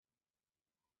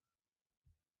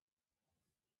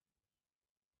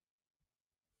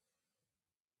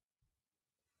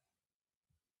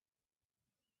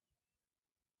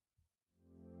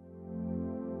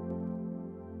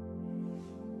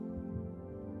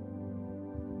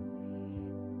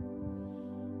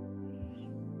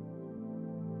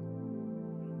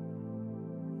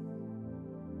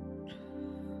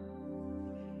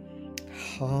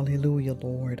Hallelujah,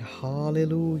 Lord.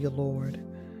 Hallelujah, Lord.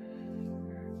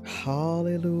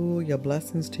 Hallelujah.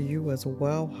 Blessings to you as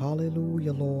well.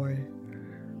 Hallelujah, Lord.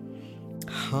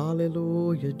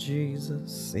 Hallelujah,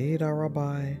 Jesus. Ida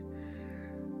Rabbi.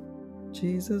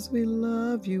 Jesus, we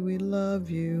love you. We love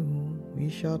you.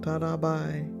 Ishata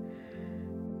Rabbi.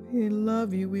 We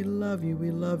love you. We love you.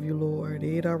 We love you, Lord.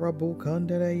 Ida Rabu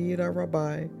Kandara Ida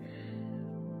Rabbi.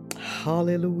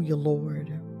 Hallelujah,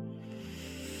 Lord.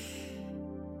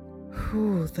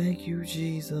 Whew, thank you,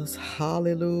 Jesus.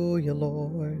 Hallelujah,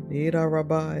 Lord. Ida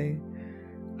Rabbi.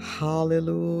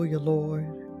 Hallelujah, Lord.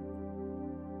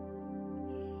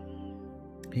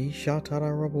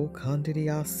 Ishatara Rabu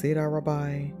Kandidia Sida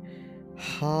Rabbi.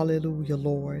 Hallelujah,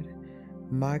 Lord.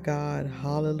 My God,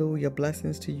 hallelujah.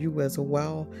 Blessings to you as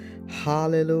well.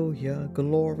 Hallelujah.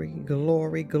 Glory,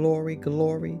 glory, glory,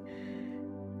 glory.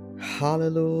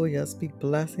 Hallelujah. Speak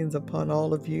blessings upon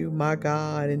all of you, my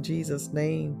God, in Jesus'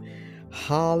 name.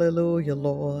 Hallelujah,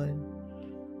 Lord.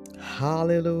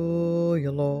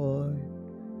 Hallelujah, Lord.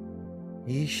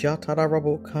 Ishatara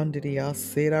Rabu Kandidia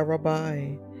Sida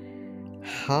Rabbi.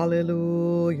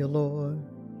 Hallelujah, Lord.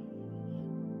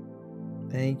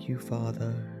 Thank you,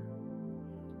 Father.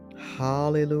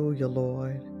 Hallelujah,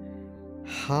 Lord.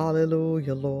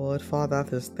 Hallelujah, Lord. Father, I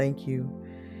just thank you.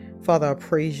 Father, I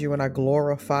praise you and I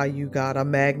glorify you, God. I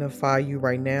magnify you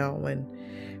right now. And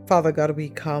Father God, we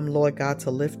come, Lord God,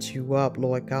 to lift you up,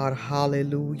 Lord God.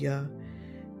 Hallelujah.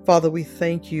 Father, we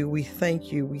thank you. We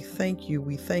thank you. We thank you.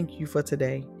 We thank you for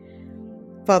today.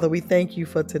 Father, we thank you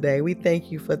for today. We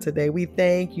thank you for today. We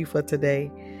thank you for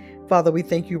today. Father, we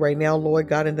thank you right now, Lord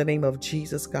God, in the name of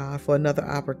Jesus, God, for another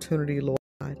opportunity, Lord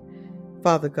God.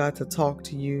 Father God, to talk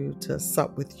to you, to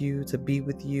sup with you, to be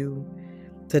with you,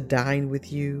 to dine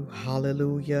with you.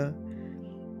 Hallelujah.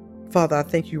 Father, I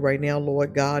thank you right now,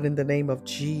 Lord God, in the name of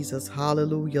Jesus.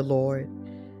 Hallelujah, Lord.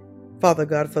 Father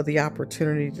God, for the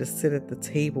opportunity to sit at the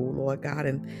table, Lord God,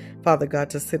 and Father God,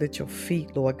 to sit at your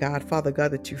feet, Lord God. Father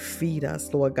God, that you feed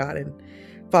us, Lord God, and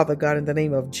Father God, in the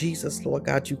name of Jesus, Lord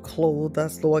God, you clothe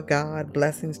us, Lord God.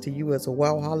 Blessings to you as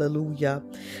well. Hallelujah.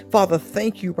 Father,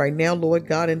 thank you right now, Lord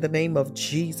God, in the name of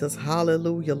Jesus.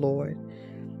 Hallelujah, Lord.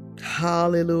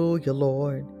 Hallelujah,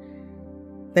 Lord.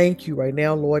 Thank you right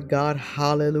now, Lord God.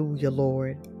 Hallelujah,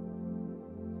 Lord.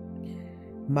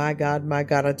 My God,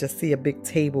 I just see a big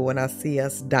table and I see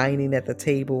us dining at the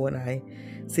table and I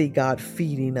see God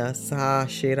feeding us.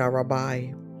 Sheda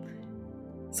Rabbi.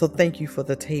 So thank you for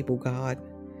the table, God.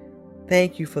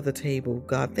 Thank you for the table,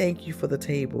 God. Thank you for the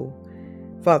table.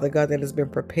 Father God, that has been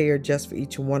prepared just for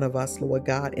each one of us, Lord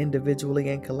God, individually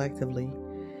and collectively.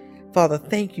 Father,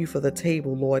 thank you for the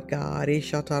table, Lord God.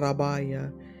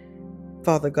 Ishatarabaya.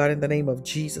 Father God, in the name of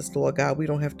Jesus, Lord God, we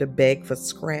don't have to beg for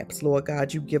scraps, Lord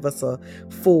God. You give us a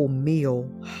full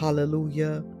meal.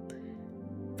 Hallelujah.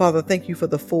 Father, thank you for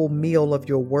the full meal of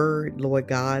your word, Lord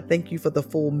God. Thank you for the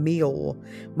full meal,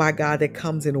 my God, that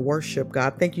comes in worship,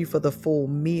 God. Thank you for the full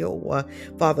meal,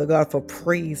 Father God, for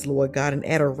praise, Lord God, and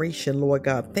adoration, Lord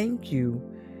God. Thank you.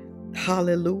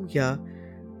 Hallelujah.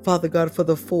 Father God, for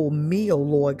the full meal,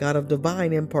 Lord God, of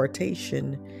divine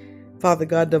impartation. Father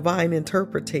God, divine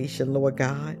interpretation, Lord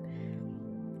God.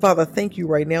 Father, thank you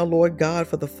right now, Lord God,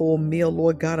 for the full meal,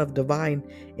 Lord God, of divine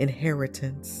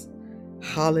inheritance.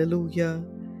 Hallelujah.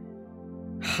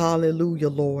 Hallelujah,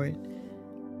 Lord.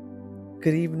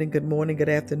 Good evening, good morning, good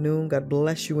afternoon. God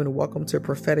bless you and welcome to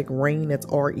Prophetic Reign. That's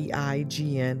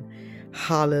REIGN.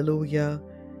 Hallelujah.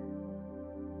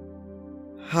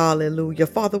 Hallelujah.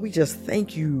 Father, we just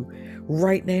thank you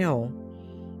right now.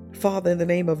 Father, in the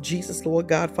name of Jesus, Lord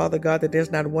God, Father God, that there's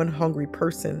not one hungry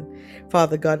person,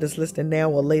 Father God, that's listening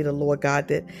now or later, Lord God,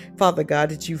 that, Father God,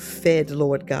 that you fed,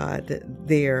 Lord God,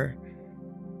 their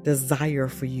desire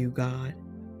for you, God.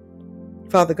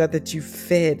 Father God, that you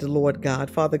fed, Lord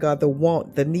God, Father God, the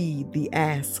want, the need, the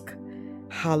ask.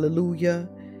 Hallelujah.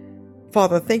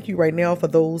 Father, thank you right now for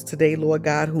those today, Lord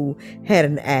God, who had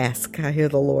an ask. I hear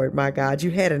the Lord, my God.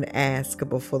 You had an ask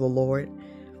before the Lord.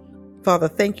 Father,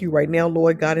 thank you right now,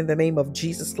 Lord God, in the name of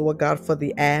Jesus, Lord God, for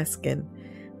the ask. And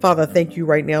Father, thank you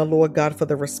right now, Lord God, for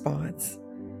the response.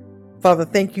 Father,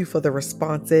 thank you for the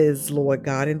responses, Lord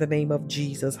God, in the name of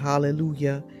Jesus.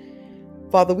 Hallelujah.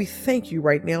 Father, we thank you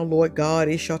right now, Lord God.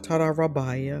 Ishatara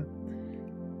Rabbiah.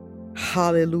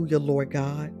 Hallelujah, Lord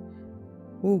God.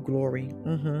 Oh, glory.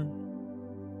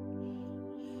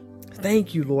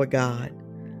 Thank you, Lord God.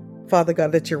 Father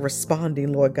God, that you're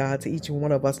responding, Lord God, to each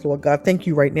one of us, Lord God. Thank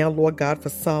you right now, Lord God, for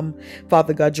some,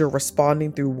 Father God, you're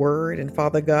responding through word, and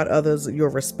Father God, others you're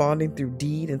responding through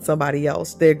deed, and somebody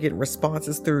else, they're getting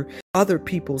responses through other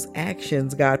people's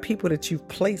actions, God, people that you've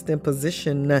placed in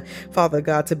position, Father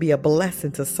God, to be a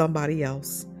blessing to somebody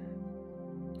else.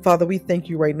 Father, we thank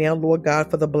you right now, Lord God,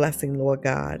 for the blessing, Lord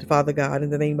God, Father God, in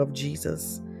the name of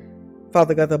Jesus.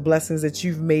 Father God, the blessings that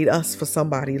you've made us for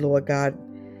somebody, Lord God.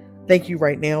 Thank you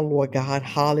right now, Lord God.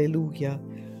 Hallelujah.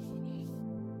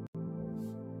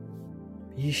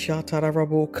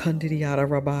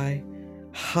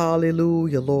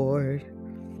 Hallelujah, Lord.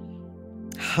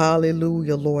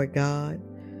 Hallelujah, Lord God.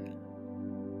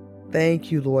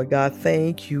 Thank you, Lord God.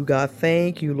 Thank you, God.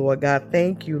 Thank you, Lord God.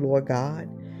 Thank you, Lord God.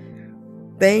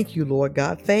 Thank you, Lord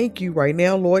God. Thank you right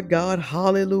now, Lord God.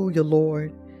 Hallelujah,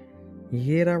 Lord.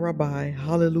 Yera Rabbi.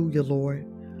 Hallelujah, Lord.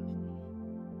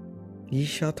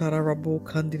 Thank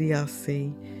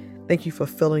you for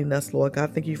filling us, Lord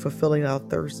God. Thank you for filling our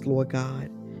thirst, Lord God.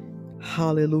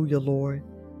 Hallelujah, Lord.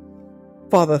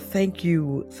 Father, thank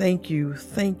you, thank you,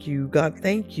 thank you. God,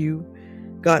 thank you.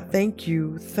 God, thank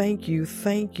you, thank you,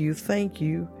 thank you, thank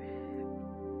you.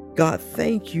 God,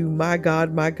 thank you, my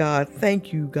God, my God.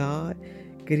 Thank you, God.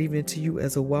 Good evening to you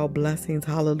as well. Blessings.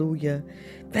 Hallelujah.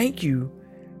 Thank you.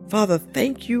 Father,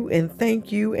 thank you and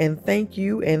thank you and thank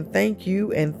you and thank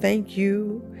you and thank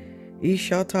you.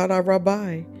 Ishatara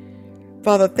Rabbi.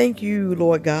 Father, thank you,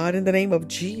 Lord God, in the name of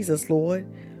Jesus, Lord.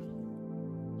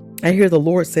 I hear the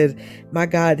Lord said, my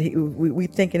God, we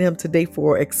thanking him today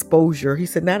for exposure. He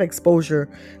said, not exposure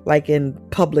like in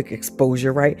public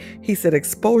exposure, right? He said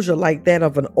exposure like that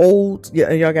of an old,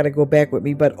 y'all got to go back with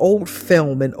me, but old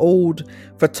film and old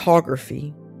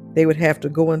photography. They would have to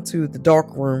go into the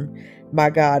dark room, my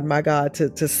God,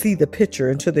 to see the picture,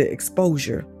 into the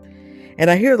exposure. And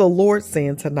I hear the Lord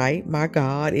saying tonight, my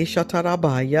God,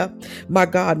 Ishatarabaya, my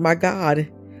God,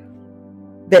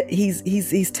 that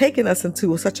he's taken us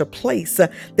into such a place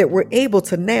that we're able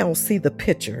to now see the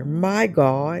picture. My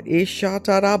God,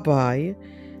 Ishatarabai.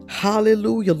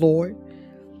 Hallelujah, Lord.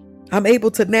 I'm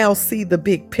able to now see the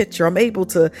big picture. I'm able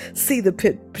to see the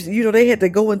pit. They had to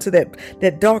go into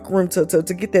that dark room to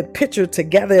get that picture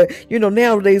together.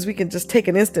 Nowadays we can just take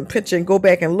an instant picture and go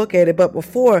back and look at it. But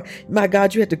before, my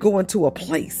God, you had to go into a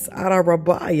place,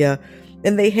 Arabaya,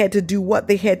 and they had to do what?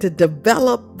 They had to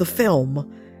develop the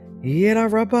film. Yeah,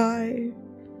 Rabbi.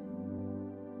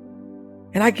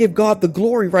 And I give God the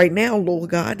glory right now, Lord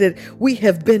God, that we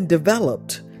have been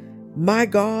developed. My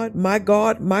God, my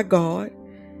God, my God.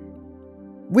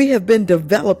 We have been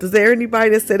developed. Is there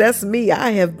anybody that said, that's me?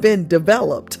 I have been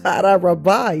developed.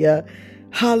 Rabbi.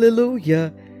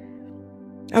 Hallelujah.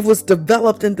 I was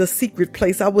developed in the secret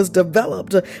place. I was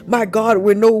developed, my God,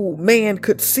 where no man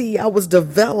could see. I was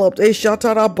developed.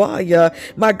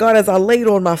 My God, as I laid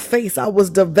on my face, I was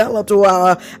developed.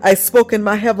 While I spoke in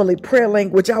my heavenly prayer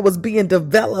language, I was being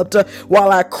developed.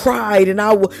 While I cried, and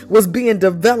I was being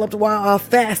developed. While I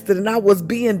fasted, and I was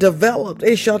being developed.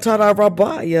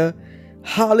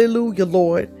 Hallelujah,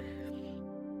 Lord.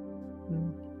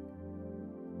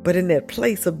 But in that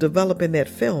place of developing that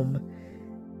film,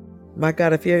 my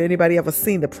God, if anybody ever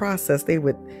seen the process, they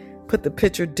would put the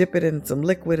picture, dip it in some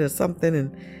liquid or something,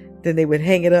 and then they would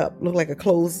hang it up, look like a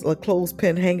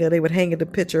clothespin hanger. They would hang the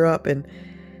picture up, and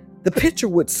the picture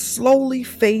would slowly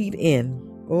fade in.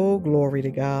 Oh, glory to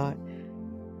God.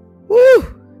 Woo!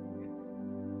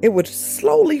 It would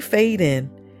slowly fade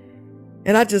in.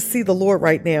 And I just see the Lord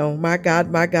right now. My God,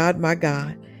 my God, my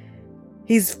God.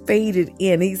 He's faded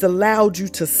in. He's allowed you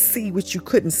to see what you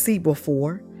couldn't see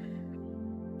before.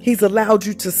 He's allowed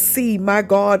you to see, my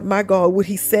God, what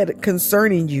he said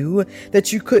concerning you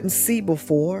that you couldn't see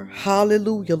before.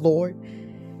 Hallelujah, Lord.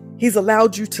 He's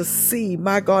allowed you to see,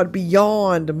 my God,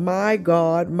 beyond,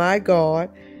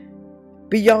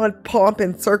 beyond pomp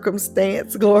and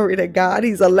circumstance. Glory to God.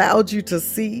 He's allowed you to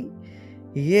see,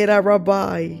 Yeda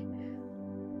Rabbi,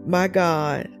 my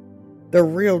God, the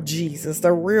real Jesus,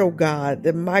 the real God,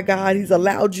 my God, he's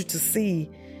allowed you to see,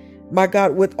 my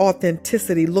God, what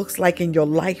authenticity looks like in your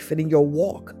life and in your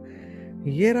walk.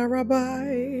 Yeda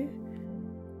Rabbi.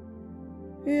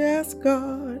 Yes,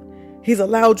 God. He's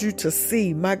allowed you to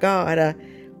see, my God.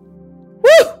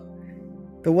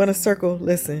 The winner circle,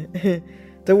 listen.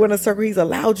 The winner circle, he's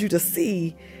allowed you to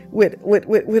see what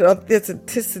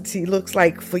authenticity looks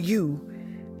like for you.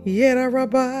 Yeda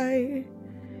Rabbi.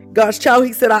 God's child,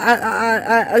 he said,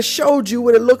 I showed you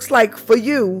what it looks like for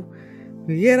you.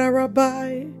 Yeda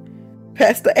Rabbi.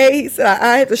 Pastor A, he said,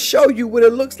 I had to show you what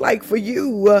it looks like for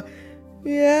you.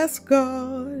 Yes,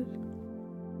 God.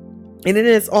 And in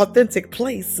its authentic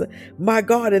place, my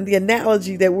God, and the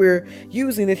analogy that we're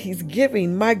using, that he's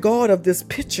giving, my God, of this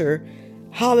picture,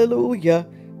 hallelujah.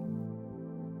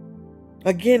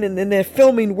 Again, in that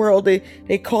filming world,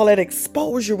 they call that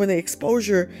exposure. When the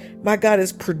exposure, my God,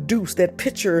 is produced, that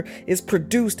picture is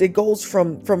produced. It goes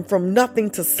from nothing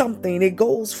to something. It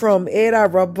goes from Era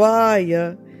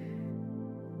Rabaya.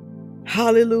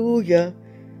 Hallelujah.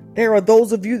 There are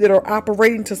those of you that are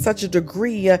operating to such a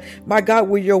degree, my God,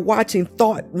 where you're watching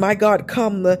thought, my God,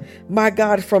 come, my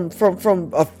God, from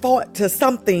a thought to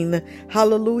something.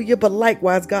 Hallelujah. But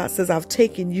likewise, God says, I've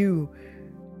taken you,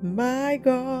 my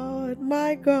God,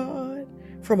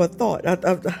 from a thought.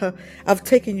 I've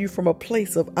taken you from a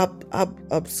place of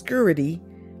obscurity.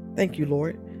 Thank you,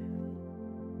 Lord.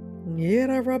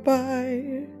 Yeah,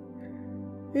 Rabbi.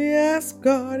 Yes,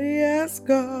 God. Yes,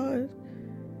 God.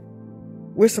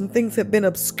 Where some things have been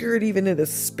obscured even in the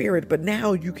spirit, but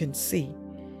now you can see.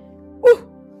 Woo!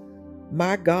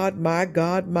 My God, my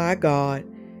God, my God.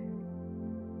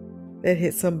 That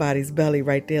hit somebody's belly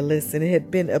right there. Listen, it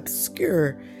had been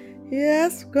obscure.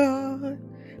 Yes, God.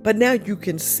 But now you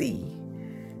can see.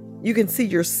 You can see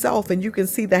yourself and you can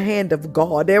see the hand of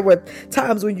God. There were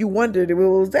times when you wondered,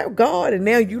 well, was that God? And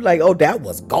now you like, oh, that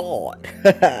was God.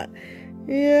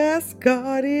 Yes,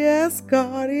 God. Yes,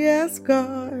 God. Yes,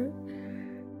 God.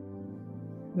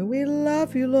 We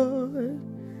love you, Lord.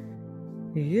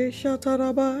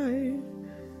 Yeshatarabai.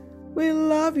 We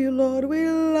love you, Lord. We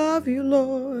love you,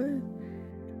 Lord.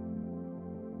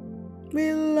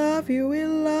 We love you. We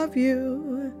love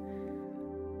you.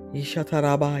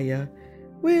 Yeshatarabaya.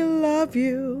 We love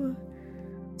you.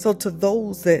 So to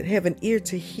those that have an ear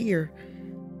to hear,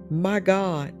 my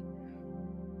God,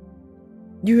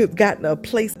 you have gotten a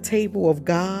place table of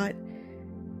God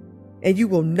and you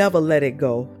will never let it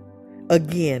go.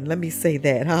 Again, let me say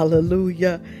that.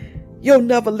 Hallelujah. You'll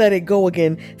never let it go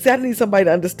again. See, I need somebody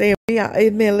to understand me.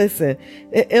 Amen. Listen,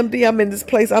 MD, I'm in this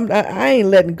place. I ain't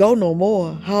letting go no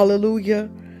more. Hallelujah.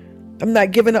 I'm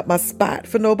not giving up my spot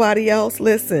for nobody else.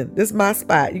 Listen, this is my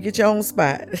spot. You get your own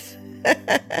spot.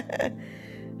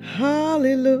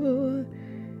 Hallelujah.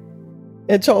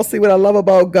 And y'all see what I love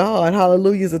about God.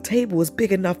 Hallelujah. Is a table is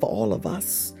big enough for all of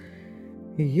us.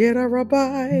 Yeah,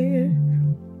 Rabbi.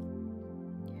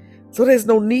 So there's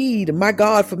no need, my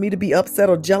God, for me to be upset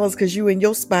or jealous because you in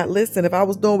your spot. Listen, if I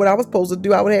was doing what I was supposed to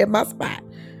do, I would have my spot.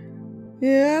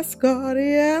 Yes, God.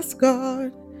 Yes,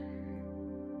 God.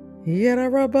 Yeah,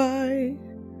 Rabbi.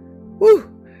 Woo.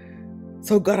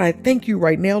 So, God, I thank you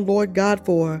right now, Lord God,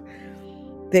 for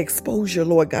the exposure,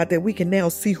 Lord God, that we can now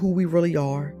see who we really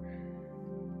are.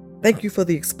 Thank you for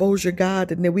the exposure, God,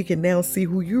 and that we can now see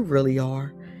who you really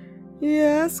are.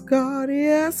 Yes, God.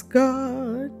 Yes,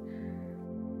 God.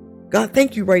 God,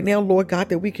 thank you right now, Lord God,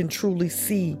 that we can truly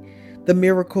see the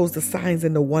miracles, the signs,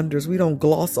 and the wonders. We don't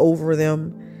gloss over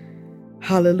them.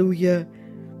 Hallelujah.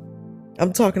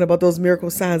 I'm talking about those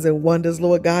miracle signs and wonders,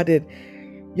 Lord God, that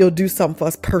you'll do something for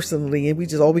us personally,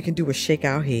 and all we can do is shake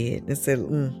our head and say,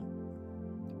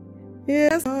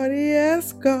 Yes, God,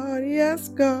 yes, God, yes,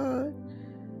 God.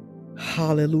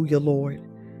 Hallelujah, Lord.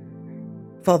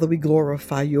 Father, we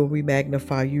glorify you and we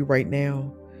magnify you right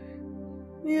now.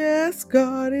 Yes,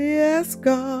 God, yes,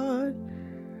 God.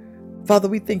 Father,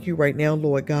 we thank you right now,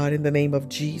 Lord God, in the name of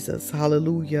Jesus.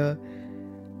 Hallelujah.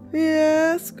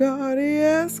 Yes, God,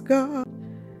 yes, God.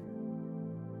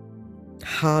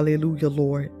 Hallelujah,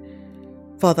 Lord.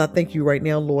 Father, I thank you right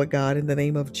now, Lord God, in the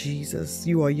name of Jesus.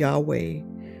 You are Yahweh.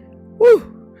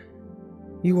 Woo!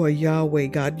 You are Yahweh,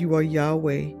 God. You are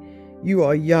Yahweh. You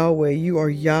are Yahweh. You are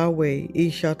Yahweh.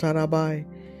 Ishatarabai.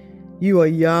 You are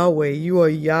Yahweh. You are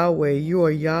Yahweh. You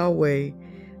are Yahweh.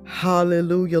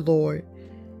 Hallelujah, Lord.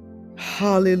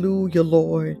 Hallelujah,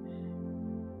 Lord.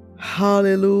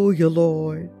 Hallelujah,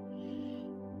 Lord.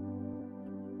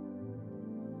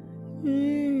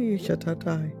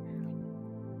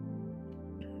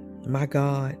 My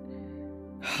God.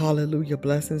 Hallelujah.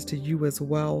 Blessings to you as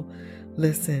well.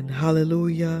 Listen.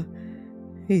 Hallelujah.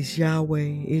 He's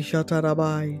Yahweh.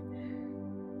 Ishatarabai.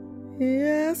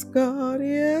 Yes, God.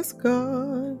 Yes,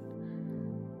 God.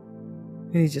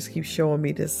 And he just keeps showing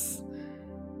me this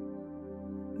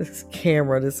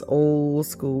camera, this old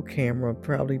school camera,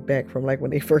 probably back from like when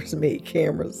they first made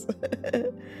cameras.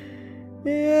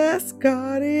 Yes,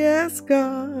 God. Yes,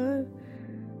 God.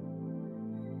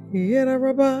 Yeah,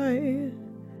 Rabbi.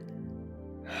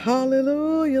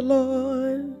 Hallelujah,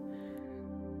 Lord.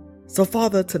 So,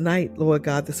 Father, tonight, Lord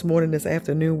God, this morning, this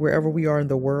afternoon, wherever we are in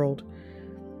the world,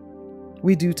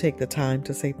 we do take the time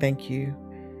to say thank you.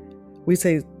 We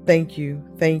say thank you,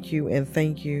 and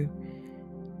thank you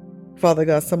Father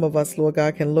God, some of us, Lord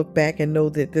God, can look back and know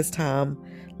that this time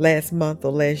last month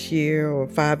or last year or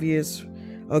 5 years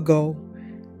ago,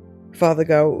 Father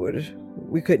God,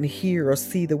 we couldn't hear or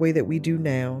see the way that we do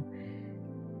now.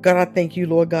 God, I thank you,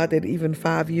 Lord God, that even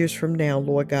 5 years from now,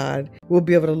 Lord God, we'll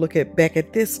be able to look back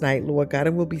at this night, Lord God,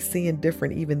 and we'll be seeing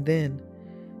different even then.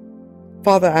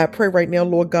 Father, I pray right now,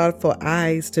 Lord God, for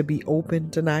eyes to be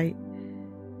open tonight.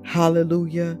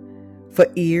 Hallelujah. For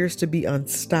ears to be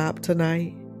unstopped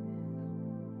tonight.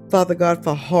 Father God,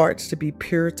 for hearts to be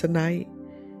pure tonight.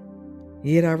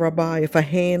 Yeda Rabbi, for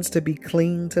hands to be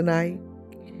clean tonight.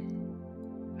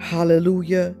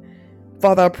 Hallelujah.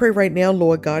 Father, I pray right now,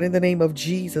 Lord God, in the name of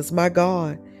Jesus, my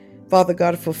God. Father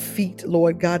God, for feet,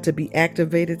 Lord God, to be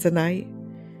activated tonight.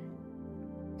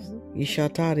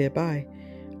 Yeshataribai.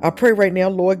 I pray right now,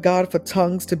 Lord God, for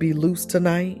tongues to be loosed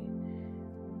tonight.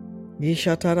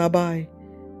 Yeshatarabai.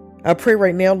 I pray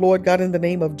right now, Lord God, in the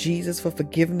name of Jesus, for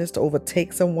forgiveness to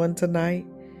overtake someone tonight.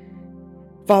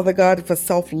 Father God, for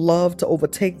self-love to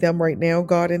overtake them right now,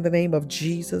 God, in the name of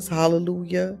Jesus.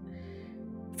 Hallelujah.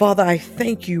 Father, I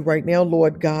thank you right now,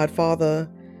 Lord God, Father,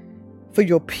 for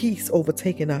your peace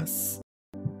overtaking us.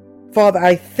 Father,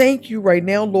 I thank you right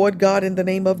now, Lord God, in the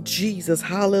name of Jesus.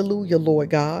 Hallelujah, Lord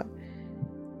God.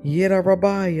 Yera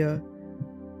Rabaya,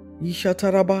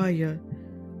 Yishatarabaya.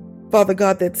 Father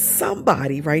God, that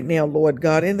somebody right now, Lord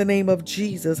God, in the name of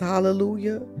Jesus,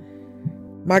 hallelujah,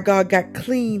 my God, got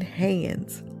clean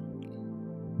hands.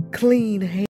 Clean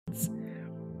hands.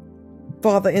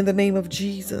 Father, in the name of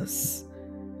Jesus.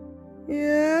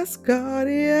 Yes, God.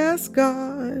 Yes,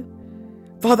 God.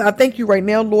 Father, I thank you right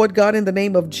now, Lord God, in the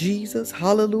name of Jesus.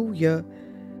 Hallelujah.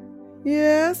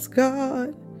 Yes,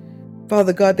 God.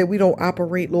 Father God, that we don't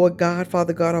operate, Lord God,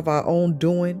 Father God, of our own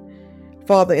doing.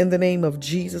 Father, in the name of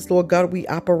Jesus, Lord God, we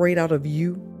operate out of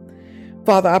you.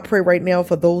 Father, I pray right now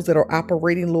for those that are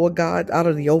operating, Lord God, out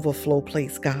of the overflow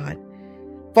place, God.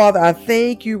 Father, I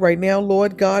thank you right now,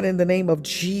 Lord God, in the name of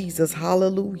Jesus.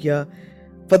 Hallelujah.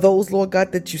 For those, Lord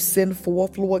God, that you send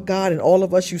forth, Lord God, and all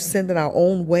of us you send in our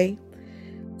own way.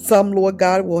 Some, Lord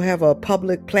God, will have a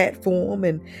public platform,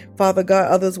 and Father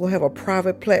God, others will have a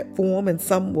private platform, and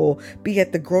some will be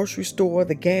at the grocery store,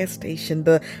 the gas station.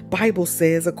 The Bible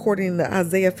says, according to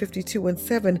Isaiah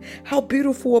 52:7, how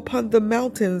beautiful upon the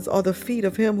mountains are the feet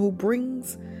of him who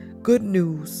brings good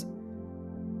news,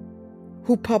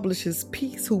 who publishes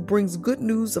peace, who brings good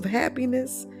news of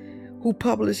happiness, who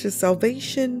publishes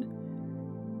salvation,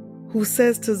 who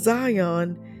says to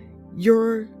Zion,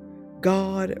 your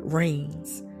God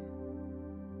reigns.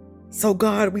 So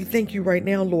God, we thank you right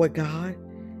now, Lord God,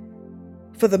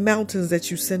 for the mountains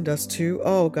that you send us to.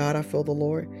 Oh God, I feel the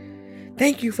Lord.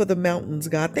 Thank you for the mountains,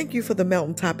 God. Thank you for the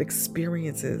mountaintop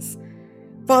experiences.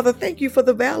 Father, thank you for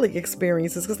the valley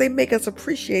experiences because they make us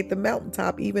appreciate the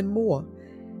mountaintop even more.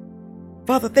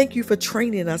 Father, thank you for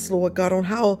training us, Lord God, on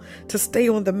how to stay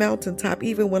on the mountaintop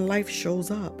even when life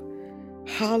shows up.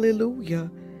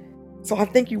 Hallelujah. So I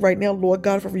thank you right now, Lord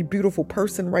God, for every beautiful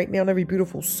person right now and every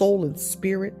beautiful soul and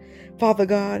spirit. Father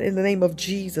God, in the name of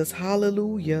Jesus,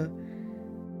 hallelujah.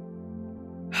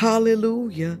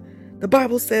 Hallelujah. The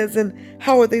Bible says, and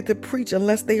how are they to preach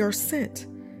unless they are sent?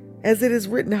 As it is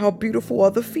written, how beautiful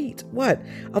are the feet, what?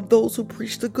 Of those who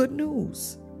preach the good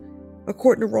news.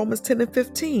 According to Romans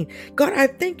 10:15. God, I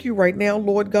thank you right now,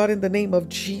 Lord God, in the name of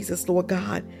Jesus, Lord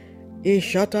God.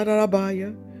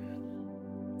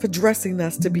 For dressing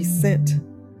us to be sent,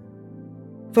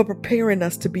 for preparing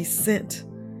us to be sent,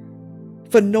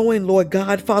 for knowing, Lord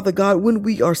God, Father God, when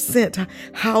we are sent,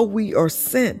 how we are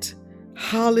sent.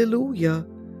 Hallelujah.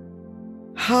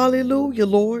 Hallelujah,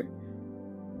 Lord.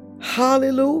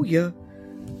 Hallelujah.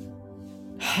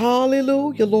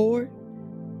 Hallelujah, Lord.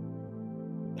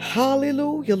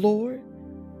 Hallelujah, Lord.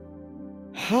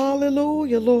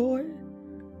 Hallelujah, Lord.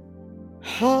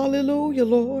 Hallelujah,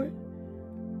 Lord.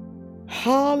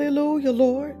 Hallelujah,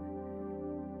 Lord.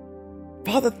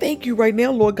 Father, thank you right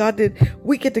now, Lord God, that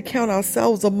we get to count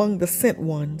ourselves among the sent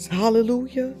ones.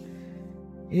 Hallelujah.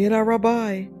 Yeda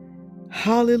Rabbi.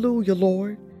 Hallelujah,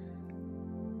 Lord.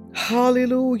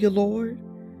 Hallelujah, Lord.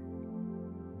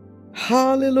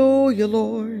 Hallelujah,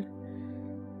 Lord.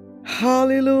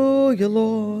 Hallelujah,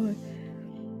 Lord.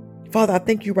 Father, I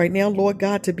thank you right now, Lord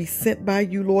God, to be sent by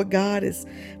you, Lord God, is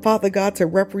Father God, to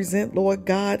represent, Lord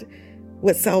God,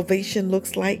 what salvation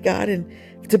looks like, God, and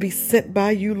to be sent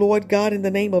by you, Lord God, in the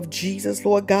name of Jesus,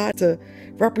 Lord God, to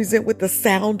represent what the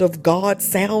sound of God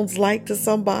sounds like to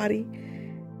somebody.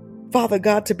 Father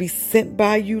God, to be sent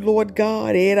by you, Lord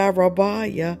God, Eda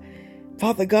Rabbiah.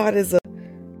 Father God, is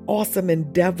an awesome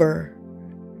endeavor.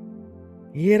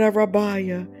 Eda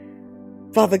Rabbiah.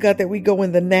 Father God, that we go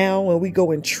in the now and we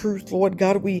go in truth, Lord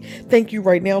God. We thank you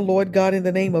right now, Lord God, in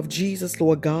the name of Jesus,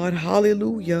 Lord God.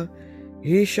 Hallelujah.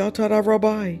 Yeshatara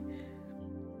Rabbi.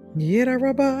 Yera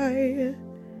Rabbi.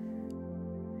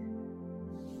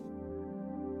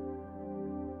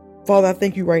 Father, I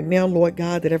thank you right now, Lord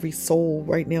God, that every soul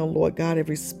right now, Lord God,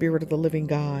 every spirit of the living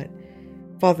God,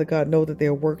 Father God, know that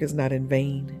their work is not in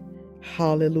vain.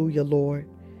 Hallelujah, Lord.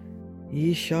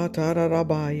 Yeshatara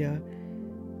Rabbi.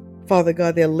 Father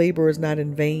God, their labor is not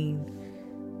in vain.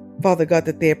 Father God,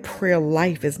 that their prayer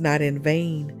life is not in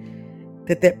vain,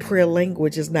 that prayer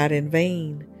language is not in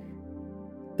vain,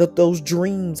 that those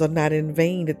dreams are not in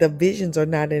vain, that the visions are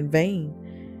not in vain.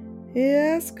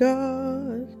 Yes,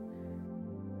 God.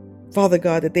 Father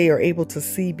God, that they are able to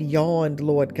see beyond,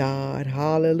 Lord God.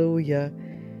 Hallelujah.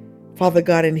 Father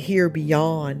God, and hear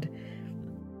beyond.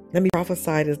 Let me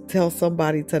prophesy to tell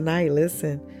somebody tonight,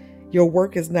 listen, your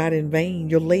work is not in vain.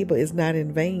 Your labor is not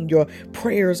in vain. Your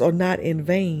prayers are not in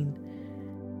vain.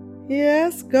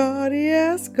 Yes, God.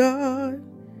 Yes, God.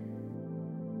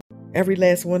 Every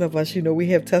last one of us, we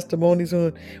have testimonies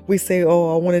when we say,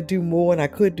 oh, I want to do more and I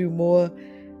could do more.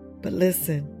 But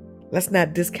listen, let's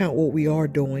not discount what we are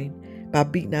doing by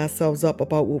beating ourselves up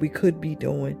about what we could be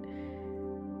doing.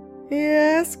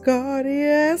 Yes, God.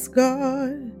 Yes,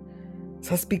 God.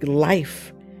 So I speak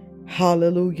life.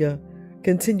 Hallelujah.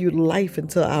 Continued life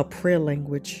into our prayer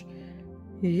language.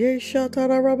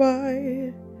 Yeshatara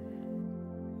Rabbi.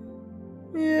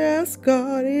 Yes,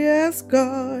 God. Yes,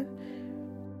 God.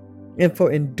 And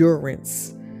for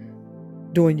endurance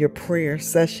during your prayer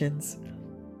sessions.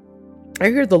 I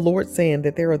hear the Lord saying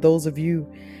that there are those of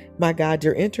you, my God,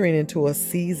 you're entering into a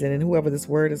season, and whoever this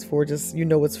word is for, just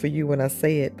it's for you when I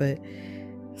say it, but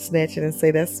snatch it and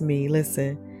say, that's me.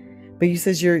 Listen. But you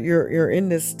says you're in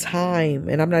this time,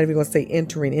 and I'm not even going to say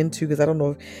entering into, because I don't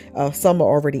know if some are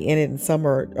already in it and some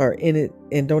are in it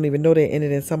and don't even know they're in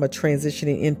it, and some are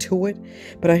transitioning into it.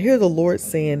 But I hear the Lord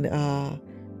saying,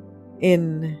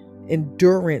 in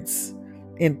endurance,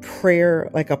 in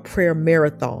prayer, like a prayer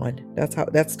marathon.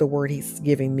 That's the word he's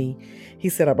giving me. He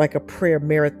said, I'm like a prayer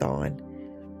marathon.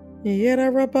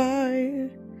 Yera Rabbi.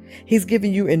 He's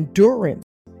giving you endurance.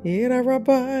 Yera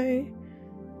Rabbi.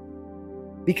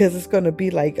 Because it's going to be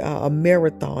like a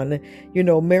marathon.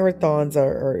 Marathons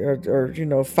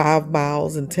are 5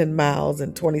 miles and 10 miles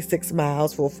and 26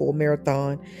 miles for a full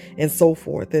marathon and so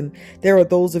forth. And there are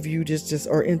those of you just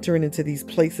are entering into these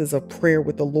places of prayer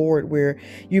with the Lord where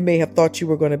you may have thought you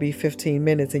were going to be 15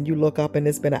 minutes and you look up and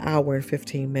it's been an hour and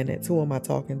 15 minutes. Who am I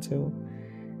talking to?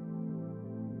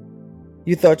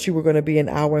 You thought you were going to be an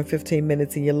hour and 15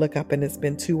 minutes and you look up and it's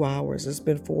been 2 hours. It's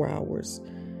been 4 hours.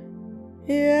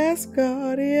 Yes,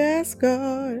 God. Yes,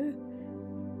 God.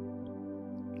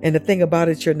 And the thing about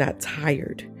it, you're not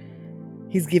tired.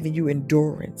 He's giving you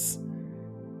endurance.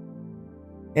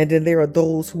 And then there are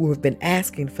those who have been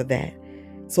asking for that.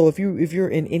 So if you're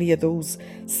in any of those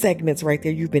segments right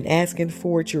there, you've been asking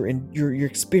for it, you're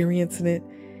experiencing it.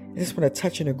 I just want to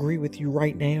touch and agree with you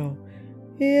right now.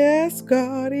 Yes,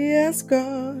 God. Yes,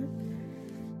 God.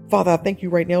 Father, I thank you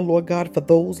right now, Lord God, for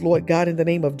those, Lord God, in the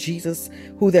name of Jesus,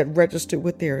 who that registered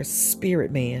with their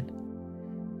spirit, man.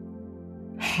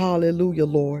 Hallelujah,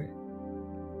 Lord.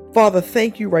 Father,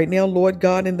 thank you right now, Lord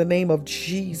God, in the name of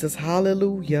Jesus.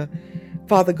 Hallelujah.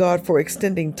 Father God, for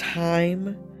extending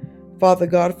time. Father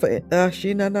God,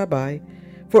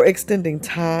 for extending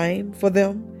time for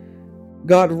them.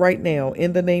 God, right now,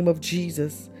 in the name of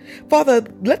Jesus. Father,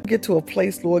 let's get to a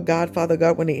place, Lord God, Father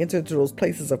God, when they enter into those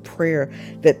places of prayer,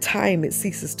 that time it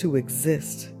ceases to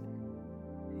exist.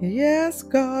 Yes,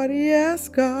 God. Yes,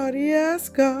 God. Yes,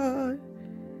 God.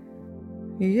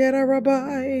 Yera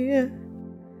Rabbi.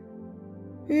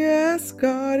 Yes,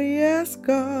 God. Yes,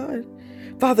 God.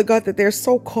 Father God, that they're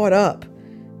so caught up,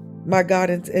 my God,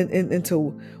 into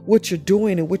what you're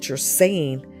doing and what you're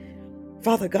saying.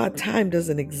 Father God, time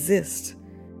doesn't exist.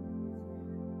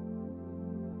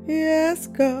 Yes,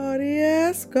 God.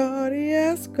 Yes, God.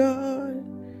 Yes, God.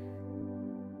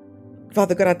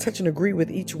 Father God, I touch and agree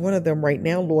with each one of them right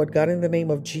now, Lord God, in the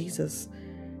name of Jesus.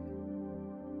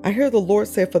 I hear the Lord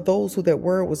say, for those who that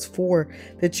word was for,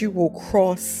 that you will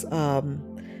cross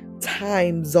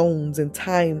time zones and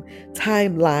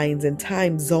timelines and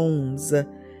time zones.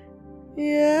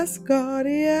 Yes, God.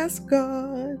 Yes,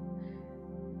 God.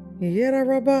 Yera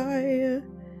Rabbi.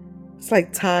 It's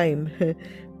like time.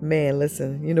 Man,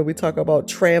 listen, we talk about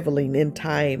traveling in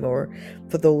time, or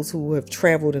for those who have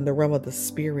traveled in the realm of the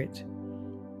spirit.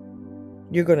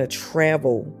 You're going to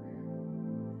travel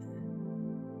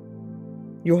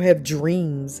You'll have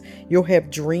dreams. You'll have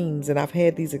dreams. And I've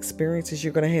had these experiences.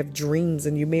 You're going to have dreams,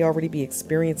 and you may already be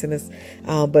experiencing this.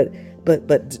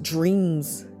 But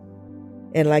dreams.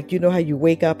 And like, you know how you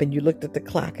wake up and you looked at the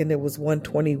clock and it was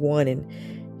 1:21, and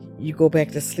you go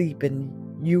back to sleep, and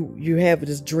you have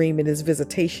this dream and this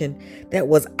visitation that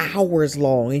was hours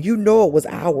long, and you know it was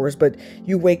hours, but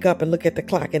you wake up and look at the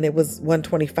clock and it was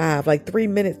 1:25, like 4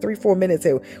 minutes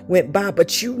it went by,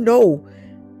 but you know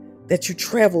that you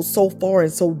traveled so far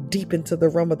and so deep into the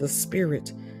realm of the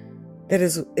spirit that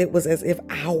it was as if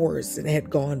hours had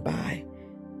gone by.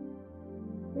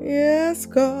 Yes,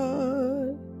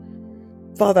 God.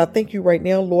 Father, I thank you right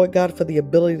now, Lord God, for the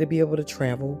ability to be able to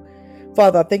travel.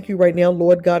 Father, I thank you right now,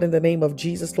 Lord God, in the name of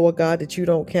Jesus, Lord God, that you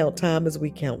don't count time as we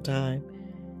count time.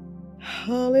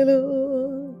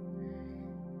 Hallelujah.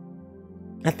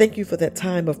 I thank you for that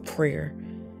time of prayer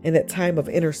and that time of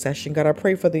intercession. God, I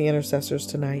pray for the intercessors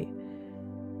tonight.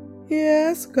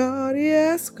 Yes, God.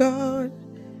 Yes, God.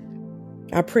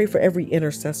 I pray for every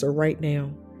intercessor right now.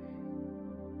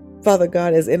 Father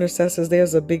God, as intercessors,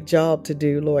 there's a big job to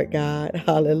do, Lord God.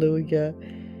 Hallelujah.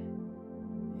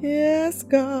 Yes,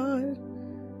 God.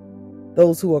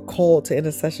 Those who are called to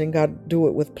intercession, God, do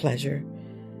it with pleasure.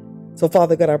 So,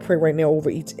 Father God, I pray right now over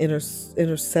each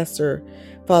intercessor,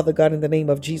 Father God, in the name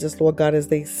of Jesus, Lord God, as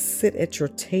they sit at your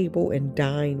table and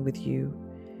dine with you.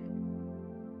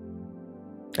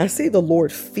 I see the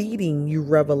Lord feeding you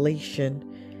revelation,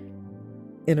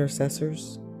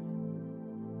 intercessors.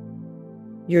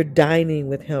 You're dining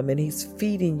with him and he's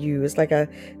feeding you. It's like I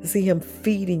see him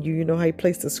feeding you. You know how he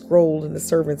placed a scroll in the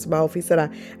servant's mouth. He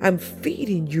said, I'm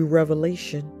feeding you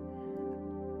revelation.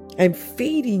 I'm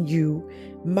feeding you,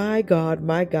 my God,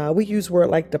 my God. We use word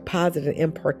like deposit and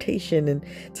impartation. And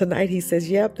tonight he says,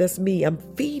 yep, that's me. I'm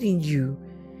feeding you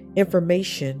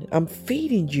information. I'm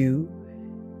feeding you,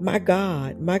 my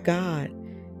God,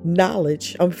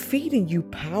 knowledge. I'm feeding you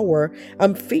power.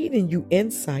 I'm feeding you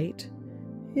insight.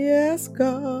 Yes,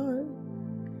 God.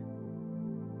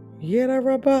 Yeta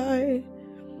Rabbi.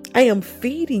 I am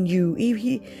feeding you.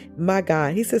 My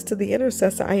God. He says to the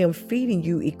intercessor, I am feeding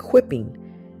you equipping.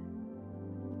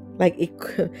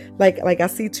 Like I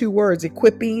see two words,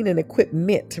 equipping and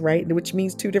equipment, right? Which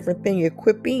means two different things.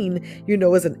 Equipping,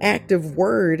 is an active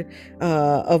word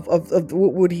of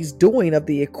what he's doing, of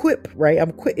the equip, right?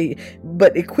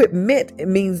 But equipment, it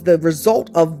means the result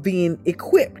of being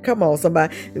equipped. Come on,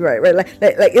 somebody, right? Like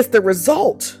it's the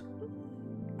result.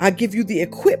 I give you the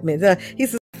equipment. He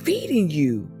says, feeding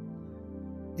you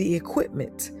the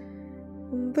equipment,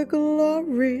 the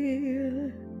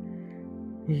glory.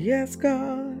 Yes,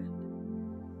 God.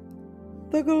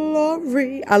 The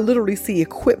glory. I literally see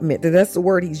equipment, and that's the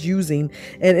word he's using.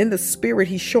 And in the spirit,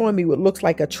 he's showing me what looks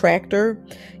like a tractor,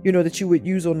 that you would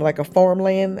use on like a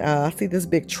farmland. I see this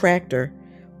big tractor.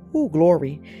 Ooh,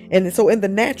 glory. And so in the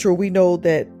natural, we know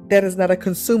that is not a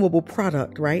consumable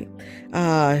product, right?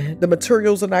 The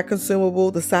materials are not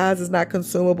consumable. The size is not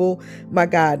consumable. My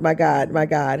God, my God, my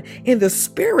God. In the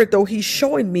spirit, though, he's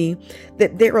showing me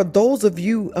that there are those of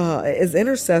you as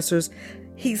intercessors,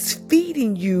 he's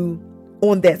feeding you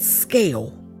on that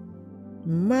scale.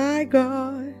 My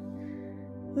God,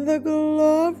 the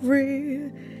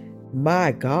glory.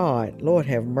 My God, Lord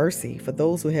have mercy. For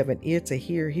those who have an ear to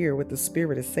hear what the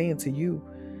Spirit is saying to you.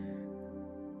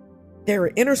 There are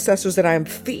intercessors that I'm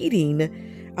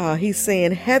feeding. He's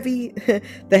saying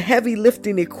the heavy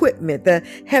lifting equipment, the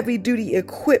heavy duty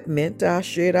equipment.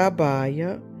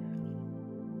 Ashirabaya.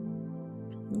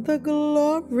 The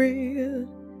glory.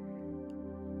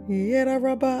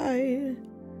 Yera.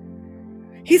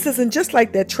 He says, and just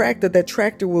like that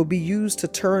tractor will be used to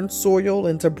turn soil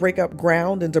and to break up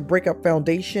ground and to break up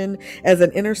foundation. As an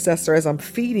intercessor, as I'm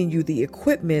feeding you the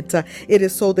equipment, it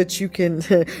is so that you can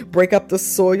break up the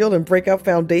soil and break up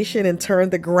foundation and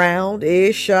turn the ground.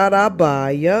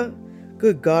 Shadabaya.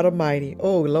 Good God Almighty.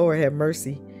 Oh, Lord, have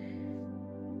mercy.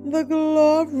 The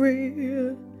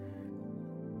glory.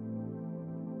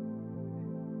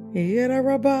 Yera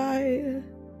Rabbi.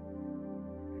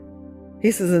 He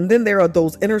says, and then there are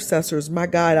those intercessors, my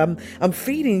God, I'm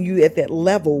feeding you at that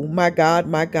level, my God,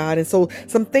 my God. And so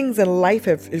some things in life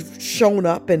have shown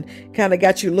up and kind of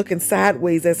got you looking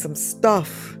sideways at some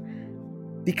stuff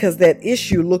because that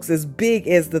issue looks as big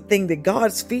as the thing that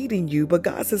God's feeding you. But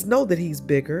God says, know that he's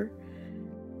bigger.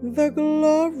 The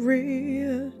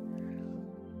glory.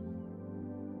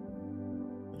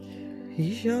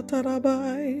 He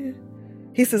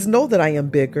says, know that I am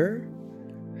bigger.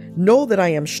 Know that I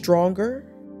am stronger.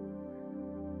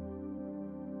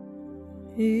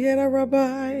 Yeta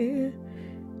Rabbi.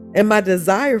 And my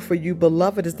desire for you,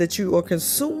 beloved, is that you are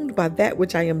consumed by that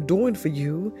which I am doing for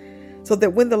you, so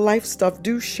that when the life stuff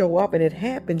do show up and it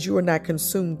happens, you are not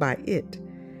consumed by it.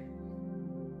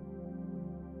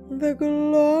 The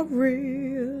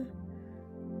glory,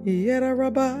 yet a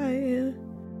rabbi.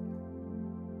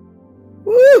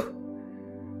 Woo!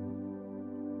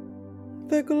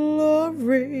 The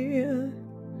glory.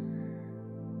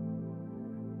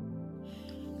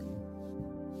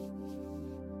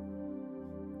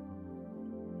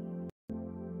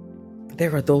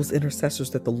 There are those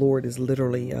intercessors that the Lord is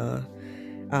literally,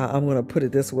 I'm going to put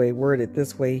it this way, word it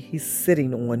this way. He's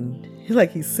sitting on,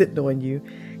 like he's sitting on you,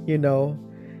 you know.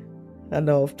 I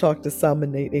know I've talked to some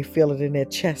and they feel it in their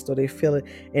chest, or they feel it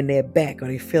in their back, or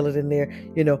they feel it in their,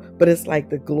 you know, but it's like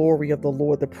the glory of the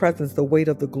Lord, the presence, the weight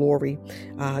of the glory.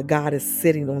 God is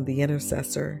sitting on the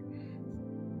intercessor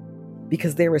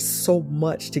because there is so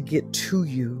much to get to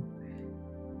you.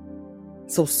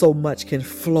 So much can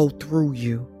flow through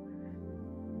you.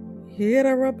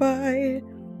 Rabbi.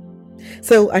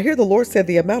 So I hear the Lord said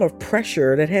the amount of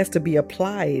pressure that has to be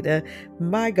applied,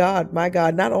 my God,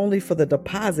 not only for the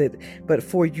deposit, but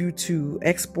for you to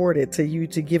export it, to you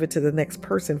to give it to the next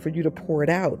person, for you to pour it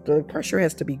out. The pressure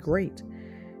has to be great.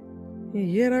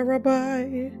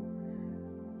 Rabbi.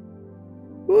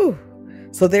 Woo.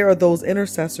 So there are those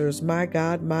intercessors, my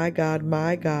God.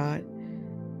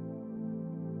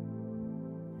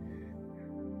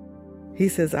 He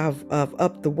says, I've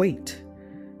upped the weight.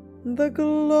 The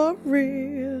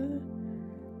glory.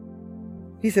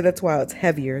 He said, that's why it's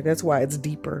heavier. That's why it's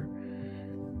deeper.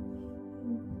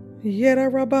 Yet a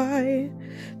rabbi.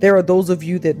 There are those of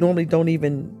you that normally don't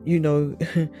even, you know,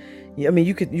 I mean,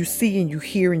 you see and you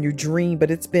hear and you dream,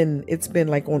 but it's been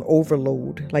like on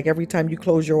overload. Like every time you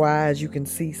close your eyes, you can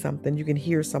see something, you can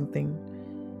hear something.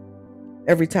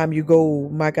 Every time you go,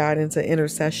 my God, into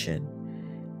intercession.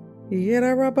 Yet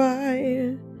a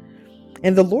rabbi.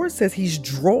 And the Lord says he's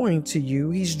drawing to you.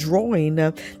 He's drawing.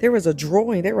 There is a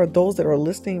drawing. There are those that are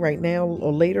listening right now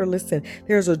or later listen.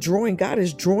 There's a drawing. God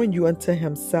is drawing you unto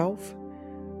himself.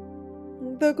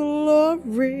 The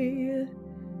glory.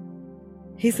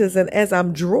 He says, and as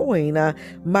I'm drawing,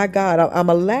 my God, I'm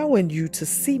allowing you to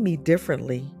see me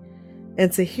differently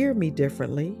and to hear me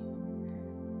differently.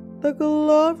 The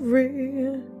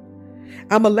glory.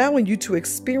 I'm allowing you to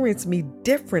experience me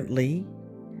differently.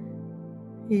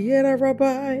 Yet a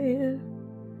rabbi,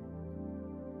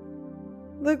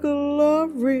 the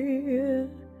glory,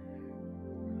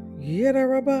 yet a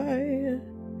rabbi.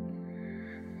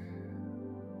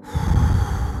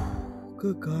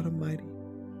 Good God Almighty.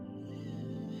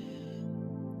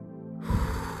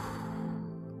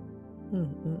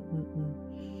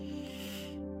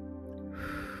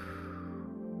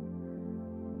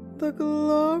 The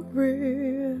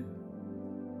glory.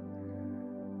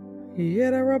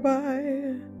 Yet a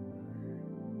rabbi.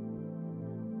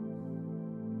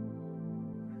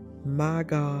 My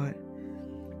God.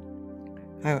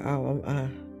 I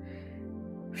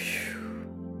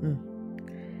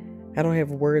don't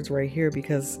have words right here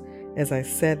because as I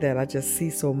said that, I just see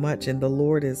so much, and the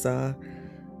Lord is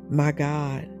my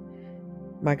God.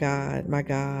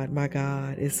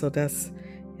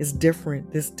 It's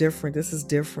different. This is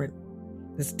different.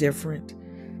 It's different.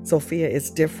 Sophia, it's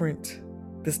different.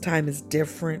 This time is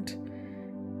different.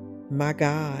 My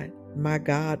God.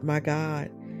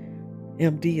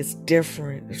 MD is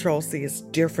different. Chelsea is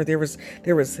different. There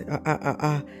is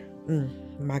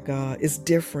my God, it's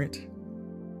different.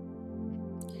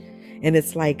 And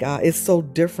it's like, it's so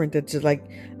different that you're like,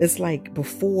 it's like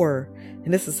before,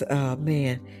 and this is,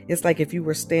 it's like if you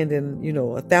were standing,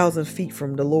 1,000 feet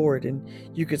from the Lord and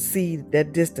you could see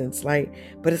that distance, like,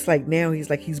 but it's like now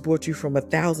he's brought you from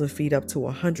 1,000 feet up to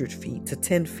 100 feet to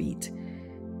 10 feet.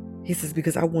 He says,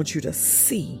 because I want you to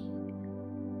see.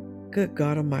 Good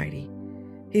God Almighty.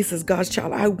 He says, God's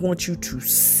child, I want you to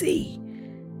see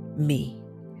me.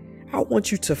 I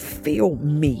want you to feel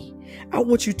me. I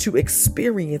want you to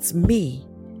experience me.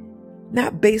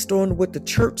 Not based on what the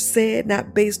church said,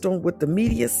 not based on what the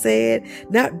media said,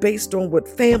 not based on what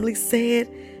family said,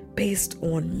 based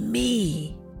on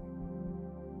me.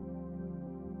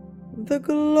 The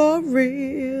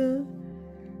glory,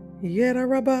 yet a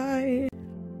rabbi.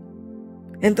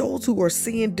 And those who are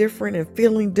seeing different and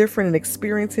feeling different and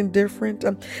experiencing different,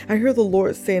 I hear the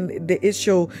Lord saying that it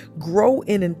shall grow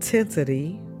in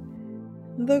intensity.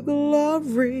 The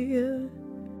glory.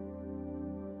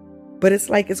 But it's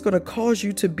like it's going to cause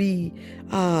you to be,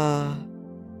 my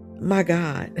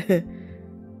God,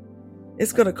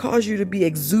 it's going to cause you to be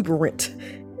exuberant,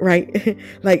 right?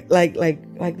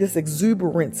 like this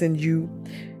exuberance in you,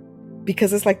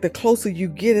 because it's like the closer you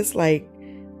get, it's like,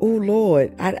 oh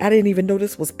Lord, I didn't even know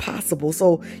this was possible.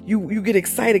 So you get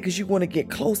excited because you want to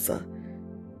get closer.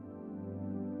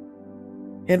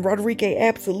 And Rodriguez,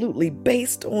 absolutely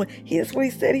based on, here's what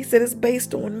he said. He said it's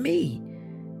based on me.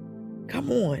 Come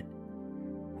on.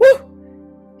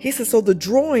 Woo! He said, so the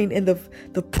drawing and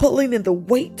the pulling and the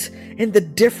weight and the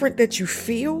different that you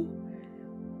feel,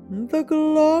 the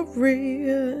glory.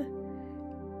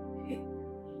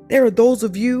 There are those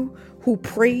of you who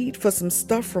prayed for some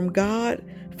stuff from God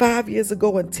 5 years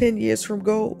ago and 10 years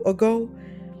ago,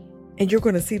 and you're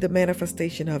going to see the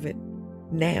manifestation of it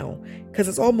now. Because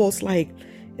it's almost like,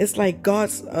 it's like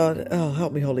God's, oh,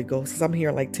 help me, Holy Ghost, because I'm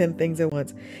hearing like 10 things at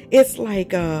once. It's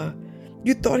like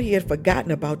you thought he had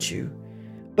forgotten about you,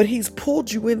 but he's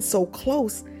pulled you in so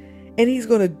close, and he's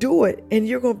going to do it, and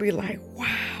you're going to be like,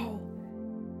 wow.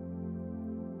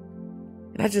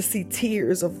 And I just see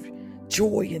tears of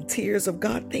joy and tears of,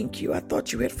 God, thank you. I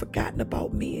thought you had forgotten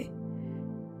about me.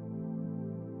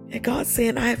 And God's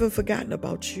saying, I haven't forgotten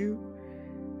about you.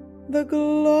 The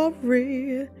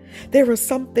glory. There are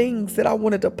some things that I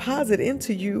want to deposit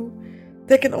into you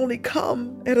that can only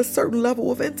come at a certain level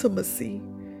of intimacy.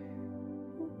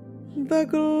 The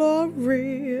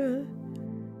glory.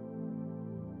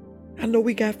 I know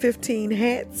we got 15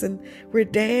 hats, and we're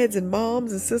dads and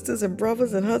moms and sisters and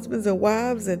brothers and husbands and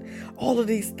wives and all of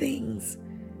these things.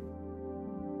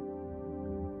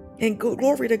 And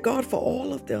glory to God for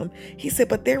all of them. He said,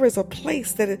 but there is a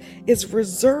place that is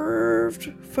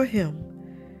reserved for him.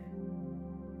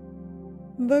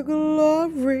 The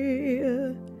glory.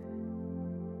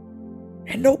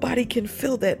 And nobody can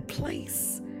fill that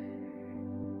place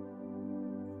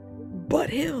but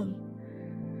him.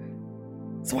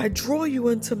 So I draw you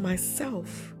into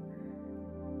myself.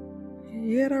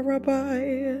 Yada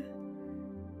Rabbi.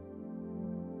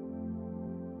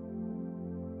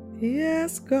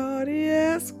 Yes, God,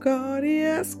 yes, God,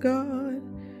 yes, God.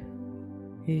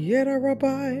 Yada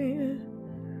Rabbi.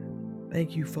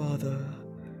 Thank you, Father.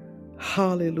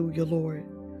 Hallelujah, Lord.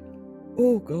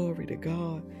 Oh, glory to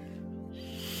God.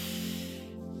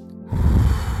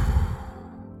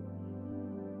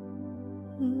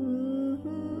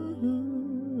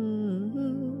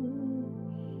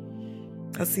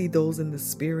 I see those in the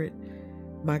spirit.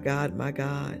 My God, my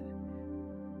God.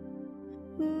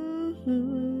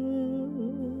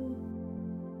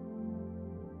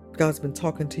 God's been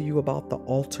talking to you about the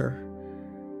altar.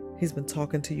 He's been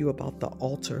talking to you about the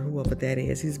altar, whoever that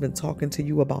is. He's been talking to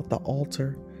you about the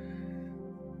altar.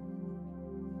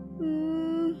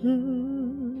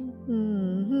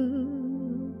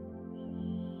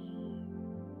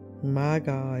 My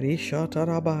God.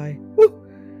 Ishatarabai. Woo!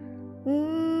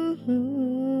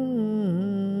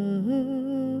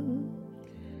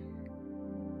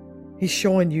 He's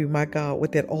showing you, my God,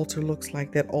 what that altar looks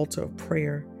like, that altar of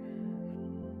prayer.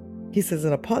 He says,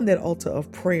 and upon that altar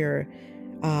of prayer,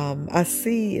 I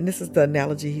see, and this is the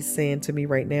analogy he's saying to me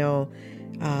right now.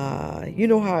 You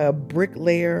know how a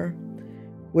bricklayer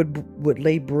would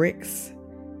lay bricks,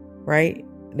 right?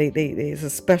 It's a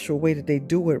special way that they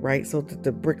do it, right? So that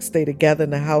the bricks stay together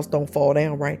and the house don't fall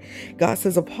down, right? God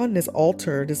says, upon this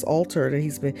altar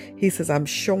that he says, I'm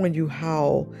showing you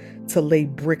how to lay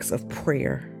bricks of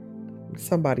prayer.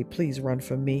 Somebody please run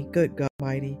for me. Good God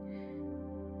Almighty.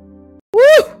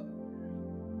 Woo!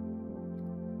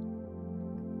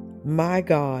 My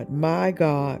God, my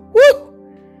God. Woo!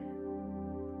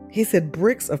 He said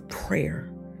bricks of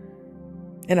prayer.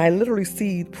 And I literally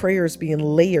see prayers being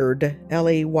layered,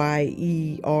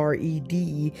 Layerd,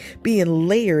 being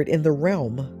layered in the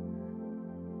realm.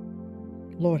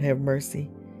 Lord have mercy.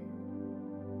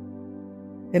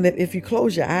 And if you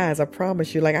close your eyes, I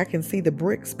promise you, like I can see the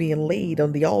bricks being laid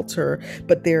on the altar,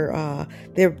 but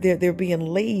they're being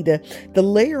laid. The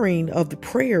layering of the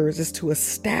prayers is to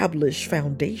establish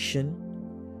foundation.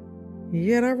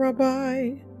 Yada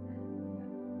Rabbi.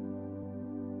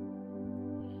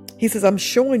 He says, I'm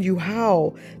showing you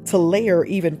how to layer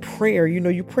even prayer. You know,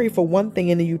 you pray for one thing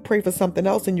and then you pray for something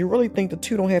else, and you really think one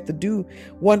don't have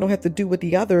to do with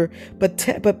the other. But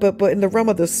in the realm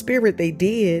of the spirit, they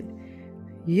did.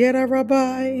 Yada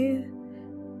Rabbi.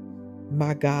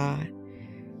 My God.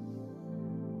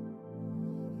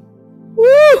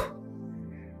 Woo!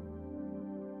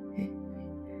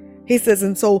 He says,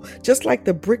 and so just like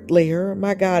the bricklayer,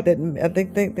 my God, that I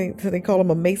think they call him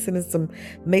a mason and some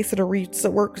masonry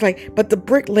work. Like, but the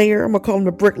bricklayer, I'm gonna call him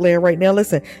the bricklayer right now.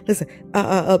 Listen.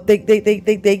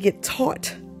 They get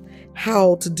taught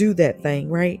how to do that thing,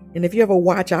 right? And if you ever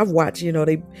watch, I've watched, you know,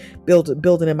 they build a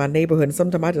building in my neighborhood, and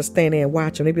sometimes I just stand there and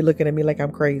watch them. They be looking at me like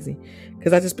I'm crazy,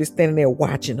 because I just be standing there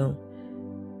watching them.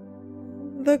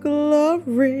 The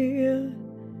glory.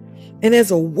 And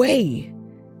there's a way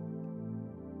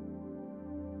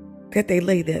that they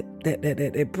lay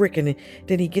that brick, and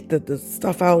then he get the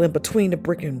stuff out in between the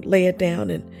brick and lay it down,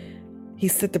 and he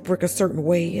set the brick a certain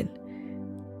way, and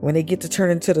when they get to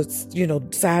turn into the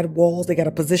side walls, they got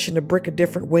to position the brick a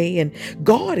different way. And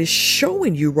God is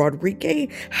showing you,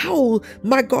 Rodriguez, how,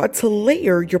 my God, to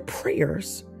layer your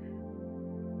prayers.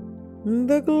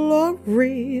 The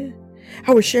glory.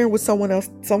 I was sharing with someone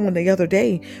the other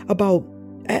day about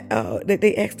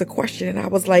they asked a question, and I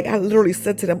literally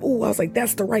said to them, I was like,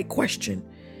 that's the right question.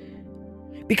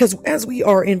 Because as we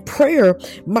are in prayer,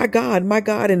 my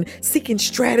God, and seeking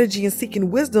strategy and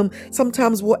seeking wisdom,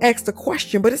 sometimes we'll ask the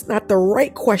question, but it's not the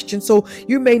right question. So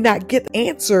you may not get the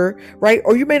answer, right?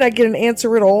 Or you may not get an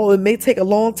answer at all. It may take a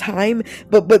long time.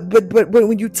 But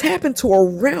when you tap into a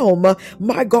realm,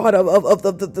 my God, of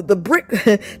the brick,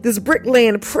 this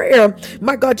bricklaying prayer,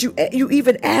 my God, you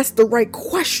even ask the right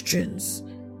questions.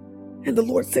 And the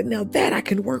Lord said, now that I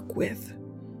can work with.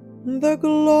 The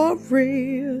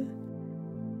glory.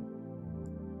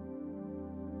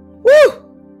 Woo!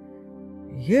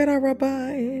 Yeah,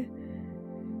 Rabbi.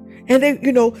 And they,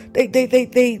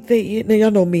 y'all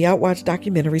know me. I watch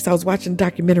documentaries. I was watching a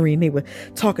documentary, and they were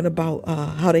talking about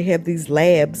how they have these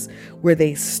labs where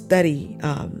they study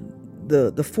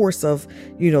the force of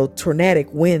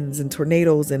tornadic winds and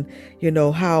tornadoes, and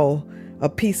how a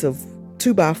piece of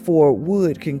 2x4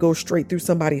 wood can go straight through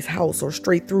somebody's house or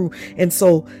straight through. And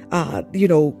so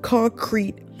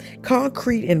concrete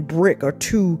and brick are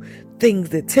two things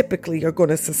that typically are going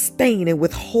to sustain and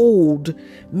withhold,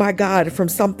 my God, from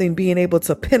something being able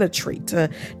to penetrate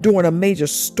during a major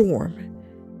storm.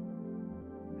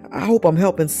 I hope I'm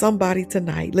helping somebody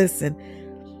tonight. Listen,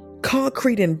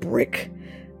 concrete and brick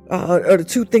are the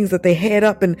two things that they had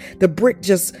up, and the brick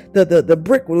the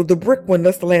brick one,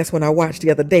 that's the last one I watched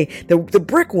the other day. The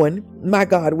brick one, my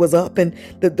God, was up, and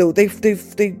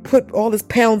they put all this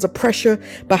pounds of pressure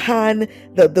behind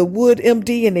the wood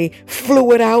MD, and they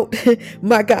flew it out,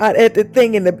 my God, at the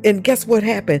thing, and guess what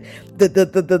happened?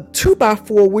 The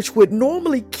 2x4, which would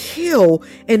normally kill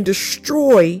and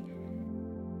destroy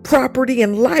property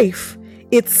and life,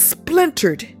 it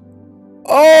splintered.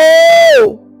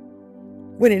 Oh!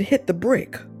 When it hit the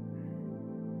brick.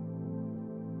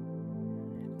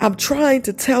 I'm trying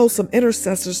to tell some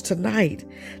intercessors tonight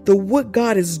that what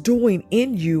God is doing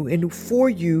in you and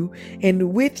for you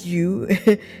and with you,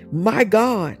 my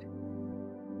God,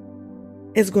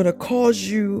 is going to cause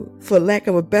you, for lack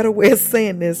of a better way of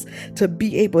saying this, to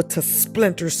be able to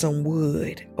splinter some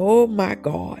wood. Oh my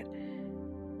God.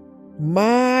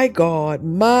 My God,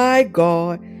 my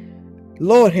God.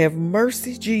 Lord have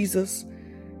mercy, Jesus.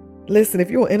 Listen, if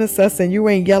you're an intercessor and you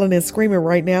ain't yelling and screaming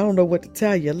right now, I don't know what to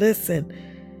tell you. Listen,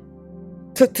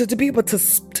 to be able to,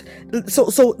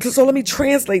 so let me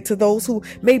translate to those who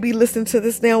may be listening to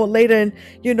this now or later, and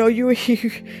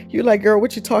you're like, girl,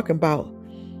 what you talking about?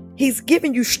 He's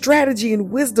giving you strategy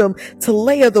and wisdom to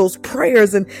layer those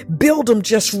prayers and build them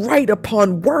just right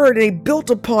upon word. And they built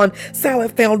upon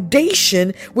solid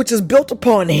foundation, which is built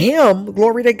upon him.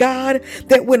 Glory to God.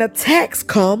 That when attacks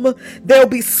come, they'll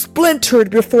be splintered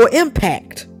before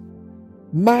impact.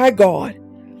 My God.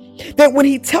 That when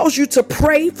he tells you to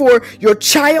pray for your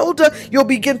child, you'll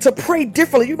begin to pray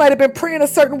differently. You might have been praying a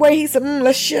certain way. He said,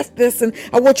 let's shift this, and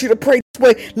I want you to pray this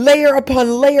way, layer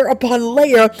upon layer upon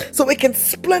layer, so it can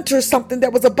splinter something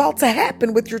that was about to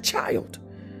happen with your child.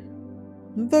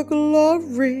 The glory.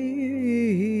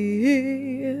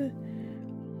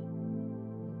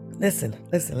 Listen.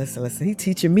 He's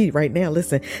teaching me right now.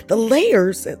 Listen, the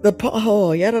layers, the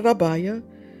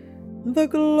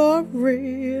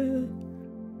glory.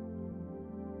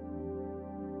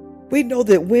 We know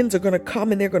that winds are going to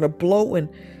come and they're going to blow, and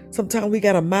sometimes we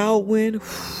got a mild wind,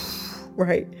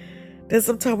 right? Then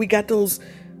sometimes we got those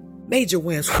major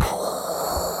winds.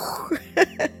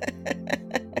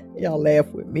 Y'all laugh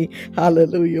with me.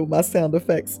 Hallelujah, my sound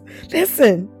effects.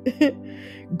 Listen,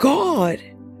 God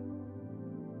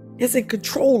is in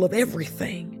control of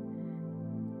everything.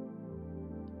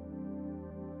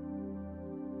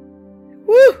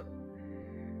 Woo!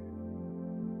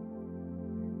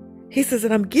 He says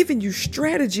that I'm giving you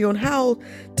strategy on how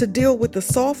to deal with the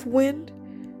soft wind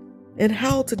and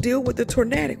how to deal with the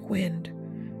tornadic wind.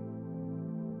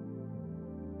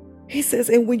 He says,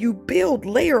 and when you build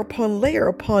layer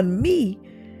upon me,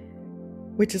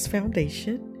 which is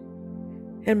foundation,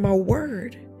 and my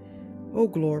word, oh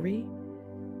glory,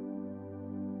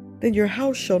 then your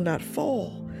house shall not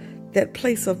fall. That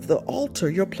place of the altar,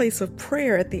 your place of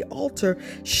prayer at the altar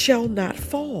shall not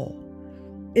fall.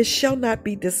 It shall not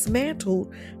be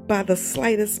dismantled by the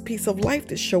slightest piece of life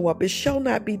that show up. It shall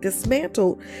not be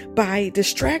dismantled by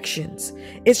distractions.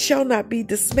 It shall not be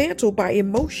dismantled by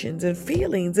emotions and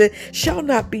feelings. It shall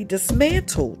not be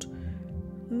dismantled.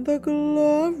 The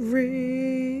glory.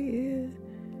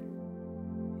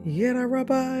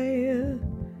 Rabbi.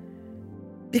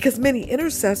 Because many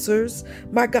intercessors,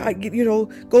 my God,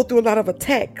 go through a lot of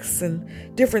attacks and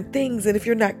different things. And if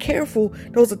you're not careful,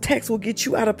 those attacks will get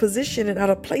you out of position and out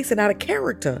of place and out of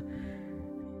character.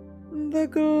 The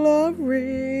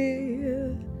glory.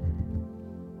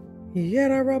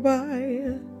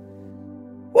 Rabbi.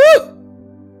 Woo!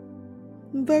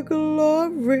 The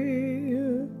glory.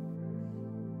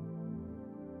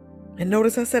 And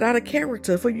notice I said out of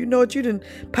character. For you know it, you done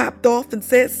popped off and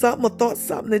said something or thought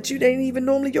something that you ain't even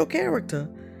normally your character.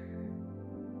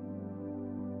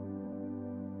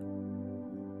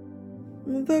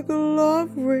 The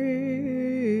glory.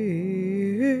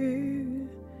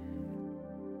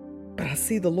 But I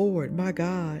see the Lord, my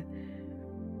God.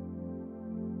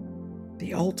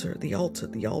 The altar, the altar,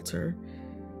 the altar.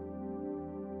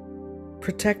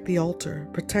 Protect the altar.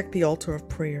 Protect the altar of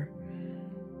prayer.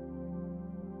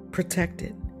 Protect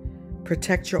it.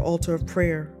 Protect your altar of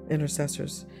prayer,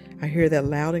 intercessors. I hear that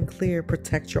loud and clear.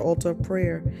 Protect your altar of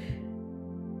prayer.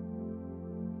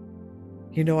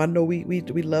 I know we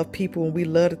love people and we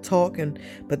love to talk,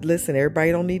 but listen,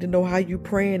 everybody don't need to know how you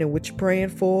praying and what you're praying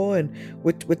for and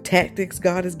what tactics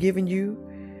God has given you.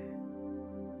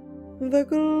 The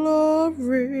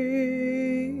glory.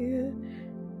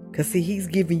 Because see, he's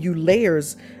giving you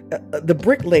layers, the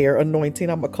bricklayer anointing,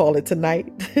 I'm going to call it tonight.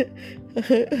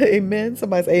 Amen.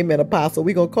 Somebody say amen, apostle.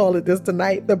 We're going to call it this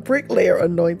tonight, the bricklayer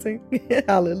anointing.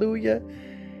 Hallelujah.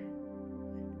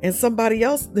 And somebody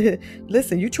else,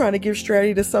 listen, you trying to give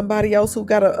strategy to somebody else who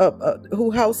got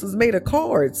who house is made of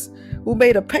cards, who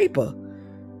made of paper.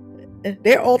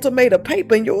 Their altar made of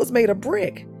paper and yours made of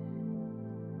brick.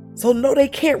 So no, they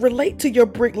can't relate to your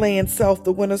bricklaying self,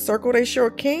 the winner circle. They sure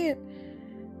can't.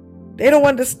 They don't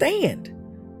understand.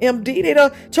 MD, they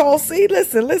don't. Charles C,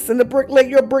 listen, the bricklayer,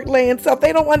 your bricklaying self,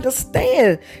 they don't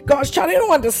understand. God's child, they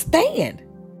don't understand.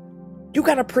 You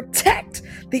got to protect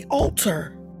the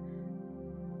altar.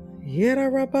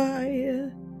 Rabbi.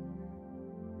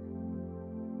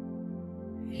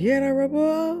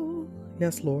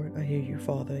 Yes, Lord, I hear you,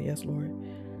 Father. Yes, Lord.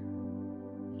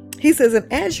 He says,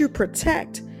 and as you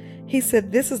protect, he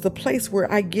said, this is the place where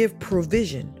I give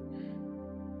provision.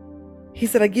 He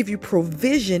said, I give you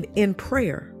provision in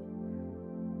prayer.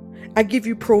 I give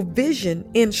you provision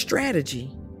in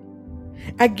strategy.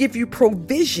 I give you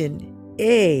provision.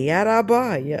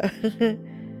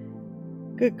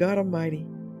 Good God Almighty.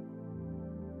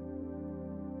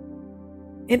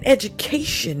 In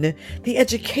education, the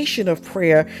education of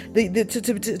prayer,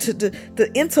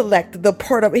 the intellect, the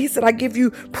part of it. He said, I give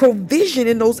you provision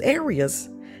in those areas.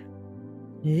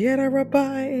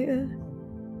 Rabbi.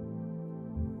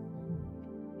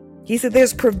 He said,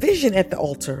 there's provision at the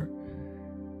altar.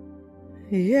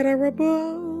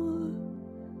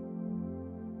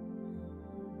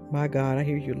 My God, I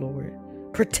hear you, Lord.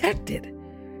 Protected.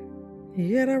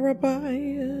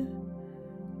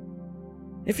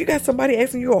 If you got somebody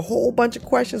asking you a whole bunch of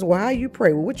questions, well, how you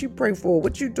pray? Well, what you pray for?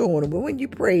 What you doing? Well, when you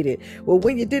prayed it? Well,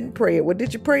 when you didn't pray it? Well,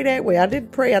 did you pray that way? I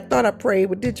didn't pray. I thought I prayed.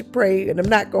 Well, did you pray? And I'm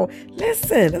not going.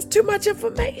 Listen, that's too much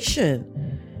information.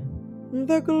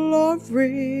 The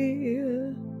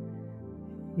glory.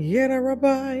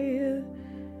 Rabbi.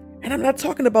 And I'm not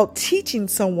talking about teaching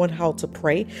someone how to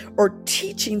pray or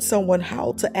teaching someone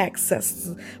how to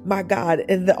access my God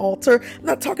in the altar. I'm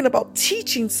not talking about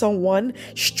teaching someone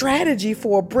strategy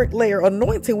for a bricklayer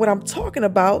anointing. What I'm talking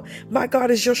about, my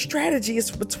God, is your strategy is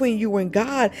between you and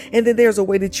God. And then there's a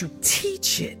way that you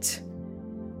teach it,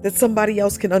 that somebody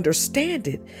else can understand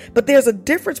it. But there's a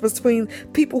difference between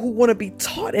people who want to be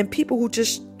taught and people who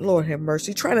just, Lord have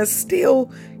mercy, trying to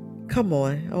steal. Come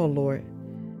on. Oh, Lord.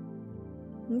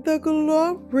 The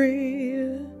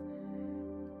glory.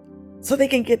 So they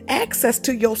can get access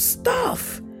to your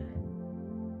stuff.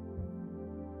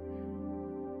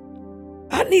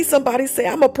 I need somebody to say,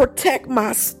 I'm going to protect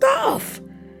my stuff.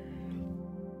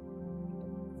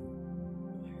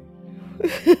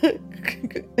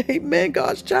 Amen,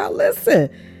 God's child. Listen.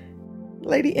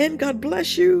 Lady N, God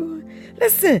bless you.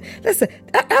 Listen.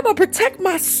 I'm going to protect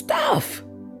my stuff.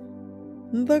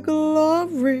 The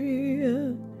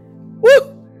glory.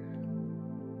 Woo!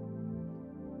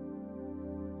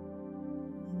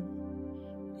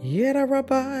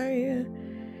 Rabbi.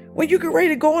 When you get ready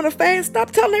to go on a fast, stop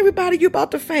telling everybody you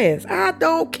about to fast. I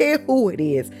don't care who it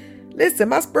is. Listen,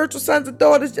 my spiritual sons and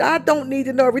daughters, I don't need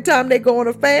to know every time they go on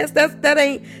a fast. That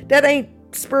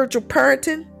ain't spiritual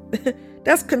parenting.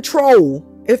 That's control.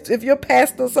 If your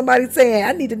pastor or somebody saying,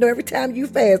 I need to know every time you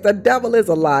fast, the devil is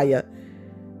a liar.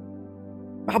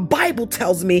 My Bible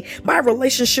tells me my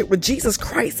relationship with Jesus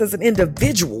Christ as an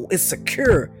individual is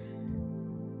secure.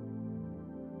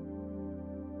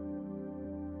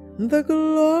 The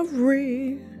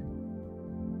glory.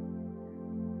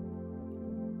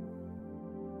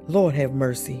 Lord have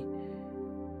mercy.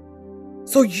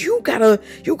 So you gotta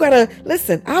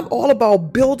listen. I'm all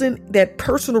about building that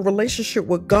personal relationship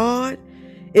with God.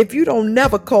 If you don't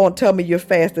never call and tell me you're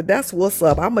fasted, that's what's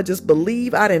up. I'ma just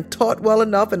believe I done taught well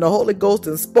enough and the Holy Ghost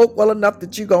and spoke well enough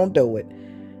that you gonna do it.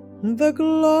 The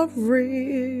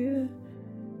glory.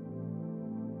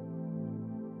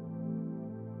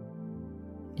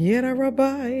 Yada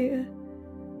Rabbi.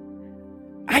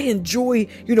 I enjoy,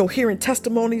 hearing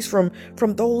testimonies from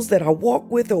those that I walk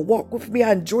with or walk with me.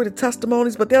 I enjoy the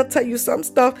testimonies, but they'll tell you some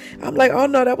stuff. I'm like, oh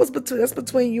no, that's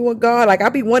between you and God. Like, I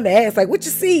be one to ask, like, what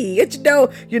you see? What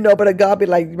you know? But God be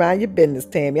like, mind your business,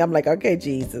 Tammy. I'm like, okay,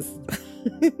 Jesus.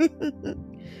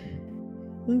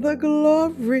 The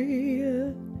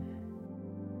glory.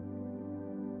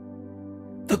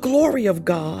 The glory of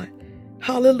God.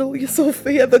 Hallelujah,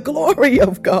 Sophia. The glory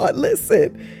of God.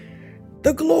 Listen.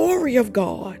 The glory of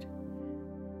God.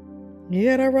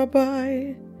 Yada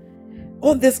Rabbi.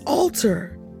 On this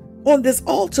altar,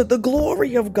 the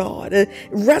glory of God. It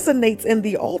resonates in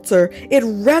the altar. It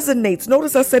resonates.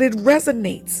 Notice I said it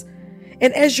resonates.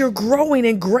 And as you're growing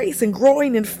in grace and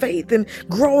growing in faith and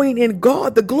growing in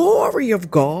God, the glory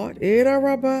of God, Yada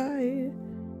Rabbi,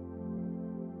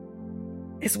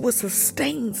 is what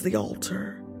sustains the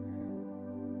altar.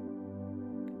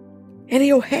 And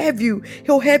he'll have you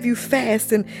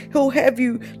fast, and he'll have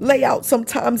you lay out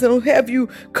sometimes, and he'll have you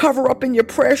cover up in your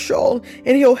prayer shawl,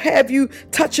 and he'll have you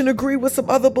touch and agree with some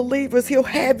other believers. He'll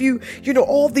have you,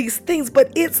 all these things,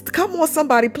 but come on,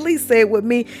 somebody, please say it with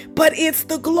me, but it's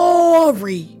the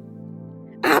glory.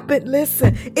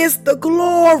 Listen, it's the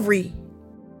glory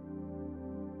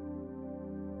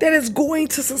that is going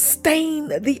to sustain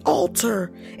the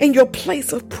altar in your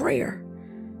place of prayer.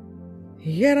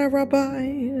 Yada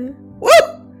Rabbi. Woo!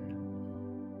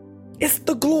 It's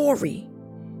the glory.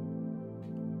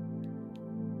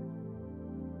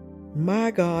 My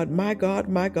God, my God,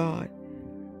 my God.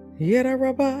 Yada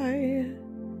Rabbi.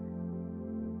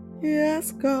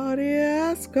 Yes, God,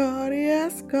 yes, God,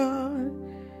 yes, God.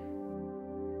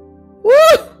 Woo!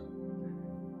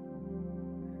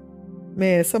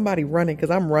 Man, somebody running,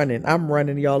 because I'm running. I'm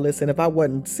running, y'all. Listen, if I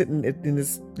wasn't sitting in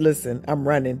this, listen, I'm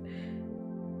running.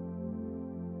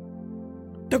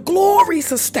 The glory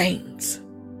sustains.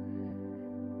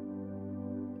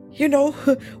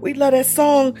 We love that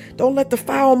song, don't let the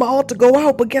fire on my altar go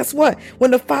out. But guess what?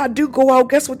 When the fire do go out,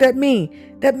 guess what that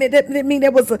mean? That mean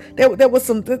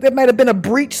there might have been a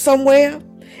breach somewhere.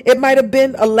 It might have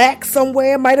been a lack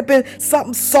somewhere. It might have been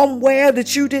something somewhere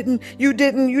that you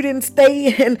didn't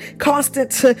stay in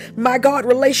constant, my God,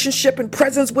 relationship and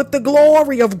presence with the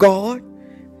glory of God.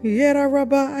 Yada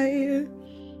Rabbi.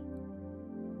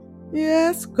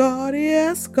 Yes, God,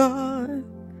 yes, God.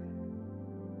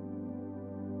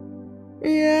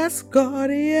 Yes,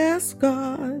 God, yes,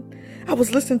 God. I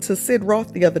was listening to Sid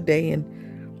Roth the other day, and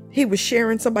he was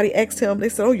sharing, somebody asked him, they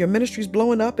said, oh, your ministry's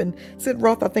blowing up. And Sid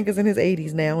Roth, I think, is in his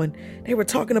 80s now. And they were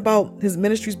talking about his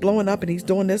ministry's blowing up and he's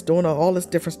doing all this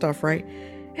different stuff, right?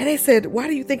 And they said, why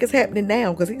do you think it's happening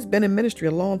now? Because he's been in ministry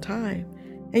a long time.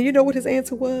 And you know what his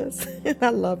answer was? I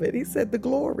love it. He said, the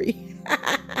glory.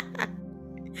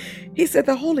 He said,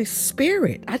 the Holy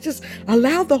Spirit. I just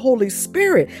allowed the Holy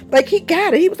Spirit. Like, he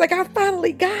got it. He was like, I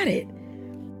finally got it.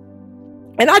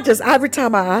 And every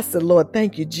time I said, Lord,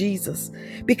 thank you, Jesus.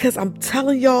 Because I'm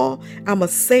telling y'all, I'm going to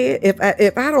say it.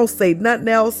 If I don't say nothing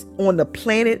else on the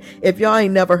planet, if y'all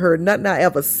ain't never heard nothing I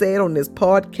ever said on this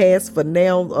podcast for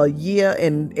now a year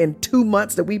and 2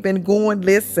 months that we've been going,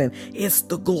 listen, it's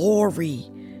the glory.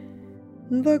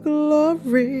 The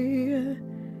glory.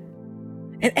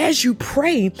 And as you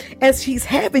pray, as he's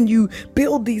having you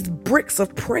build these bricks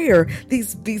of prayer,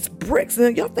 these bricks,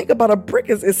 and y'all think about a brick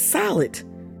is solid.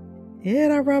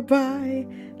 Yeah, Rabbi.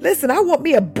 Listen, I want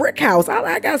me a brick house.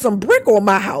 I got some brick on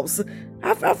my house.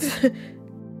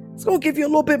 It's going to give you a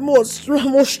little bit more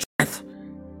strength.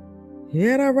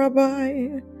 Yeah,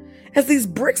 Rabbi. As these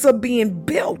bricks are being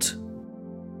built.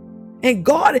 And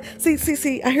God,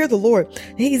 see, I hear the Lord.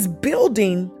 He's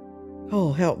building.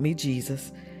 Oh, help me,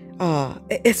 Jesus.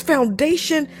 it's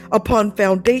foundation upon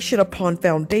foundation upon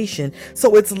foundation.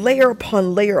 So it's layer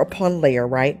upon layer upon layer,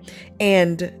 right?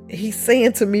 And he's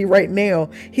saying to me right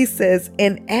now, he says,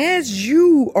 and as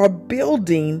you are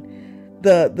building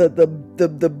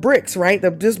the bricks, right?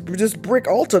 This brick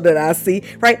altar that I see,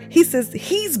 right? He says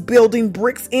he's building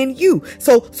bricks in you.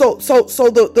 So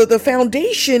the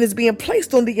foundation is being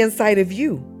placed on the inside of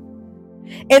you.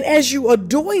 And as you are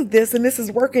doing this, and this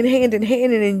is working hand in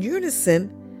hand and in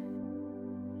unison,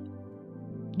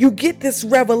 you get this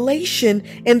revelation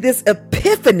and this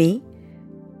epiphany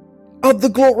of the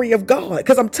glory of God.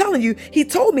 Because I'm telling you, he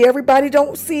told me everybody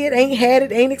don't see it, ain't had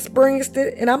it, ain't experienced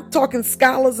it. And I'm talking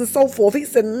scholars and so forth. He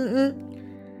said,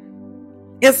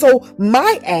 And so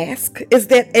my ask is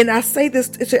that, and I say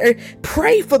this,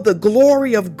 pray for the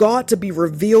glory of God to be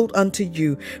revealed unto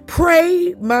you.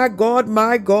 Pray, my God,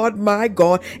 my God, my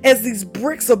God, as these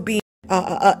bricks are being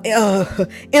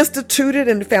instituted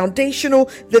and foundational,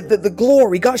 the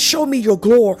glory. God, show me your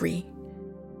glory.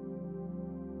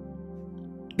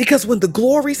 Because when the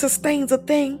glory sustains a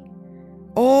thing,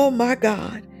 oh my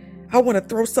God, I want to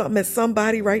throw something at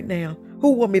somebody right now.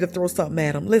 Who want me to throw something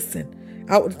at them? Listen,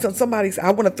 I want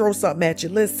to throw something at you.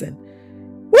 Listen.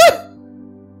 Woo!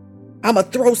 I'm going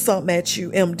to throw something at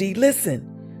you, MD. Listen,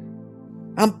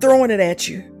 I'm throwing it at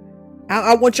you.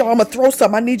 I want y'all, I'm going to throw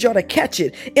something. I need y'all to catch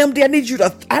it. MD, I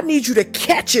need you to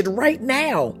catch it right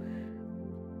now.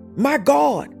 My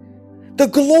God, the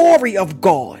glory of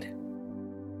God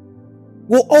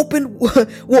will open,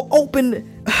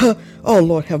 oh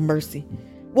Lord have mercy,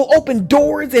 will open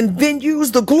doors and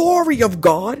venues. The glory of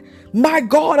God, my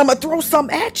God, I'm going to throw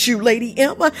something at you, Lady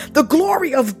Emma. The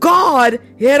glory of God,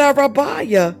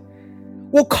 Yedarabiah,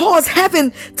 will cause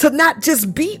heaven to not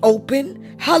just be open.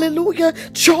 Hallelujah.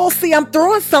 Chelsea, I'm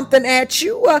throwing something at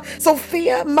you.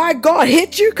 Sophia, my God,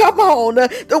 hit you. Come on.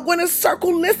 The winner's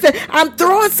circle, listen. I'm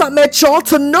throwing something at y'all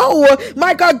to know.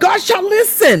 My God, God shall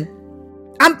listen.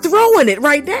 I'm throwing it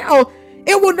right now.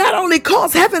 It will not only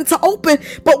cause heaven to open,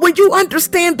 but when you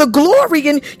understand the glory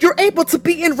and you're able to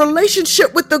be in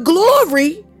relationship with the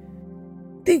glory,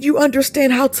 then you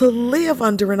understand how to live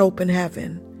under an open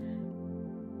heaven.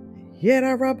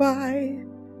 Rabbi.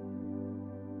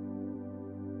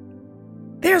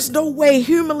 There's no way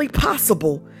humanly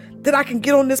possible that I can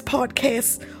get on this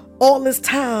podcast all this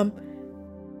time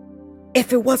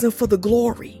if it wasn't for the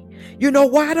glory. You know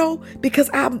why though?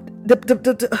 Because I'm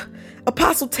the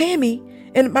Apostle Tammy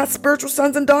and my spiritual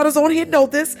sons and daughters on here know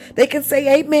this. They can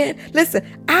say amen.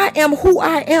 Listen, I am who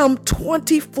I am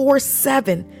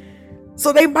 24/7.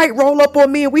 So they might roll up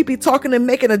on me and we be talking and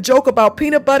making a joke about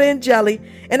peanut butter and jelly.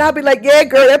 And I'll be like, yeah,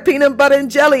 girl, that peanut butter and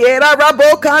jelly.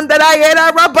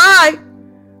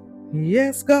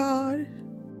 Yes, God.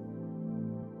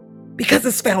 Because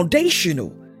it's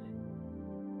foundational.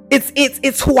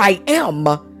 It's who I am.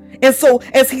 And so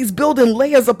as he's building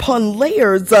layers upon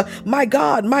layers, my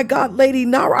God, Lady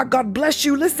Nara, God bless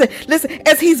you. Listen,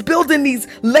 as he's building these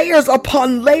layers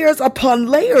upon layers upon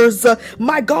layers,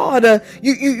 my God,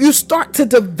 you start to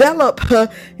develop,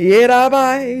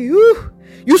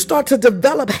 you start to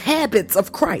develop habits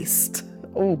of Christ.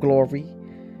 Oh, glory.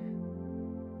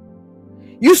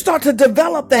 You start to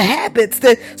develop the habits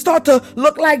that start to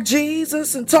look like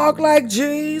Jesus and talk like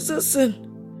Jesus and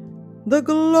the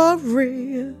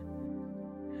glory.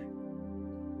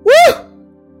 Woo!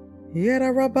 Yeah,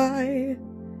 Rabbi.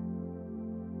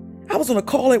 I was on a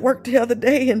call at work the other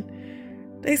day and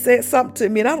they said something to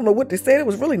me and I don't know what they said. It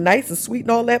was really nice and sweet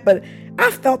and all that, but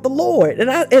I felt the Lord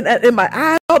and my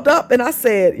eyes held up and I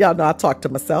said, y'all know I talk to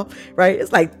myself, right?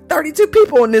 It's like 32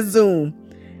 people on this Zoom.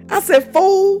 I said,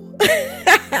 fool,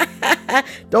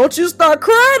 don't you start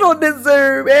crying on this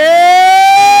Zoom.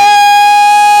 Hey!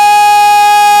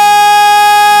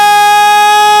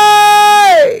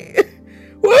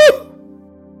 Woo!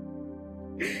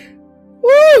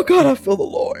 Woo! God, I feel the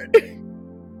Lord.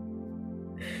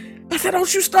 I said,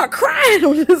 don't you start crying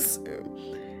on this Zoom.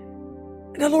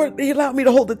 And the Lord, he allowed me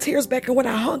to hold the tears back. And when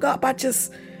I hung up, I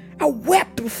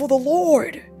wept before the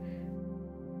Lord.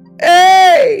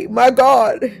 Hey, my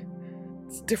God.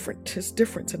 It's different. It's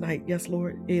different tonight. Yes,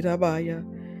 Lord. Idabaya.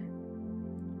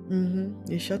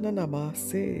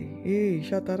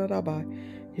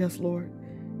 Yes, Lord.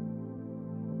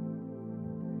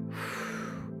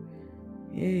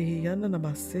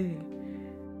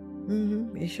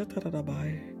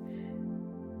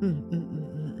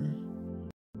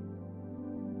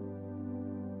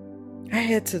 I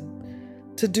had to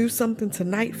do something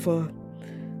tonight for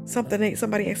something.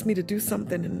 Somebody asked me to do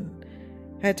something and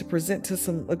I had to present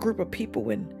to a group of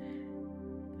people, and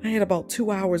I had about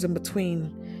 2 hours in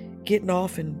between getting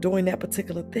off and doing that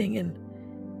particular thing. And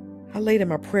I laid in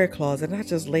my prayer closet and I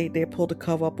just laid there, pulled the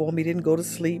cover up on me, didn't go to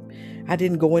sleep. I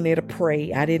didn't go in there to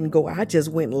pray. I just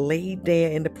went and laid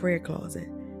there in the prayer closet.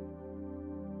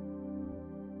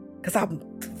 Because I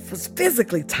was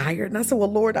physically tired. And I said,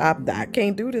 well, Lord, I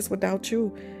can't do this without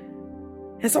you.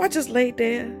 And so I just laid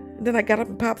there. And then I got up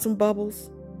and popped some bubbles.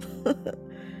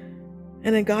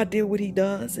 And then God did what he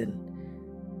does. And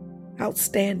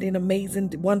outstanding,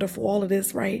 amazing, wonderful, all of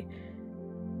this, right?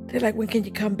 They're like, when can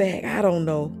you come back? I don't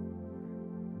know.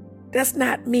 That's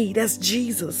not me. That's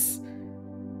Jesus.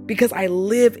 Because I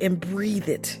live and breathe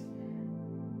it.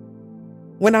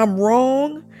 When I'm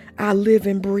wrong, I live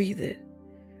and breathe it.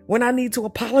 When I need to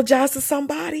apologize to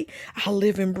somebody, I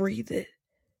live and breathe it.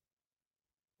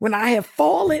 When I have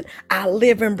fallen, I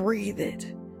live and breathe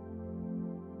it.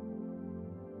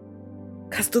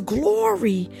 Because the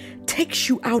glory takes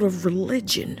you out of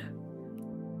religion.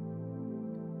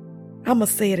 I'm going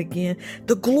to say it again.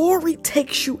 The glory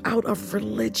takes you out of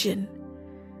religion.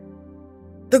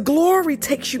 The glory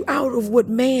takes you out of what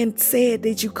man said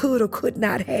that you could or could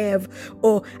not have,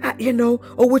 or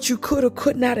what you could or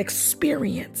could not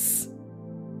experience.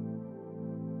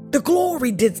 The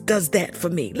glory does that for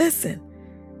me. Listen.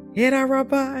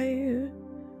 Rabbi,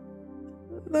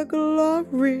 the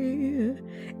glory.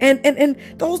 And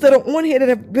those that are on here that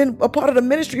have been a part of the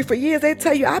ministry for years, they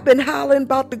tell you, I've been hollering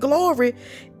about the glory.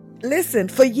 Listen,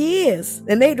 for years.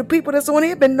 And the people that's on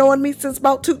here been knowing me since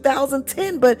about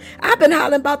 2010, but I've been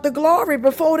hollering about the glory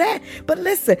before that. But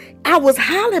listen, I was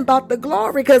hollering about the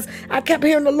glory because I kept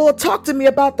hearing the Lord talk to me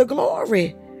about the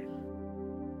glory.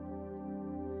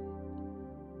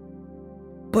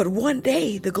 But one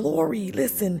day, the glory,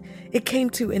 listen, it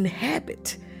came to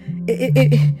inhabit.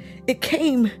 It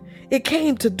came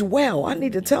to dwell. I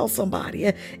need to tell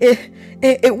somebody.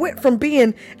 It went from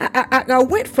being, I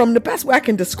went from, the best way I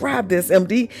can describe this,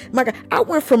 MD, my God, I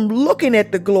went from looking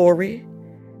at the glory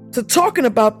to talking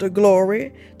about the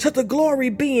glory to the glory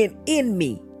being in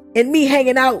me and me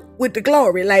hanging out with the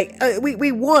glory. Like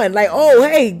we won. Like, oh,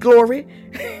 hey, glory.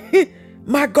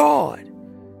 My God.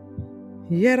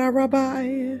 Yet I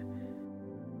rabbi.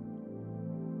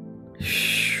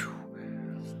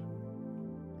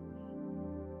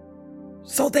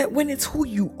 So that when it's who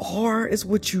you are is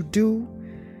what you do.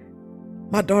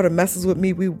 My daughter messes with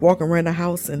me. We walk around the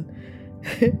house and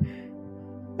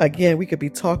again, we could be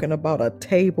talking about a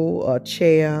table, a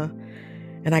chair,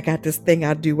 and I got this thing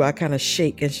I do where I kind of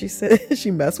shake. And she said,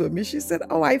 she messed with me. She said,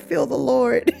 oh, I feel the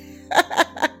Lord.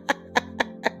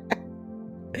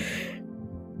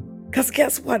 Because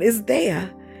guess what? It's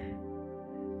there.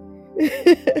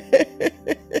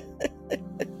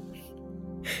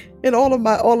 And all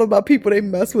of my people, they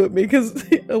mess with me because,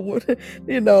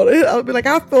 I'll be like,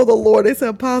 I feel the Lord. They say,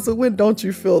 Apostle, when don't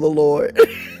you feel the Lord?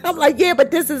 I'm like, yeah, but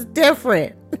this is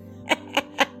different.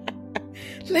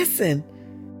 Listen,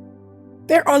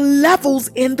 there are levels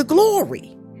in the glory.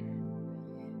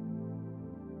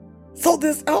 So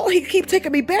he keep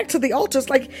taking me back to the altar. It's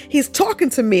like he's talking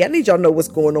to me. I need y'all to know what's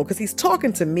going on because he's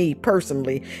talking to me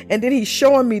personally. And then he's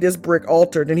showing me this brick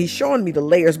altar. Then he's showing me the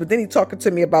layers. But then he's talking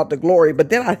to me about the glory. But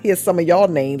then I hear some of y'all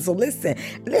names. So listen.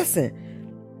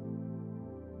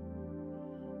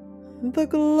 The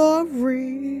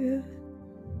glory.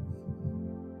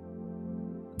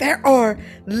 There are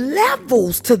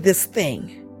levels to this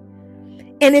thing.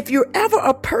 And if you're ever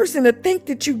a person to think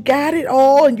that you got it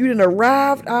all and you didn't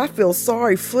arrive, I feel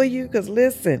sorry for you. Because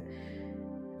listen,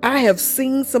 I have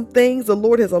seen some things. The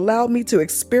Lord has allowed me to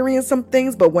experience some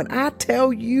things. But when I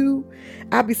tell you,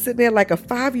 I be sitting there like a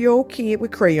 5-year-old kid with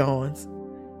crayons.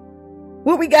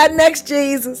 What we got next,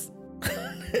 Jesus?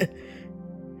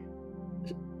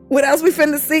 What else we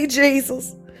finna see,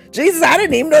 Jesus? Jesus, I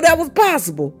didn't even know that was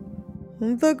possible.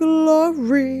 The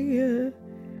glory.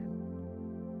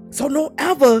 So don't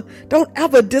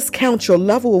ever discount your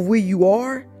level of where you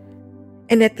are.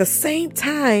 And at the same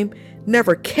time,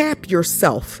 never cap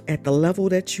yourself at the level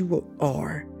that you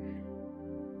are.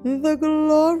 The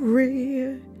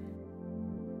glory.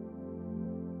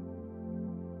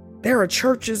 There are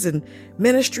churches and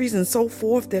ministries and so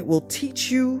forth that will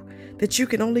teach you that you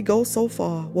can only go so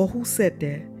far. Well, who said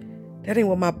that? That ain't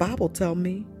what my Bible tell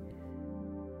me.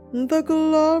 The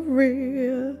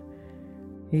glory.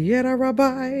 Yet a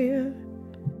rabbi,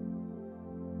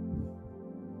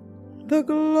 the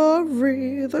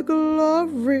glory, the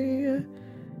glory,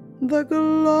 the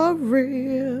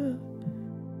glory.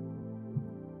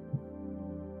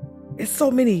 It's so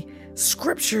many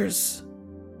scriptures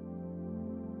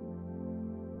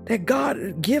that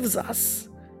God gives us.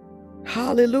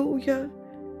 Hallelujah.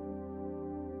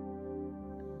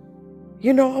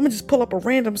 I'm gonna just pull up a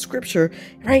random scripture,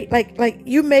 right? Like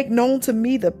you make known to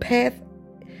me the path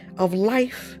of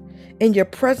life. In your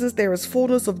presence, there is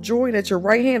fullness of joy, and at your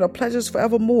right hand are pleasures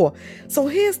forevermore. So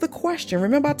here's the question.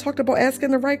 Remember, I talked about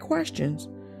asking the right questions.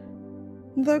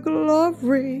 The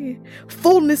glory.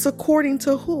 Fullness according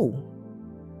to who?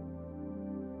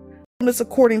 Fullness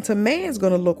according to man is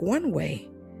going to look one way.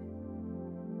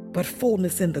 But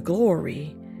fullness in the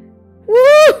glory,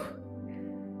 woo,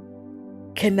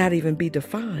 cannot even be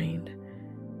defined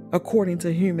according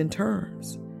to human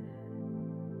terms.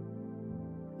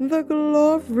 The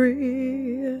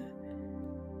glory.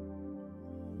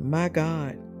 My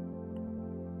God.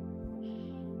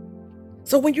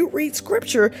 So when you read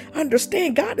scripture,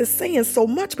 understand God is saying so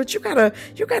much, but we gotta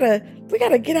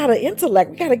get out of intellect.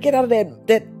 We gotta get out of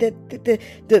that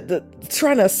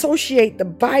trying to associate the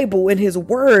Bible and his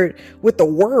word with the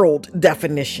world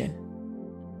definition.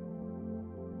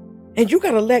 And you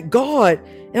gotta let God,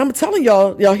 and I'm telling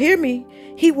y'all hear me,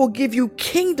 he will give you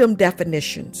kingdom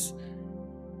definitions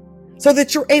so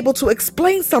that you're able to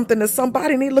explain something to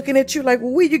somebody and they're looking at you like,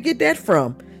 well, where you get that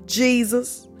from?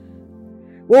 Jesus.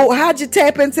 Well, how'd you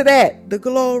tap into that? The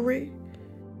glory.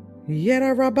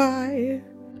 Yada Rabbi.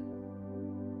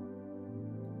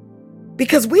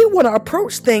 Because we want to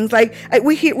approach things like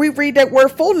we read that word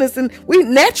fullness and we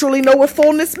naturally know what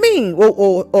fullness means.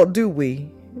 Or do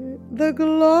we? The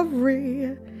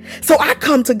glory. So I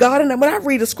come to God, and when I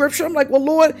read a scripture, I'm like, well,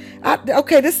 Lord,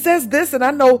 okay, this says this, and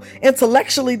I know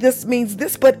intellectually this means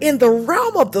this, but in the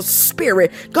realm of the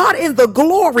spirit, God, in the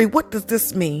glory, what does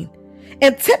this mean?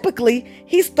 And typically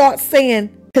he starts saying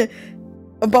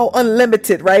about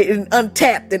unlimited, right? And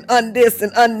untapped and undis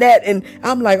and unnat. And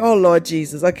I'm like, oh Lord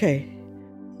Jesus, okay.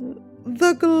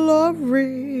 The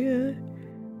glory.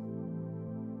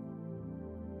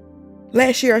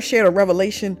 Last year I shared a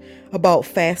revelation about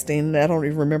fasting. I don't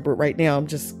even remember it right now. I'm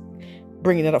just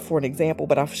bringing it up for an example,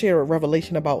 but I've shared a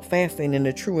revelation about fasting and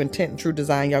the true intent and true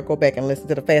design. Y'all go back and listen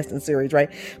to the fasting series, right?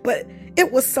 But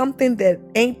it was something that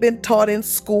ain't been taught in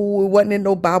school. It wasn't in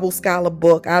no Bible scholar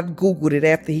book. I Googled it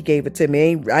after he gave it to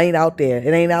me. I ain't out there.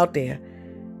 It ain't out there.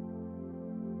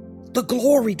 The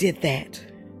glory did that.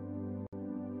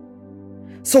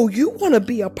 So you want to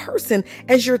be a person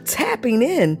as you're tapping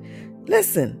in.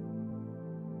 Listen,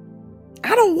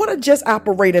 I don't want to just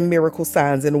operate in miracle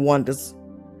signs and wonders.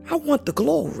 I want the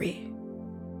glory.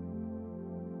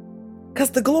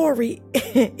 Because the glory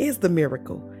is the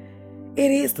miracle.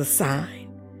 It is the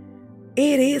sign.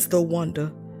 It is the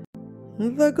wonder.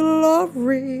 The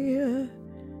glory.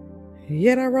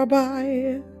 Yada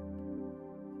Rabbi.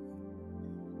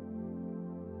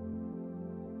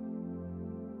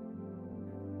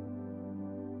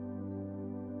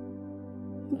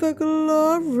 The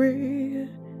glory.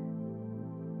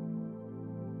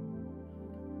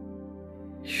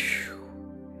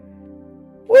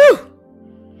 Woo!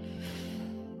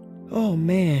 Oh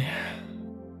man.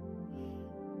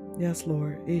 Yes,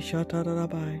 Lord. Yes,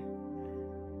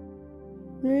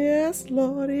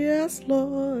 Lord. Yes,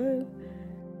 Lord.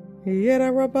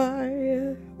 Yada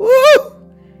Rabbi. Woo!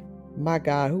 My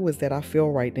God, who is that I feel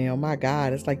right now? My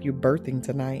God, it's like you're birthing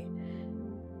tonight.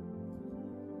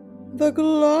 The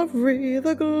glory,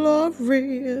 the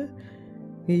glory.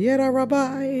 Yada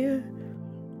Rabbi.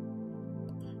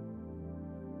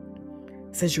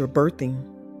 Says you're birthing.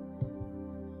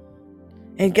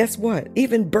 And guess what?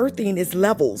 Even birthing is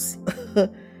levels.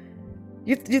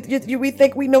 We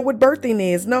think we know what birthing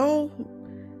is. No.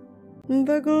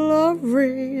 The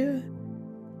glory.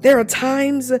 There are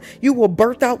times you will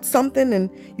birth out something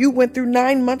and you went through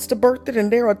 9 months to birth it.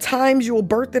 And there are times you will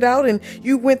birth it out and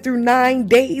you went through 9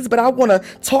 days. But I want to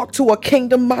talk to a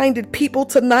kingdom-minded people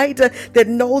tonight that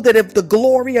know that if the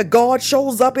glory of God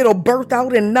shows up, it'll birth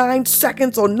out in 9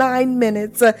 seconds or 9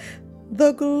 minutes.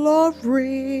 The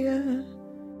glory.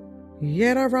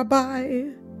 Yada Rabbi.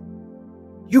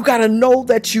 You got to know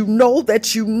that you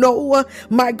know,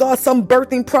 my God, some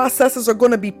birthing processes are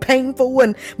going to be painful.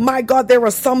 And my God, there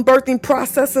are some birthing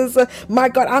processes. My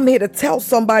God, I'm here to tell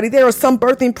somebody there are some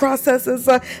birthing processes,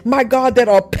 my God, that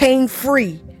are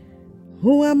pain-free.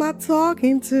 Who am I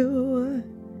talking to?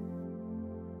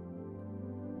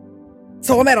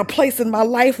 So I'm at a place in my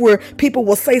life where people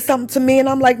will say something to me and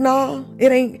I'm like, no,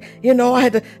 it ain't,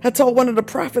 I told one of the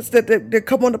prophets that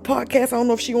come on the podcast. I don't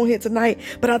know if she on here tonight,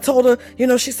 but I told her,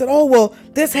 she said, oh, well,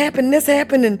 this happened.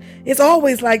 And it's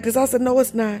always like this. I said, no,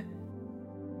 it's not.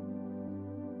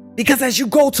 Because as you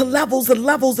go to levels and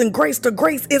levels and grace to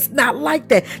grace, it's not like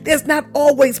that. There's not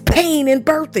always pain in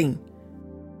birthing.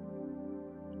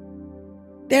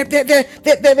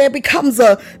 There becomes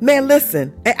a, man,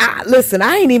 listen,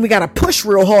 I ain't even got to push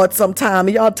real hard sometime.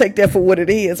 Y'all take that for what it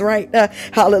is, right?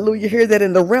 Hallelujah. Hear that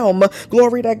in the realm.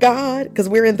 Glory to God, because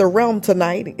we're in the realm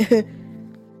tonight.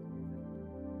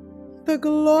 The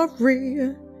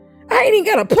glory. I ain't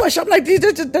even got to push. I'm like,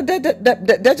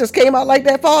 that just came out like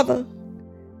that, Father.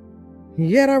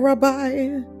 Yeah,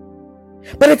 Rabbi.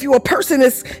 But if you're a person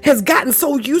that has gotten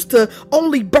so used to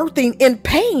only birthing in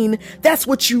pain, that's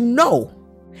what you know.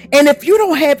 And if you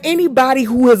don't have anybody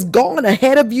who has gone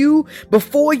ahead of you,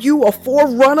 before you, a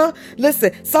forerunner,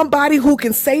 listen, somebody who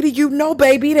can say to you, no,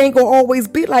 baby, it ain't gonna always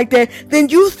be like that, then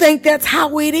you think that's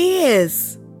how it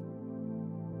is.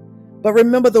 But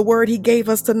remember, the word he gave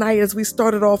us tonight as we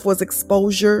started off was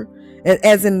exposure,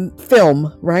 as in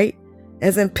film, right?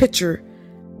 As in picture.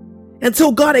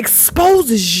 Until God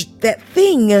exposes that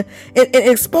thing and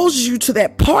exposes you to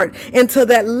that part and to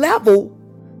that level,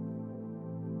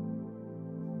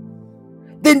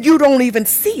 then you don't even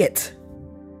see it.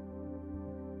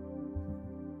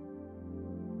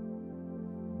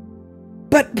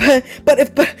 But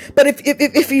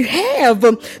if you have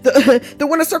the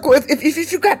winner circle,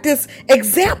 if you got this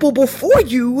example before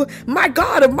you, my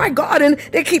God, and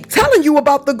they keep telling you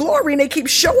about the glory, and they keep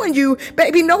showing you,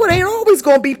 baby, no, it ain't always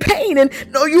gonna be pain, and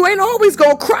no, you ain't always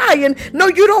gonna cry, and no,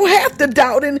 you don't have to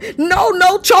doubt, and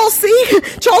no, Chelsea,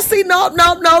 no,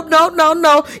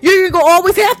 you ain't gonna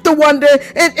always have to wonder,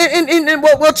 and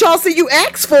well, Chelsea, you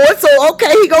asked for it, so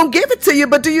okay, he gonna give it to you,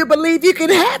 but do you believe you can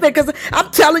have it? Because I'm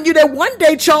telling you that one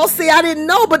day, Chelsea, I didn't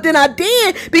know, but then I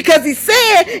did, because he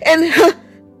said, and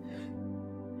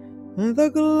the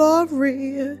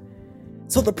glory.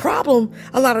 So the problem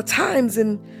a lot of times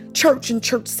in church and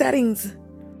church settings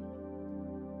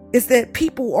is that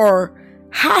people are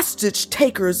hostage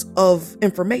takers of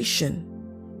information.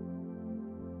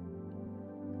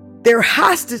 They're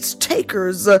hostage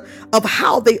takers of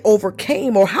how they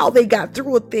overcame or how they got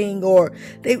through a thing, or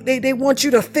they want you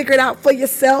to figure it out for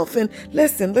yourself. And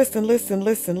listen.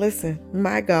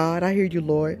 My God, I hear you,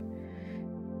 Lord.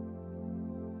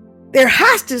 They're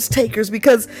hostage takers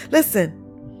because if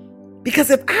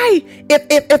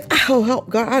oh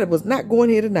help God, I was not going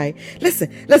here tonight.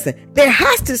 Listen, they're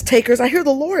hostage takers. I hear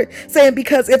the Lord saying,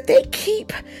 because if they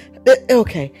keep,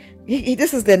 okay.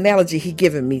 This is the analogy he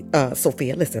given me,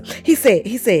 Sophia. Listen, he said,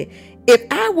 if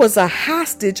I was a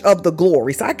hostage of the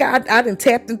glory, so I done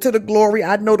tapped into the glory,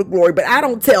 I know the glory, but I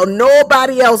don't tell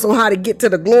nobody else on how to get to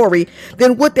the glory,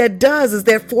 then what that does is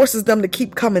that forces them to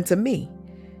keep coming to me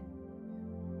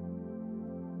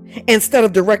instead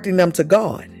of directing them to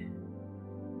God.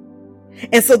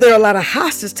 And so there are a lot of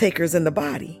hostage takers in the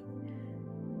body.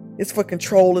 It's for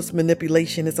control, it's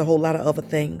manipulation, it's a whole lot of other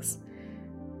things.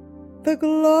 The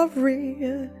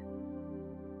glory.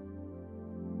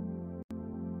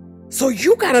 So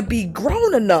you gotta be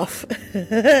grown enough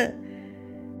that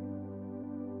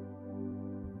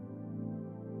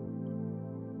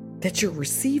you're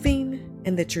receiving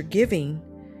and that you're giving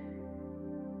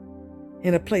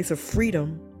in a place of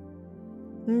freedom.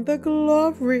 The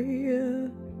glory.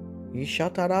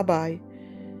 Yishatarabai.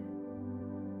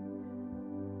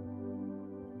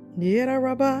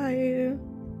 Yera.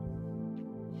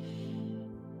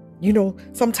 You know,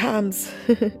 sometimes,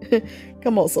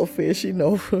 come on, Sophia,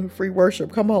 free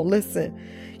worship. Come on, listen.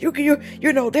 You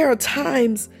know, there are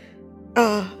times,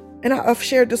 and I've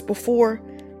shared this before,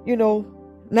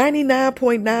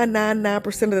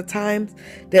 99.999% of the times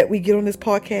that we get on this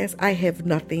podcast, I have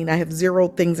nothing. I have zero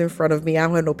things in front of me. I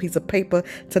don't have no piece of paper.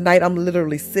 Tonight, I'm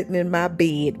literally sitting in my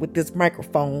bed with this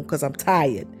microphone because I'm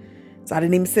tired. So I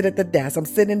didn't even sit at the desk. I'm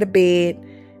sitting in the bed,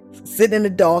 sitting in the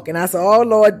dark, and I said, oh,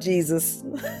 Lord Jesus,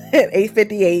 at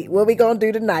 8:58, what we going to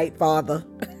do tonight, Father?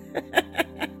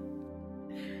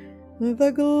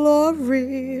 The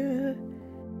glory.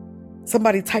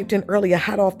 Somebody typed in earlier,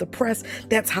 hot off the press.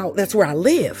 That's where I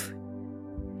live.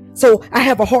 So I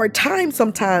have a hard time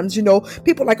sometimes,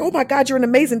 people are like, oh my God, you're an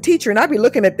amazing teacher. And I be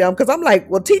looking at them because I'm like,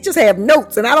 well, teachers have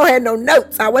notes and I don't have no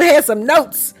notes. I would have some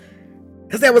notes.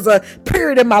 Because there was a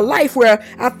period in my life where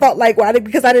I felt like,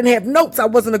 because I didn't have notes, I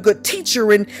wasn't a good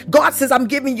teacher. And God says, I'm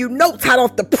giving you notes hot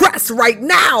off the press right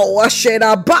now.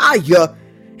 Ashedabaya.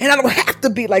 And I don't have to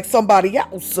be like somebody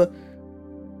else.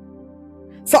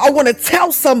 So I want to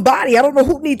tell somebody, I don't know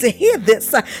who needs to hear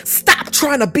this. Stop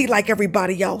trying to be like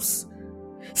everybody else.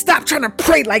 Stop trying to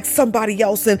pray like somebody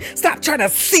else. And stop trying to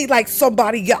see like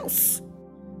somebody else.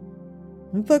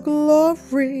 The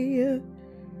glory.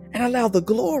 And allow the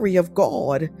glory of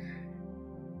God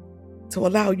to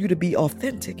allow you to be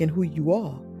authentic in who you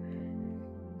are.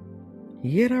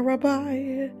 Yera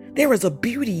Rabbi. There is a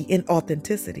beauty in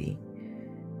authenticity.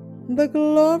 the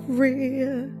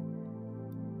glory.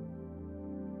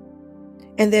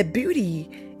 And that beauty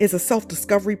is a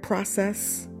self-discovery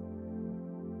process.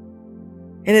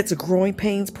 And it's a growing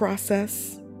pains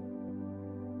process.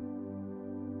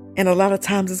 And a lot of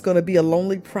times it's going to be a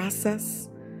lonely process.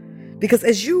 Because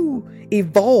as you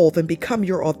evolve and become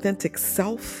your authentic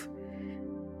self,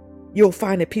 you'll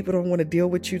find that people don't want to deal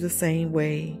with you the same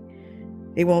way.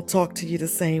 They won't talk to you the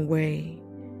same way.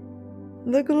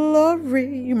 The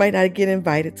glory. You might not get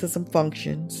invited to some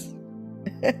functions.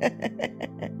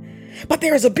 But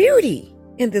there is a beauty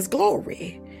in this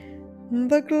glory.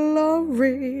 The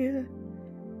glory.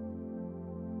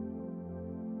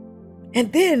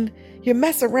 And then you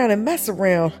mess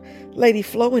around, Lady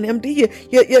Flo and MD.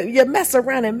 You mess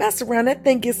around. That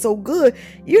thing gets so good,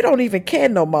 you don't even care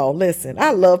no more. Listen,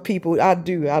 I love people. I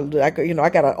do. I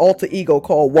got an alter ego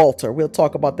called Walter. We'll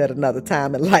talk about that another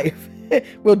time in life.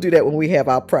 We'll do that when we have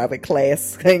our private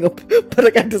class. But I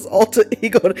got this alter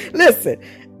ego. Listen,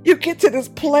 you get to this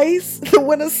place, the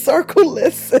winner's circle.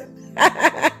 Listen,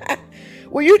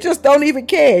 well, you just don't even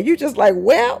care. You just like,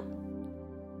 well.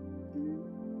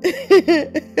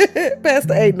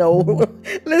 Pastor A, no.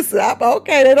 Listen, I'm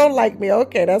okay. They don't like me.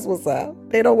 Okay, that's what's up.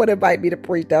 They don't want to invite me to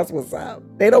preach. That's what's up.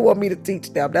 They don't want me to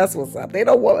teach them. That's what's up.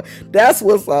 That's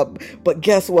what's up. But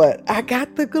guess what? I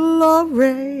got the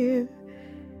glory.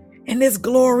 And this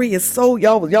glory is so,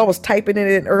 y'all was typing it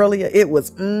in earlier. It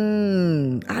was,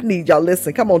 I need y'all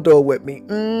listen. Come on, do it with me.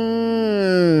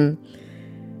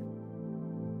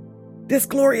 This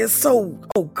glory is so,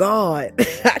 oh God,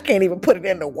 I can't even put it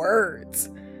into words.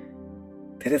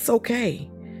 That it's okay.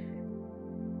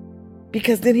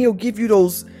 Because then he'll give you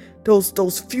those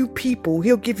few people.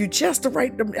 He'll give you just the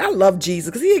right, I love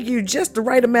Jesus, because he'll give you just the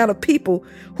right amount of people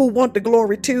who want the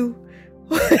glory too.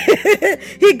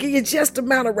 He'll give you just the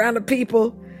amount around of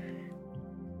people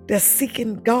that's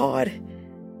seeking God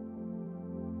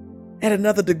at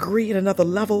another degree, at another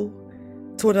level,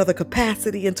 to another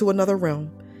capacity, into another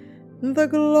realm. The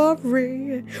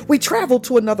glory. We traveled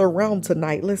to another realm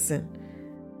tonight. Listen,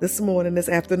 this morning, this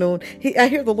afternoon, I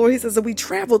hear the Lord, he says that we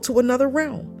traveled to another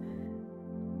realm.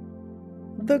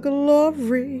 The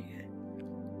glory.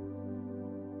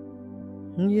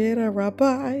 Yeah,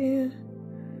 Rabbi.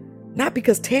 Not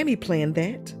because Tammy planned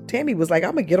that. Tammy was like,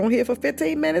 I'm going to get on here for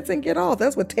 15 minutes and get off.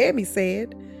 That's what Tammy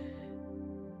said.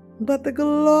 But the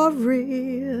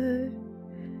glory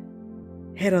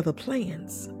had other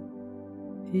plans.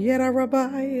 Yeah,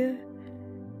 Rabbi.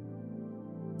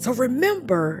 So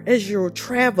remember, as you're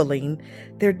traveling,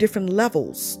 there are different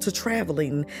levels to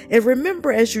traveling. And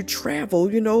remember, as you travel,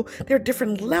 there are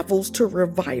different levels to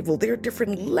revival. There are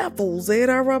different levels,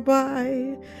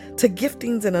 Rabbi, to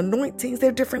giftings and anointings. There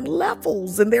are different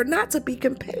levels, and they're not to be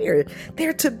compared.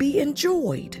 They're to be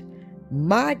enjoyed.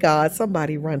 My God,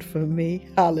 somebody run for me.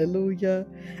 Hallelujah.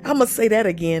 I'm going to say that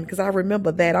again because I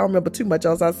remember that. I don't remember too much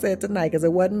else I said tonight because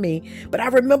it wasn't me. But I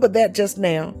remember that just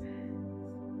now.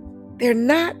 They're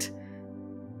not,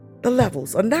 the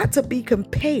levels are not to be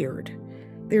compared.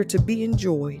 They're to be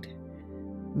enjoyed.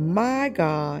 My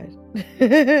God.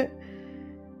 The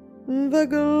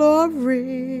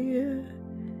glory.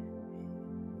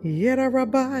 Yet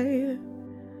Rabbi.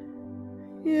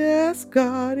 Yes,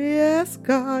 God. Yes,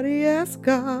 God. Yes,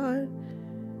 God.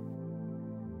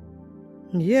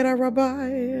 Yet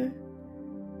Rabbi.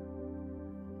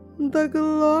 The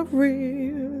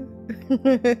glory.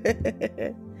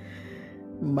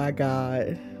 My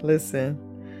God, listen,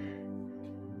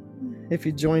 if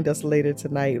you joined us later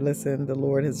tonight, listen, the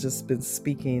Lord has just been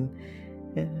speaking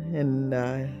and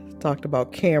talked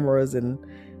about cameras and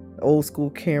old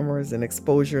school cameras and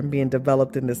exposure and being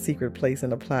developed in the secret place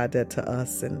and applied that to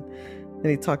us. And then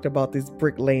he talked about this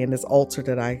bricklaying, this altar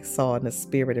that I saw in the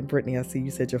spirit. And Brittany, I see you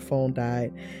said your phone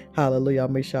died. Hallelujah. I'll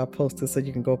make sure I post it so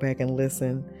you can go back and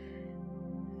listen.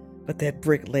 But that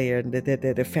bricklayer,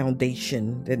 that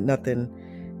foundation, that nothing,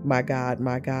 my God,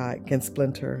 can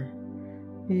splinter.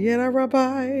 Yet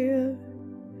Rabbi,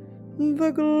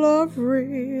 the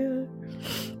glory.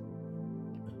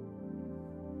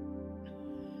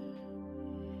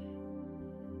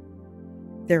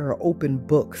 There are open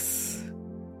books.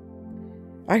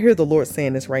 I hear the Lord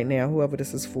saying this right now, whoever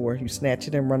this is for, you snatch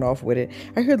it and run off with it.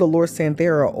 I hear the Lord saying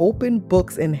there are open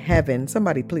books in heaven.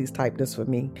 Somebody please type this for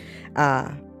me.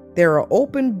 There are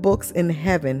open books in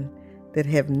heaven that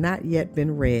have not yet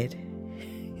been read.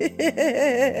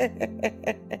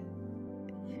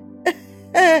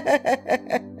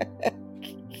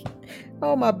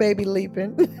 Oh, my baby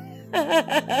leaping.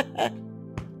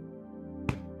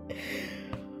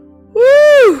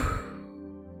 Woo!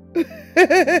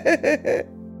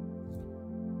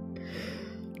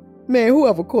 Man,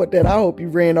 whoever caught that, I hope you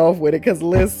ran off with it. Because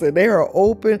listen, they are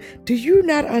open. Do you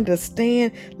not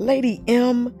understand? Lady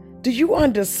M, do you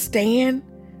understand?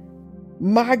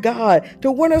 My God,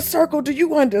 the winner circle, do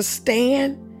you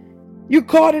understand? You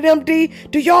caught it,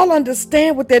 MD? Do y'all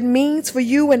understand what that means for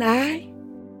you and I?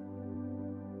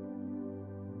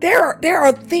 There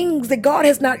are things that God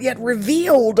has not yet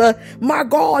revealed, my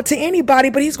God, to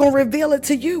anybody, but he's going to reveal it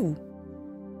to you.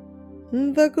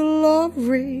 The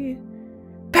glory.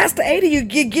 Pastor Ada, you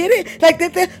get it? Like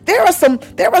there are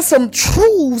some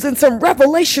truths and some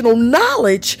revelational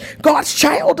knowledge, God's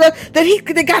child,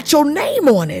 that got your name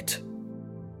on it.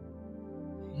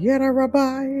 Yada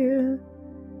Rabbi.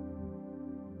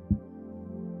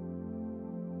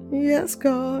 Yes,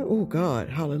 God. Oh, God.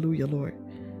 Hallelujah, Lord.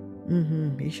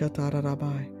 Ishatara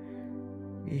Rabbi.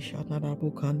 Ishatara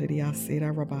Bukandidi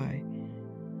Rabbi.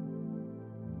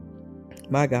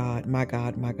 My God, my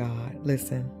God, my God.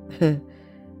 Listen.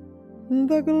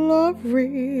 The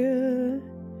glory.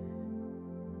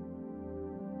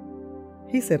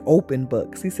 He said open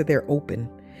books. He said they're open.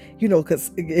 You know,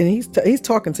 and he's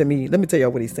talking to me. Let me tell y'all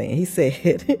what he's saying. He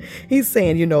said, he's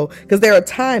saying, you know, because there are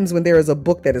times when there is a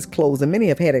book that is closed, and many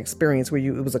have had experience where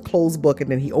it was a closed book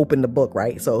and then he opened the book,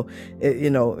 right? So,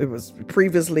 it was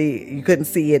previously you couldn't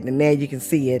see it and now you can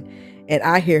see it. And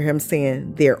I hear him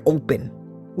saying they're open.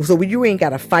 So you ain't got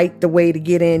to fight the way to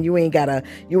get in. You ain't got to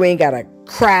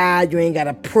cry. You ain't got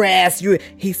to press.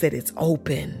 He said it's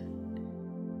open.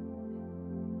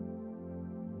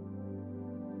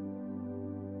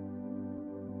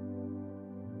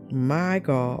 My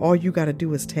God, all you got to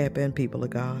do is tap in, people of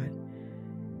God.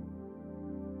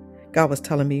 God was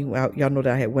telling me, y'all know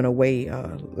that I had went away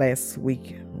last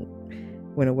week,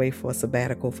 went away for a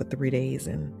sabbatical for 3 days.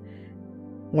 And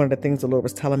one of the things the Lord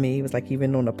was telling me, he was like,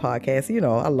 even on the podcast,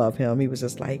 I love him. He was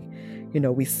just like,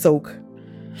 we soak,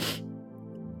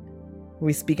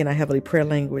 we speak in our heavenly prayer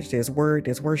language. There's word,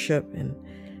 there's worship. And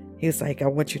he was like, I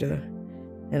want you to,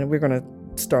 and we're going to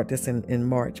start this in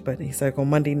March, but he said on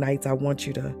Monday nights I want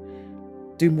you to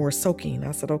do more soaking.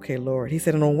 I said, okay, Lord. He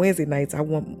said, and on Wednesday nights I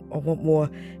want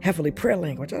more heavenly prayer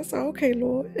language. I said, okay,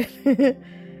 Lord.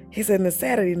 He said, and the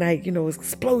Saturday night, it's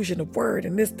explosion of word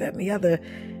and this, that, and the other,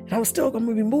 and I'm still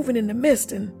gonna be moving in the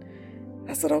midst. And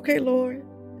I said, okay, Lord.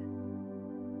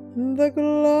 The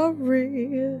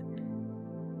glory.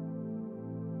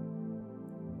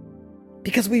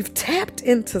 Because we've tapped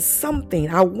into something.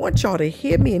 I want y'all to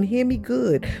hear me and hear me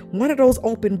good. One of those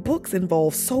open books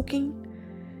involves soaking.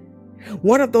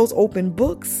 One of those open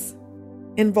books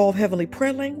involve heavenly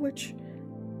prayer language.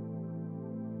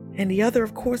 And the other,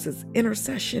 of course, is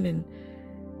intercession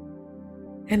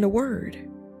and the word.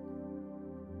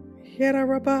 Yada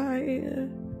Rabbi.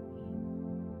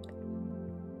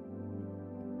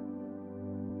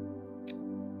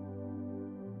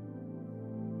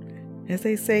 As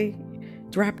they say,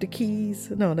 drop the keys.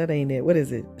 No, that ain't it. What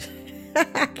is it?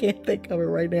 I can't think of it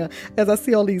right now. As I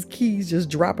see all these keys just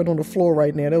dropping on the floor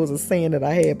right now. That was a saying that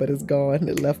I had, but it's gone.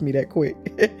 It left me that quick.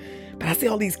 But I see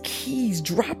all these keys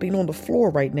dropping on the floor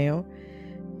right now.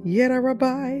 Yada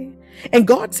Rabbi. And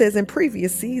God says in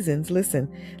previous seasons,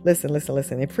 listen.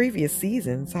 In previous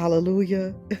seasons,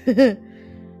 hallelujah.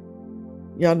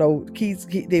 Y'all know keys,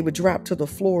 they would drop to the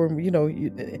floor. And,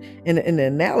 in the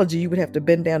analogy, you would have to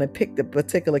bend down and pick the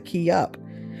particular key up.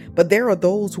 But there are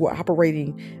those who are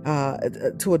operating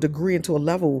to a degree and to a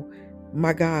level,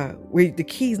 my God, where the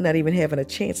key's not even having a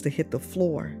chance to hit the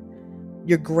floor.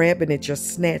 You're grabbing it, you're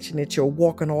snatching it, you're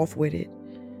walking off with it.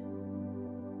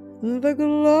 The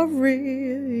glory.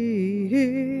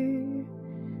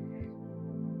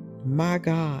 My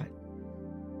God.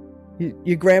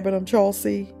 You're grabbing them,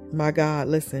 Chelsea? My God,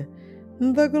 listen.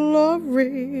 The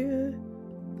glory.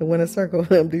 The winner circle,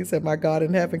 MD said, my God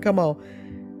in heaven. Come on.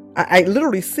 I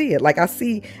literally see it. Like I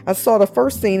saw the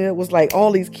first scene and it was like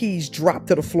all these keys dropped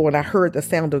to the floor and I heard the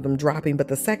sound of them dropping. But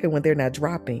the second one, they're not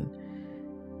dropping.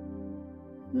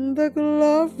 The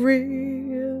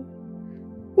glory.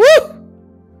 Woo!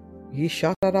 Ye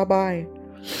shot that I buy.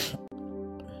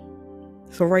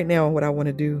 So right now, what I want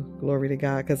to do, glory to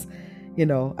God, because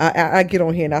I get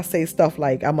on here and I say stuff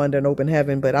like I'm under an open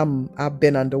heaven, but I've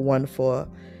been under one for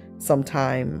some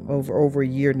time, over a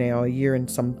year now, a year and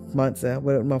some months.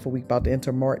 What a month, a week, about to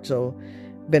enter March, so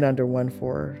been under one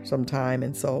for some time.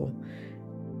 And so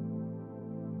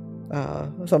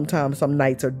sometimes some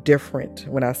nights are different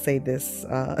when I say this.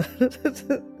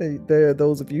 There are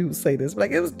those of you who say this, like,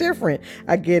 it was different.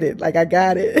 I get it. Like, I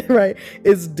got it, right?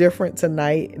 It's different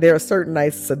tonight. There are certain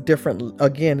nights, it's a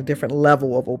different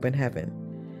level of open heaven.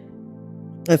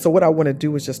 And so what I want to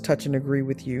do is just touch and agree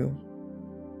with you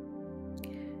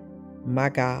My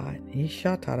God.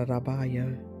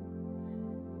 Ishatarabaya.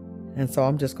 And so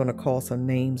I'm just going to call some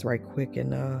names right quick,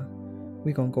 and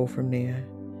we're going to go from there.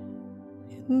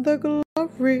 In the glory.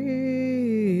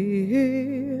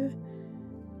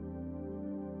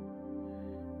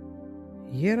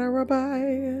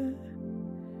 Yerabaya.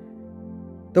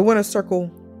 The winner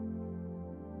circle,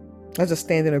 I just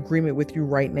stand in agreement with you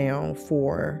right now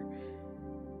for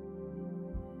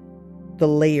the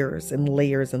layers and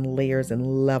layers and layers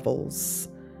and levels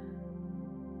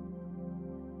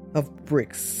of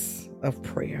bricks of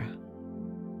prayer,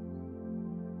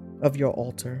 of your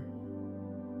altar.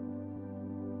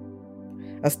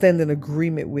 I stand in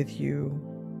agreement with you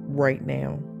right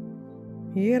now.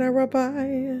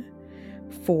 Yerabaya.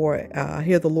 For I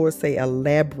hear the Lord say a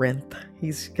labyrinth.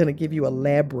 He's going to give you a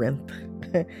labyrinth.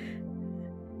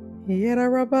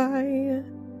 Yerabaya.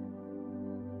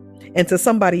 And to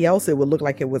somebody else, it would look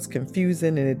like it was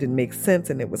confusing and it didn't make sense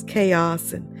and it was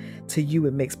chaos. And to you,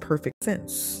 it makes perfect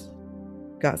sense.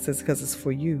 God says, because it's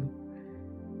for you.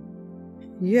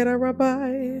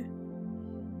 Yerabaya.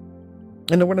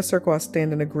 In the winner circle, I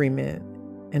stand in agreement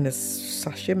in the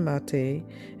sashimate,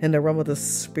 in the realm of the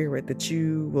spirit, that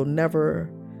you will never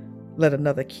let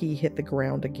another key hit the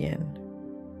ground again.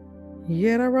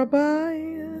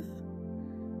 Yerabaya.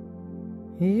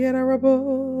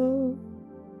 Yerabo.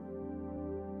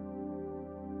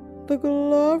 The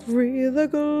glory, the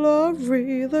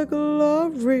glory, the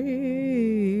glory.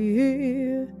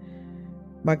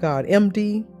 My God,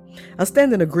 MD, I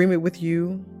stand in agreement with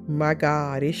you. My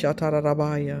God,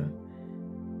 Ishatarabaya.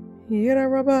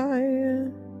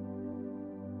 Yerabaya.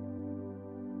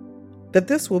 That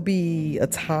this will be a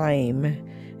time,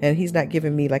 and he's not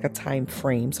giving me like a time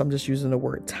frame, so I'm just using the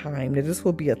word time, that this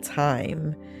will be a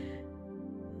time,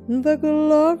 the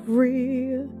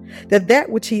glory, that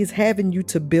which he's having you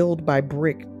to build by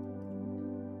brick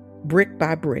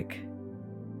by brick,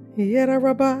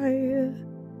 Yerabaya.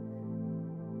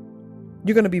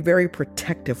 You're going to be very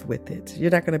protective with it. You're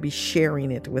not going to be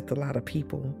sharing it with a lot of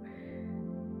people.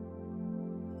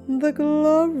 The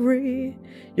glory.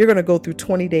 You're going to go through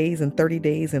 20 days and 30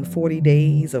 days and 40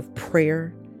 days of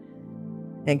prayer.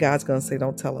 And God's going to say,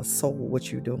 don't tell a soul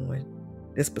what you're doing.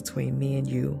 It's between me and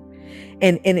you.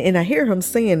 And I hear him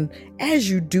saying, as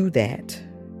you do that,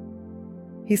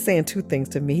 he's saying two things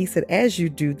to me. He said, as you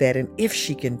do that, and if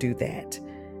she can do that,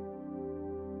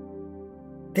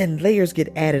 then layers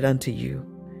get added unto you.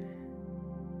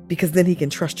 Because then he can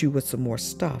trust you with some more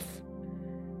stuff.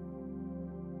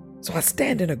 So I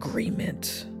stand in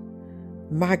agreement.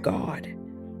 My God.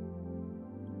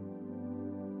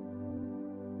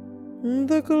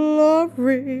 The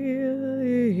glory.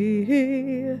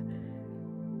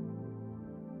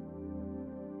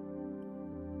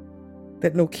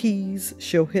 That no keys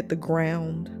shall hit the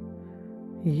ground.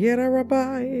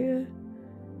 Yerabaya.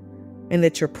 And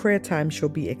that your prayer time shall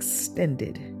be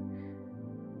extended.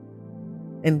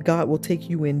 And God will take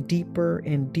you in deeper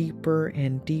and deeper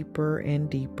and deeper and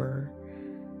deeper.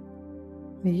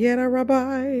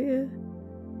 Yerabaya.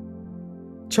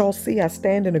 Chelsea, I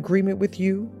stand in agreement with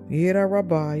you.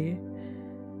 Yerabaya.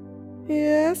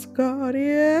 Yes, God,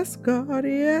 yes, God,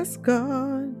 yes,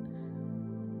 God.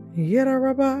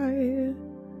 Yerabaya.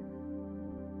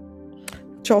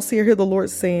 Chelsea, I hear the Lord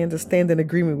saying to stand in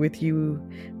agreement with you,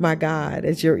 my God,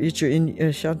 as you're in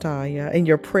Shantaya, in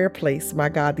your prayer place, my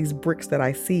God, these bricks that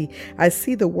I see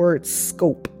the word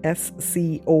scope,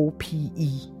 SCOPE.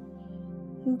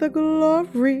 The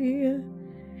glory.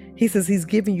 He says he's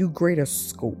giving you greater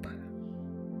scope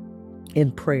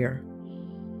in prayer.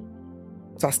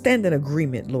 So I stand in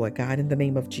agreement, Lord God, in the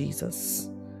name of Jesus.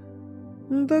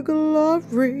 The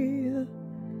glory.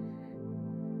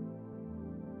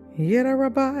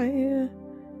 Yerabaya.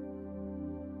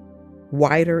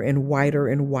 Wider and wider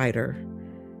and wider.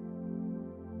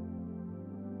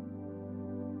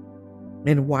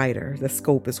 And wider. The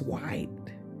scope is wide.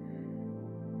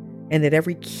 And that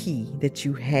every key that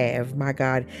you have, my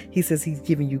God, he says he's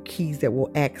giving you keys that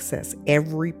will access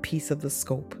every piece of the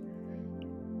scope.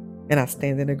 And I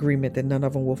stand in agreement that none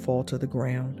of them will fall to the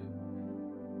ground.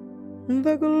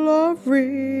 The glory.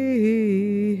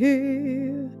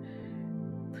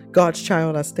 God's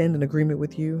child, I stand in agreement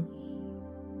with you.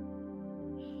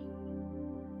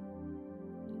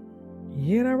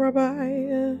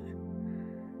 Yerabaya.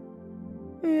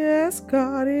 Yes,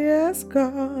 God, yes,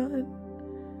 God.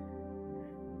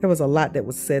 There was a lot that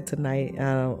was said tonight.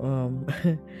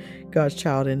 God's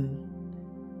child, and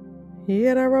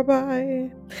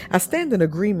Yerabaya. I stand in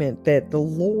agreement that the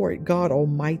Lord God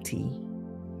Almighty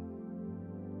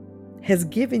has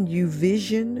given you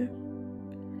vision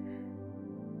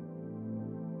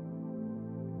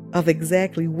of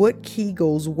exactly what key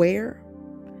goes where,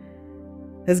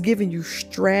 has given you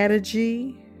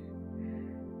strategy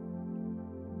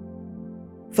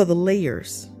for the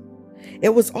layers.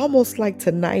 It was almost like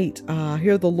tonight, I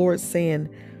hear the Lord saying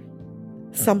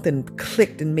something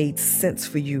clicked and made sense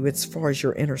for you as far as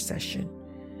your intercession.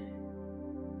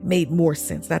 Made more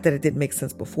sense. Not that it didn't make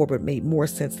sense before, but it made more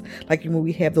sense. Like when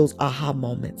we have those aha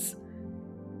moments.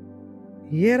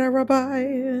 Yet,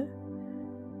 Rabbi,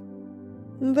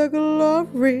 the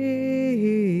glory.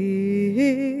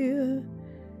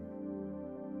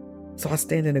 So I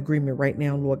stand in agreement right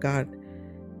now, Lord God.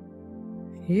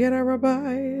 Yet,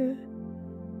 Rabbi.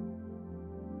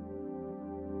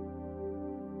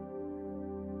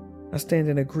 I stand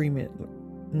in agreement.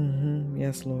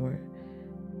 Yes, Lord.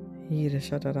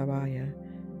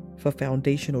 For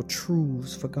foundational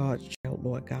truths for God's child,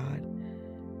 Lord God.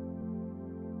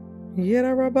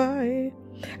 Rabbi.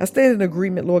 I stand in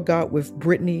agreement, Lord God, with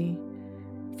Brittany,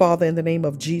 Father, in the name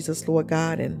of Jesus, Lord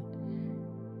God. And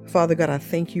Father God, I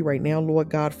thank you right now, Lord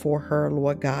God, for her,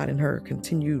 Lord God, and her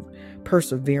continued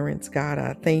perseverance, God.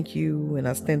 I thank you, and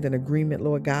I stand in agreement,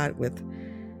 Lord God, with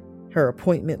her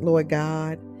appointment, Lord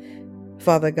God.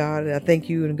 Father God, I thank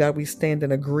you, and God, we stand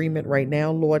in agreement right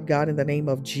now, Lord God, in the name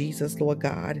of Jesus, Lord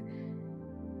God.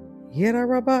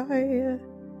 Rabbi,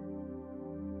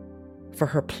 for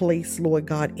her place, Lord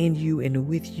God, in you and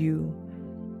with you.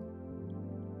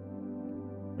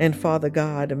 And Father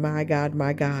God, my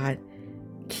God,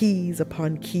 keys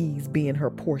upon keys being her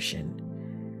portion,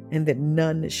 and that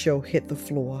none shall hit the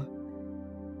floor.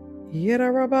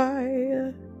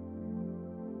 Rabbi.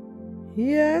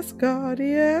 Yes, God,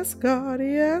 yes, God,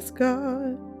 yes,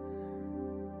 God.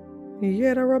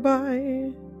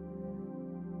 Rabbi.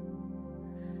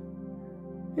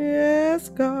 Yes,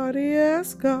 God,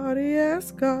 yes, God,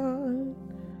 yes, God.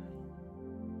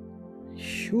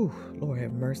 Phew, Lord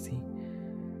have mercy.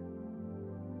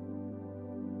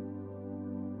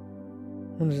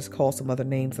 I'm going to just call some other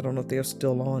names. I don't know if they're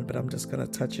still on, but I'm just going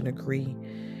to touch and agree.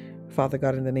 Father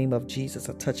God, in the name of Jesus,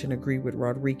 I touch and agree with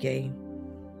Rodriguez.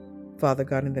 Father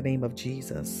God, in the name of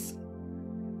Jesus.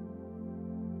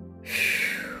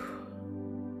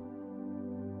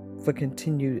 For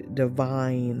continued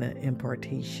divine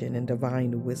impartation and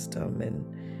divine wisdom. And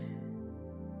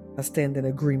I stand in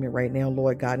agreement right now,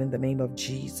 Lord God, in the name of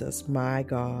Jesus, my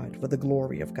God, for the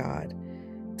glory of God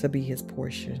to be his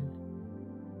portion.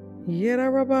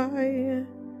 Rabbi,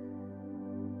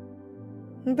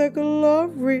 the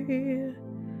glory.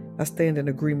 I stand in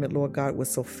agreement, Lord God, with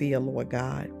Sophia, Lord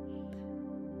God.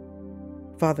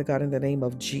 Father God, in the name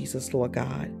of Jesus, Lord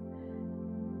God.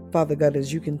 Father God,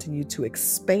 as you continue to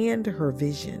expand her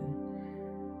vision,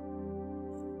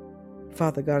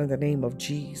 Father God, in the name of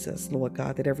Jesus, Lord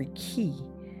God, that every key,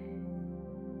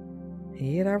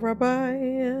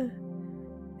 Rabbi,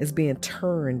 is being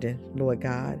turned, Lord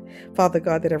God. Father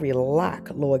God, that every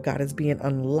lock, Lord God, is being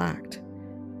unlocked.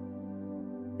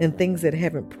 And things that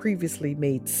haven't previously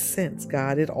made sense,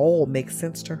 God, it all makes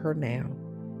sense to her now.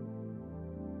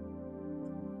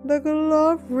 The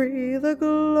glory, the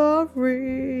glory.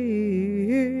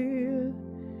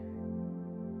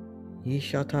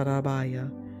 Yeshatarabaya.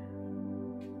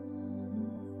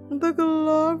 The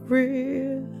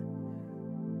glory.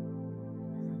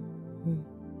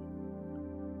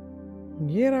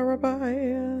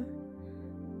 Rabbi.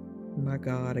 My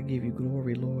God, I give you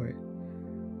glory, Lord.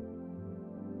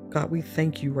 God, we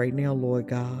thank you right now, Lord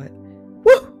God.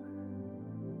 Woo!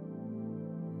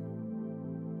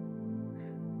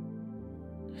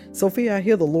 Sophia, I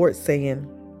hear the Lord saying,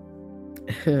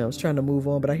 I was trying to move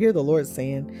on, but I hear the Lord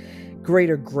saying,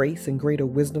 greater grace and greater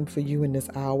wisdom for you in this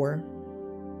hour.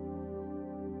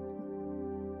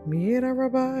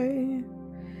 Rabbi.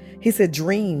 He said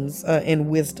dreams and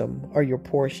wisdom are your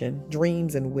portion.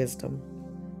 Dreams and wisdom.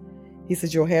 He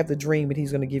said you'll have the dream and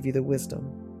he's going to give you the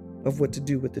wisdom of what to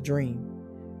do with the dream.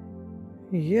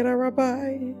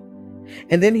 Rabbi.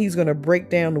 And then he's going to break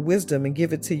down the wisdom and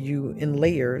give it to you in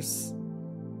layers.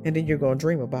 And then you're going to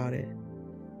dream about it.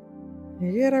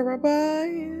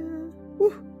 Rabbi.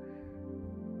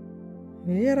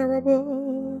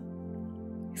 Rabbi.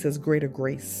 He says greater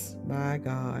grace. My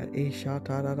God.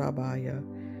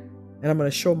 And I'm going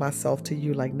to show myself to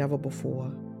you like never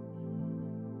before.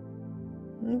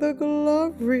 The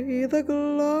glory, the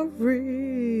glory.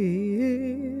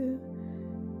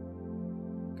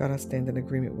 God, I stand in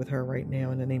agreement with her right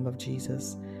now in the name of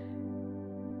Jesus.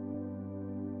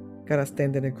 God, I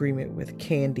stand in agreement with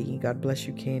Candy. God bless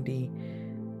you, Candy.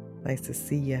 Nice to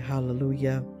see you.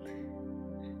 Hallelujah.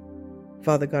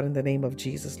 Father God, in the name of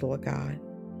Jesus, Lord God.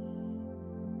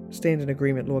 Stand in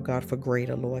agreement, Lord God, for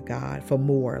greater, Lord God, for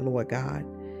more, Lord God.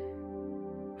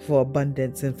 for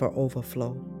abundance and for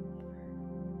overflow.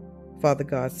 Father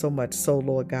God, so much so,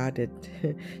 Lord God, that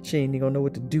she ain't even gonna know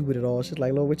what to do with it all. She's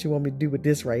like, Lord, what you want me to do with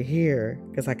this right here?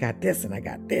 Because I got this and I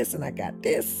got this and I got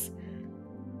this.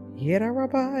 Yet,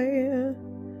 Rabbi,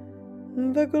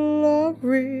 the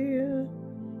glory.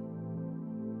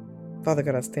 Father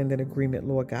God, I stand in agreement,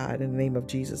 Lord God, in the name of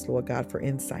Jesus, Lord God, for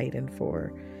insight and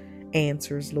for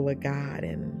answers, Lord God,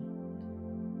 and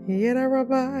yet,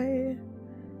 Rabbi,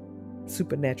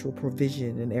 supernatural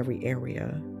provision in every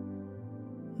area.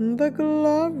 The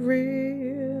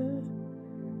glory.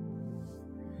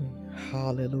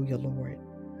 Hallelujah, Lord.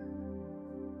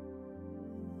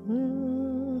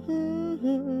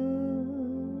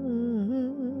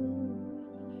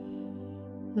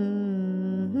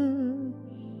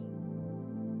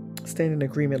 Stand in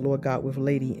agreement, Lord God, with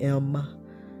Lady M.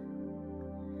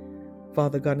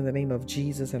 Father God, in the name of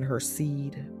Jesus and her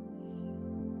seed.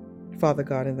 Father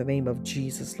God, in the name of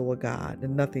Jesus, Lord God,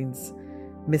 and nothing's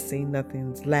missing,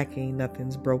 nothing's lacking,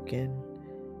 nothing's broken.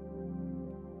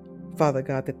 Father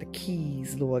God, that the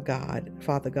keys, Lord God,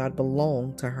 Father God,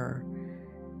 belong to her.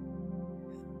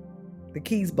 The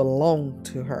keys belong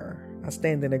to her. I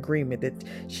stand in agreement that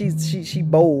she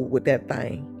bold with that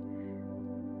thing.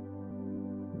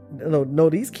 No,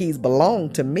 these keys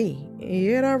belong to me.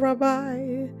 Yet,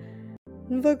 Rabbi,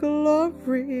 the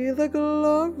glory, the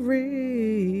glory.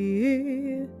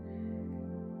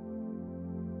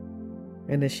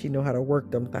 And that she know how to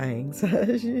work them things.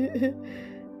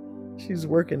 She's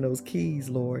working those keys,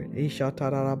 Lord. God,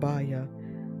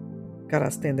 I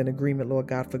stand in agreement, Lord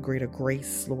God, for greater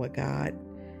grace, Lord God.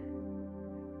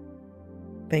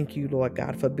 Thank you, Lord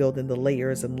God, for building the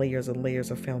layers and layers and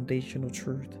layers of foundational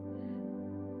truth.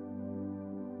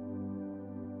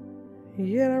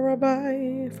 Yet,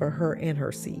 Rabbi, for her and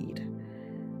her seed.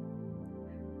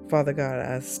 Father God,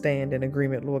 I stand in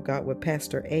agreement, Lord God, with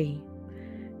Pastor A.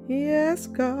 Yes,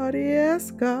 God,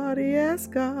 yes, God, yes,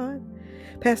 God.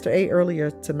 Pastor A,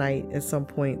 earlier tonight, at some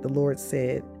point, the Lord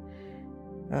said,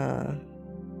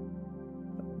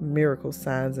 miracle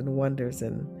signs and wonders,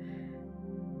 and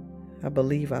I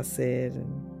believe I said,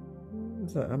 and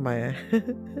so I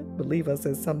believe I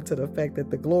said something to the effect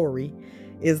that the glory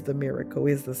is the miracle,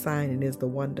 is the sign, and is the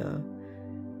wonder.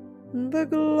 The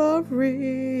glory.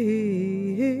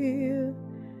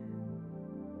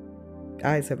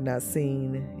 Eyes have not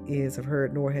seen, ears have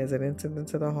heard, nor has it entered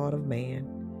into the heart of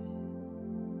man.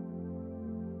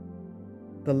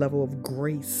 The level of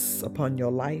grace upon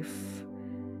your life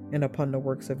and upon the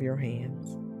works of your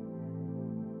hands.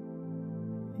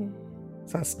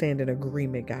 So I stand in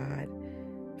agreement, God,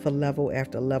 for level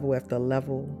after level after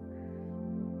level.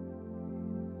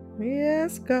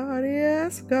 Yes, God,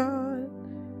 yes, God.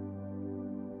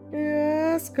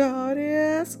 Yes, God,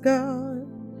 yes, God.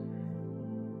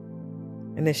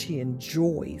 And that she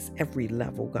enjoys every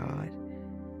level, God.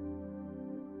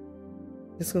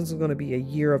 This one's going to be a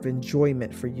year of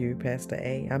enjoyment for you, Pastor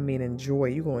A. I mean, enjoy.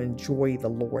 You're going to enjoy the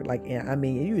Lord. I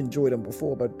mean, you enjoyed him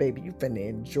before, but baby, you finna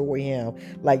enjoy him.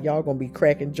 Like, y'all going to be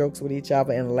cracking jokes with each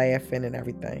other and laughing and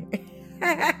everything.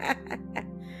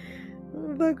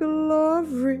 The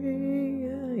glory.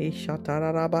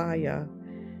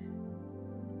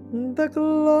 The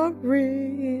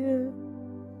glory.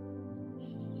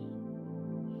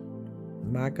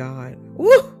 My God.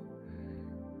 Woo!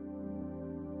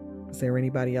 Is there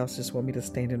anybody else just want me to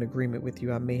stand in agreement with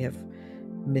you? I may have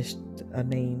missed a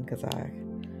name because I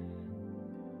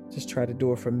just tried to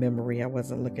do it from memory. I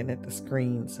wasn't looking at the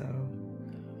screen, so.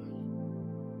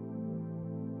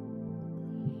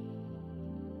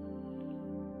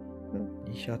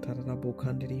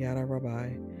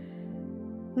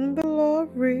 The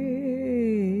glory.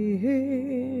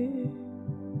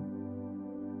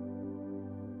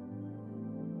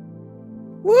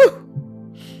 Woo!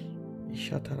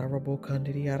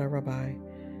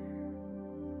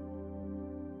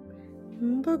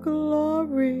 The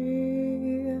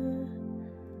glory.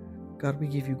 God, we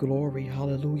give you glory.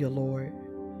 Hallelujah, Lord.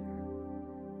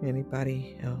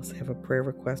 Anybody else have a prayer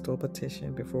request or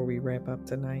petition before we wrap up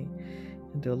tonight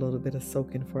and do a little bit of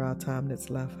soaking for our time that's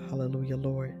left? Hallelujah,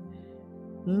 Lord.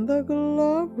 The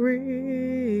glory.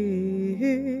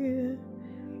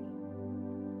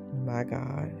 My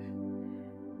God.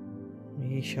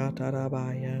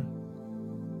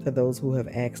 To those who have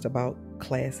asked about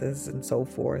classes and so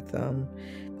forth, the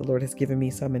Lord has given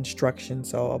me some instruction,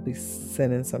 so I'll be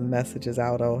sending some messages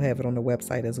out. I'll have it on the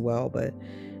website as well, but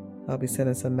I'll be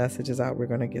sending some messages out. We're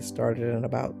going to get started in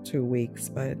about 2 weeks,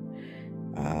 but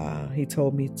he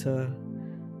told me to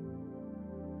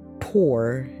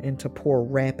pour and to pour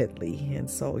rapidly. And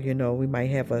so, we might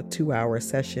have a 2-hour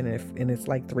session and it's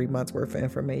like 3 months worth of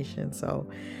information. So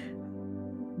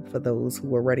for those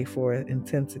who are ready for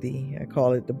intensity, I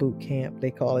call it the boot camp.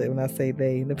 They call it, when I say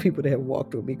they, the people that have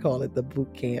walked with me call it the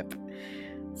boot camp.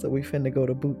 So we finna go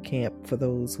to boot camp for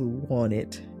those who want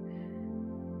it.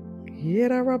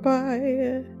 Yeah,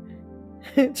 Rabbi.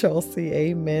 Chelsea,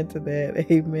 amen to that.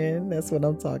 Amen. That's what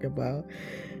I'm talking about.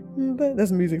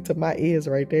 That's music to my ears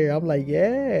right there. I'm like,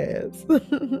 yes.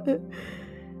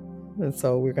 And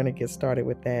so we're going to get started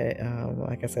with that.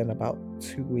 Like I said, in about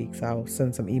 2 weeks, I'll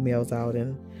send some emails out,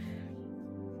 and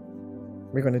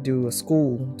we're going to do a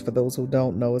school. For those who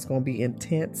don't know, it's going to be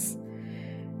intense.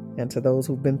 And to those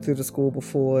who've been through the school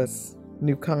before, it's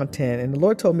new content. And the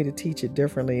Lord told me to teach it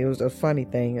differently. It was a funny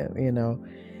thing,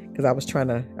 because I was trying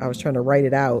to write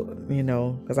it out,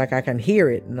 because like I can hear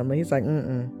it. And he's like,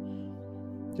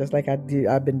 just like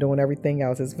I've been doing everything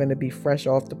else. It's going to be fresh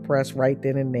off the press right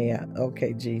then and there.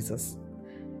 Okay, Jesus.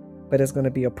 But it's going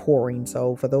to be a pouring.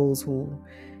 So for those who,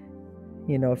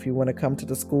 if you want to come to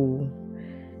the school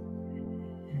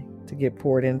to get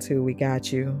poured into, we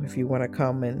got you. If you want to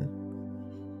come and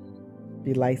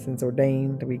be licensed,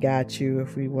 ordained, we got you.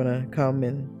 If we want to come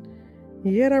and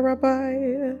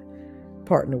Rabbi,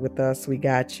 partner with us, we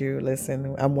got you.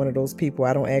 Listen, I'm one of those people.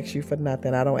 I don't ask you for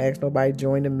nothing. I don't ask nobody to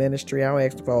join the ministry. I don't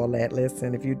ask for all that.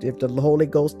 Listen, if the Holy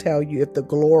Ghost tell you, if the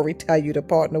glory tell you to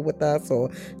partner with us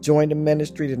or join the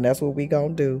ministry, then that's what we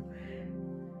gonna do.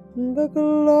 The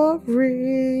glory.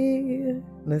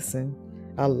 Listen,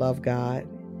 I love God.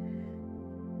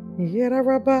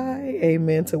 Rabbi,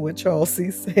 amen to what Charles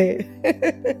C. said.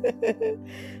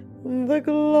 The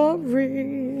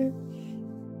glory.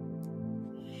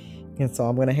 And so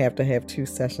I'm going to have 2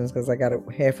 sessions, because I got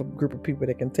half a group of people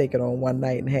that can take it on one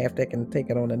night and half that can take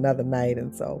it on another night.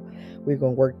 And so we're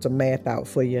going to work some math out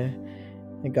for you.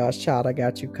 And God's child, I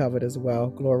got you covered as well.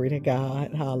 Glory to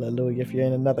God. Hallelujah. If you're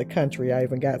in another country, I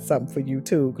even got something for you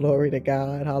too. Glory to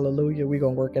God. Hallelujah. We're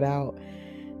going to work it out.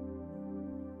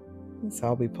 So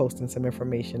I'll be posting some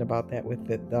information about that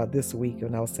with it this week,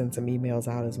 and I'll send some emails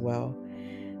out as well.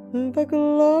 The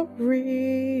glory.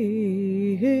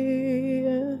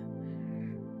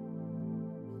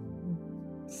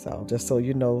 So just so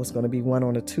you know, it's going to be one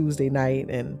on a Tuesday night,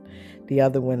 and the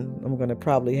other one I'm going to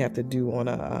probably have to do on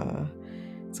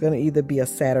it's going to either be a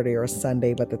Saturday or a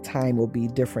Sunday, but the time will be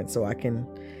different, so I can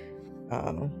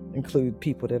include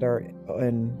people that are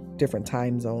in different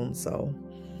time zones. So,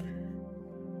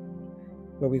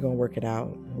 but we're going to work it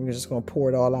out. We're just going to pour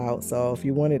it all out. So if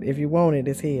you want it,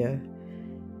 it's here.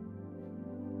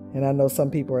 And I know some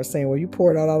people are saying, well, you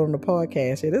pour it all out on the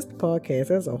podcast. Yeah, this podcast,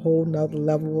 that's a whole nother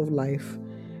level of life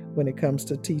when it comes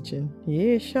to teaching.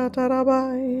 Yeah,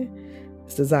 Shatarabai.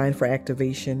 It's designed for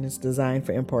activation. It's designed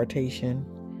for impartation.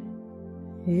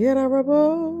 Yeah,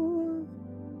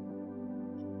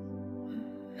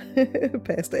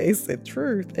 Pastor A said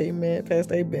truth. Amen.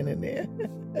 Pastor A been in there.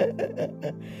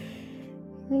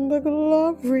 The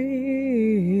glory.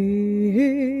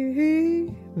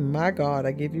 My God,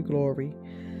 I give you glory.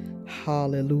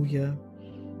 Hallelujah.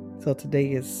 So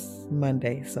today is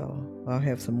Monday, so I'll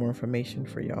have some more information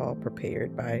for y'all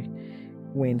prepared by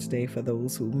Wednesday for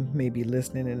those who may be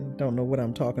listening and don't know what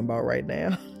I'm talking about right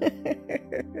now.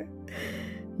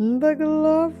 The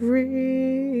glory.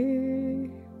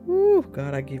 Ooh,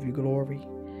 God, I give you glory.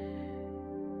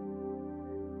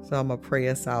 So I'm going to pray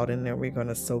us out, and then we're going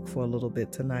to soak for a little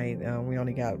bit tonight. We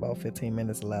only got about 15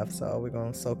 minutes left, so we're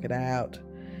going to soak it out.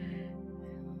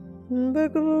 The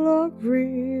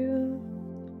glory.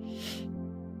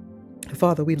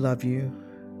 Father, we love you.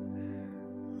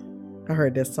 I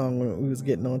heard that song when we was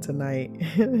getting on tonight.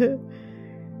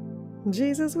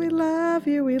 Jesus, we love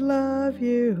you, we love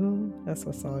you. That's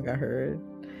what song I heard.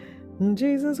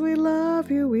 Jesus, we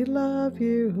love you, we love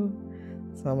you.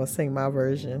 So I'm going to sing my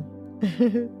version.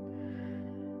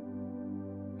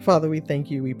 Father, we thank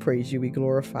you, we praise you, we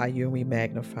glorify you, and we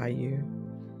magnify you.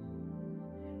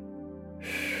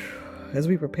 As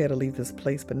we prepare to leave this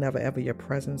place, but never ever your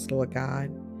presence, Lord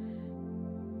God,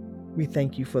 we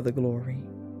thank you for the glory.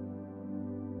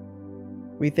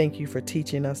 We thank you for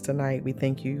teaching us tonight. We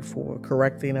thank you for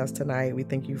correcting us tonight. We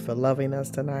thank you for loving us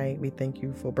tonight. We thank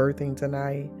you for birthing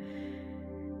tonight.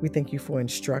 We thank you for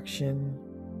instruction.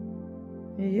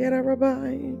 Yet,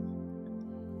 Rabbi.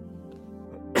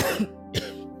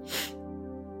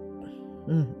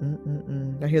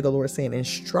 I hear the Lord saying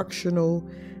instructional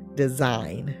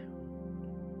design.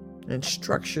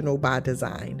 Instructional by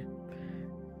design.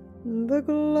 The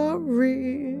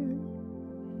glory.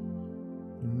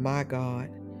 My God.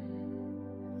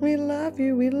 We love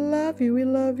you, we love you, we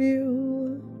love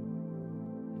you.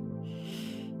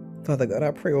 Father God,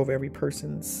 I pray over every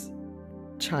person's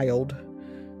child,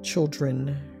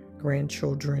 children,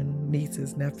 grandchildren,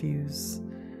 nieces, nephews,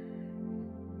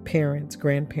 parents,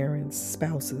 grandparents,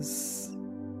 spouses,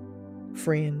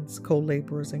 friends,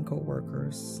 co-laborers and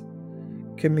co-workers,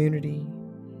 community,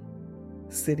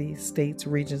 cities, states,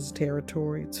 regions,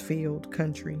 territories, field,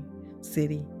 country,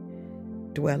 city,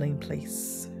 dwelling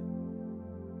place.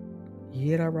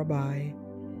 Yera Rabbi.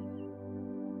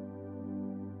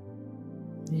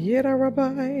 Yera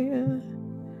Rabbi.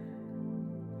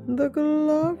 The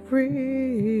glory.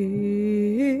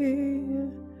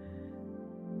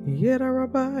 Yera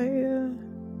Rabbi.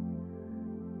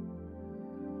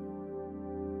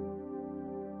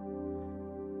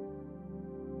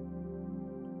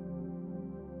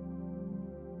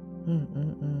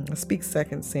 I speak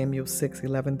 2 Samuel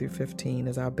 6:11-15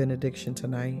 as our benediction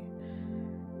tonight.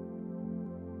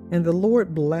 And the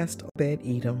Lord blessed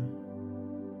Obed-Edom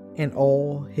and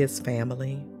all his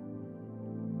family.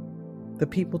 The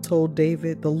people told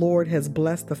David, the Lord has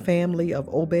blessed the family of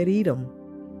Obed-Edom,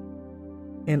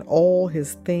 and all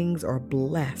his things are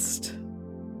blessed.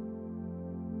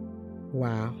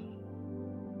 Wow.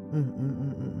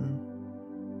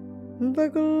 The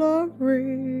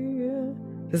glory.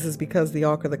 This is because the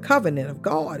Ark of the Covenant of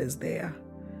God is there.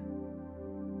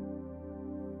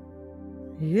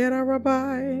 Yera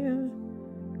Rabbi.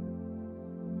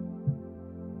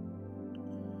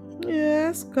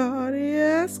 Yes, God,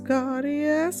 yes, God,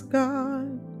 yes,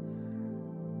 God.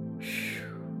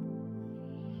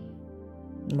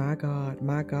 My God,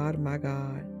 my God, my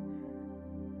God.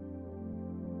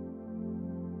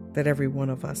 That every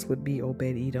one of us would be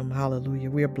Obed-Edom.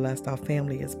 Hallelujah. We are blessed. Our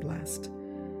family is blessed.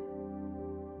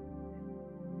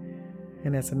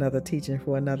 And that's another teaching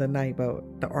for another night about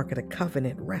the Ark of the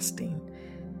Covenant resting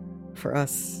for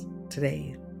us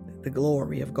today. The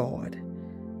glory of God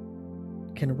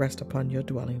can rest upon your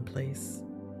dwelling place,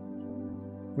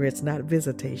 where it's not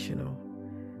visitational,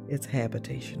 it's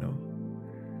habitational.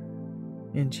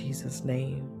 In Jesus'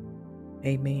 name,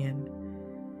 amen.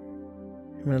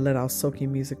 I'm going to let our soaking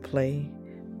music play.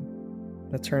 I'm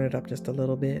going to turn it up just a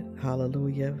little bit.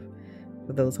 Hallelujah.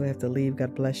 For those who have to leave,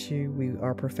 God bless you. We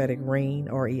are Prophetic Reign,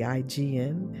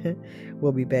 REIGN.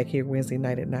 We'll be back here Wednesday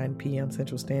night at 9 p.m.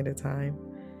 Central Standard Time.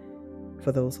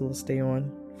 For those who will stay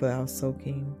on for our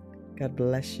soaking, God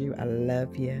bless you. I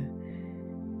love you. And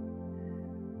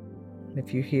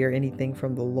if you hear anything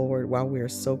from the Lord while we are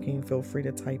soaking, feel free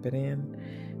to type it in.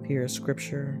 If you hear a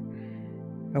scripture,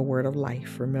 a word of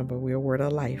life. Remember, we're a word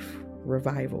of life.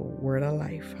 Revival, word of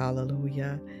life.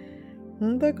 Hallelujah.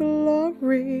 The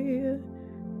glory.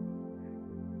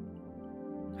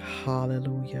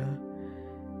 Hallelujah.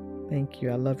 Thank you.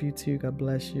 I love you too. God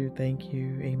bless you. Thank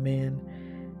you. Amen.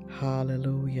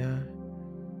 Hallelujah.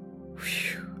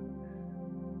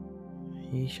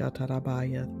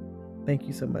 Thank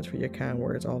you so much for your kind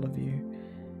words, all of you.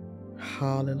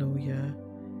 Hallelujah.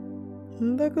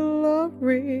 The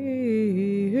glory.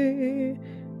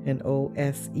 And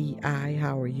OSEI,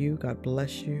 how are you? God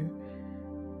bless you.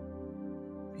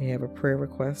 If you have a prayer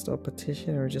request or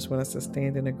petition or just want us to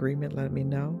stand in agreement, let me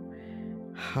know.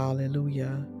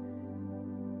 Hallelujah.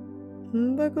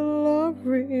 The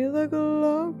glory, the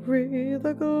glory,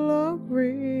 the glory.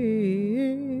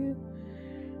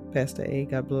 Pastor A,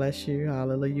 God bless you.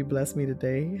 Hallelujah. You blessed me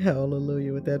today.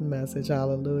 Hallelujah with that message.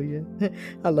 Hallelujah.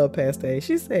 I love Pastor A.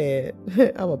 She said,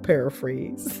 I'm a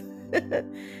paraphrase.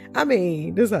 I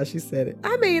mean, this is how she said it.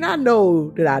 I mean, I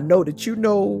know that you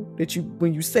know that you,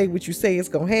 when you say what you say, it's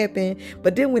going to happen.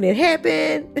 But then when it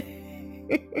happened,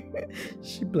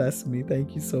 she blessed me.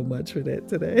 Thank you so much for that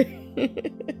today.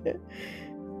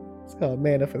 It's called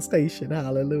manifestation.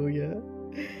 Hallelujah.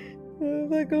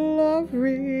 The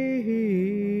glory.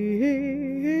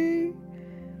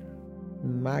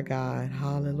 My God.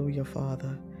 Hallelujah,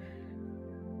 Father.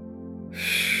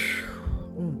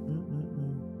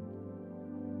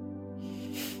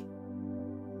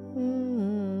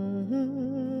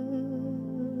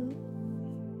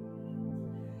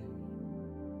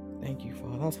 Thank you,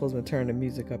 Father. I'm supposed to turn the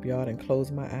music up, y'all, and close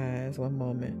my eyes. One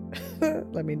moment.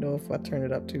 Let me know if I turn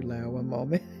it up too loud. One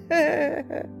moment.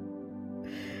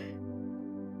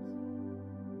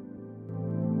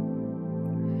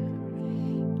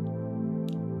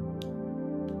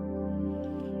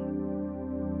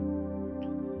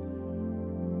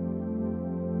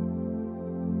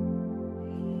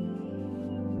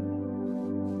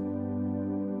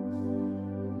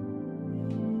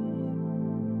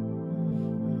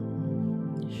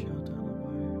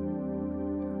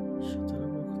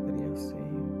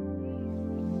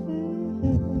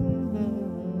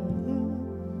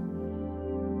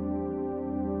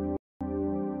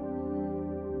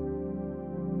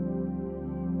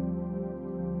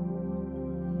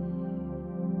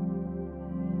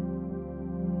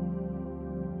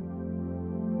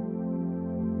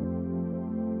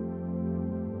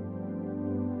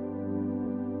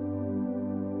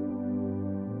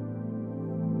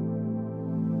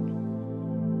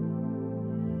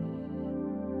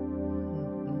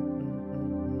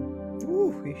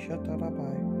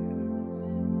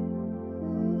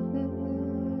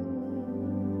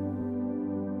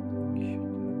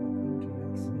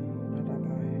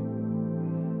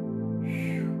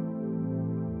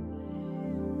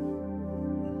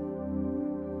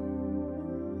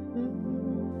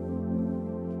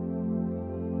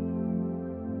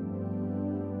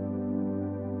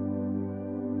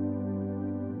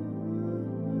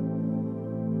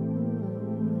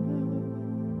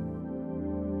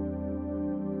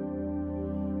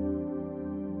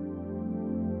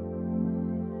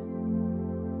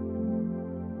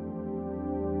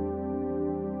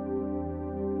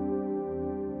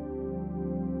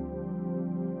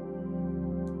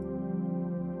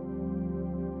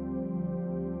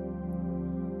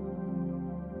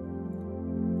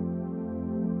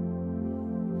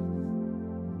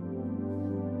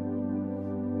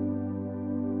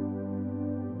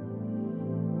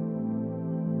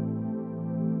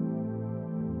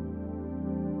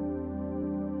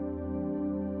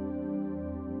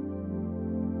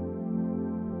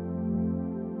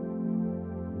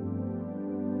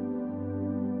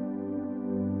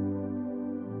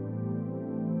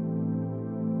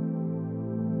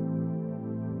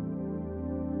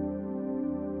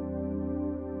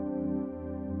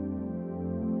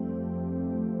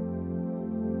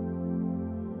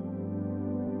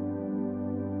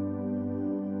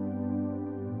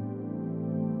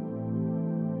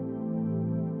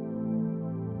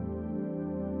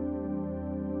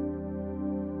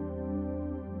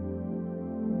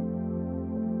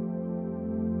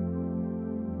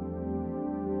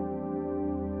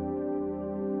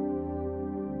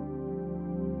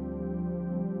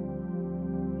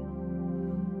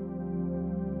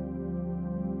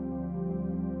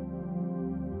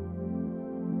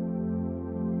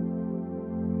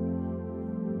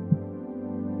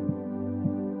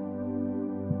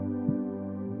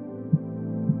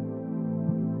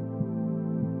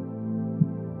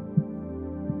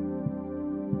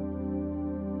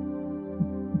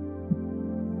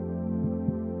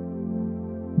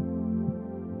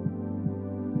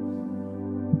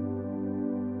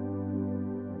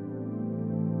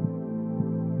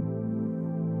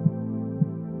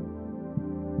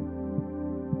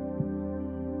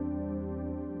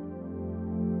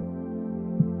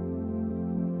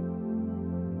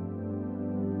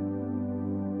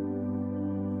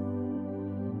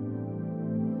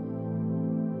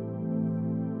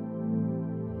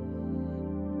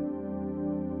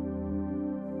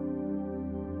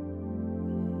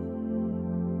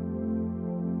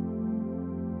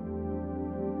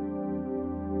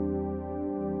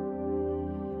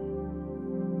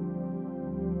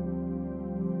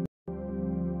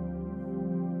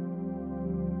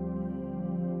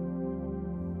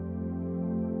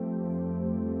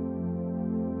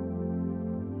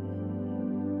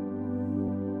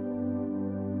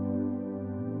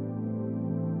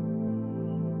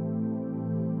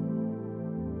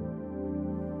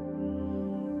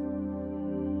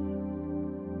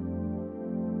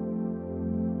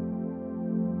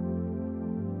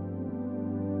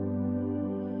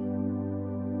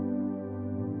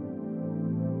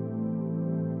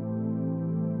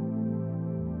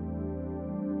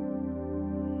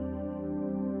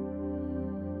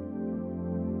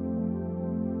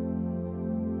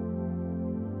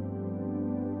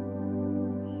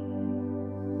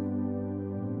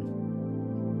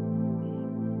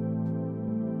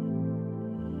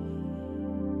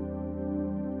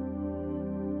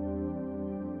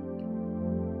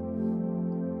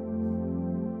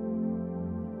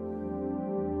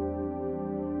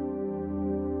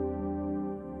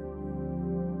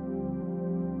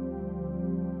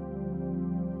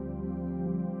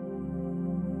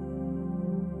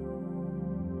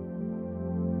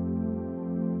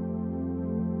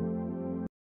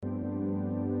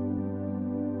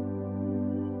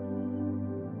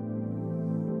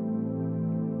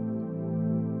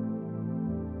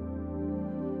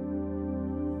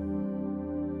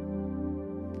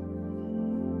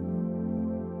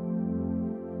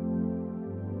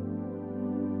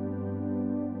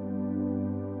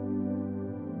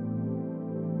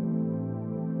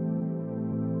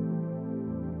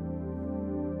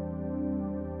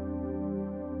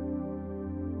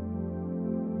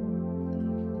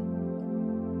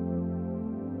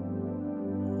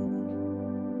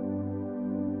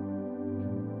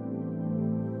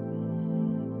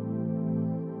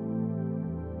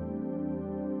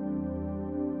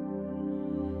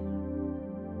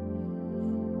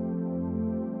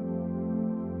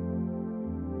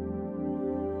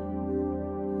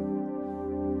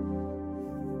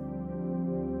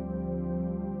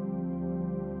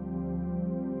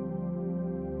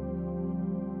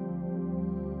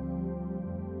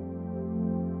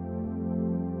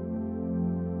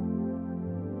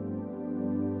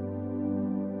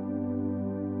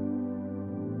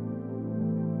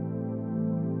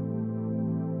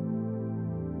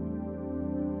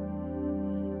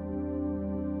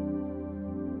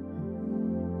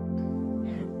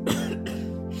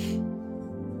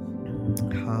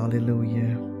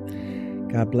 Hallelujah.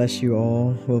 God bless you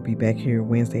all. We'll be back here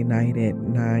Wednesday night at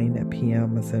 9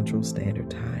 p.m. Central Standard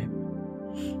Time.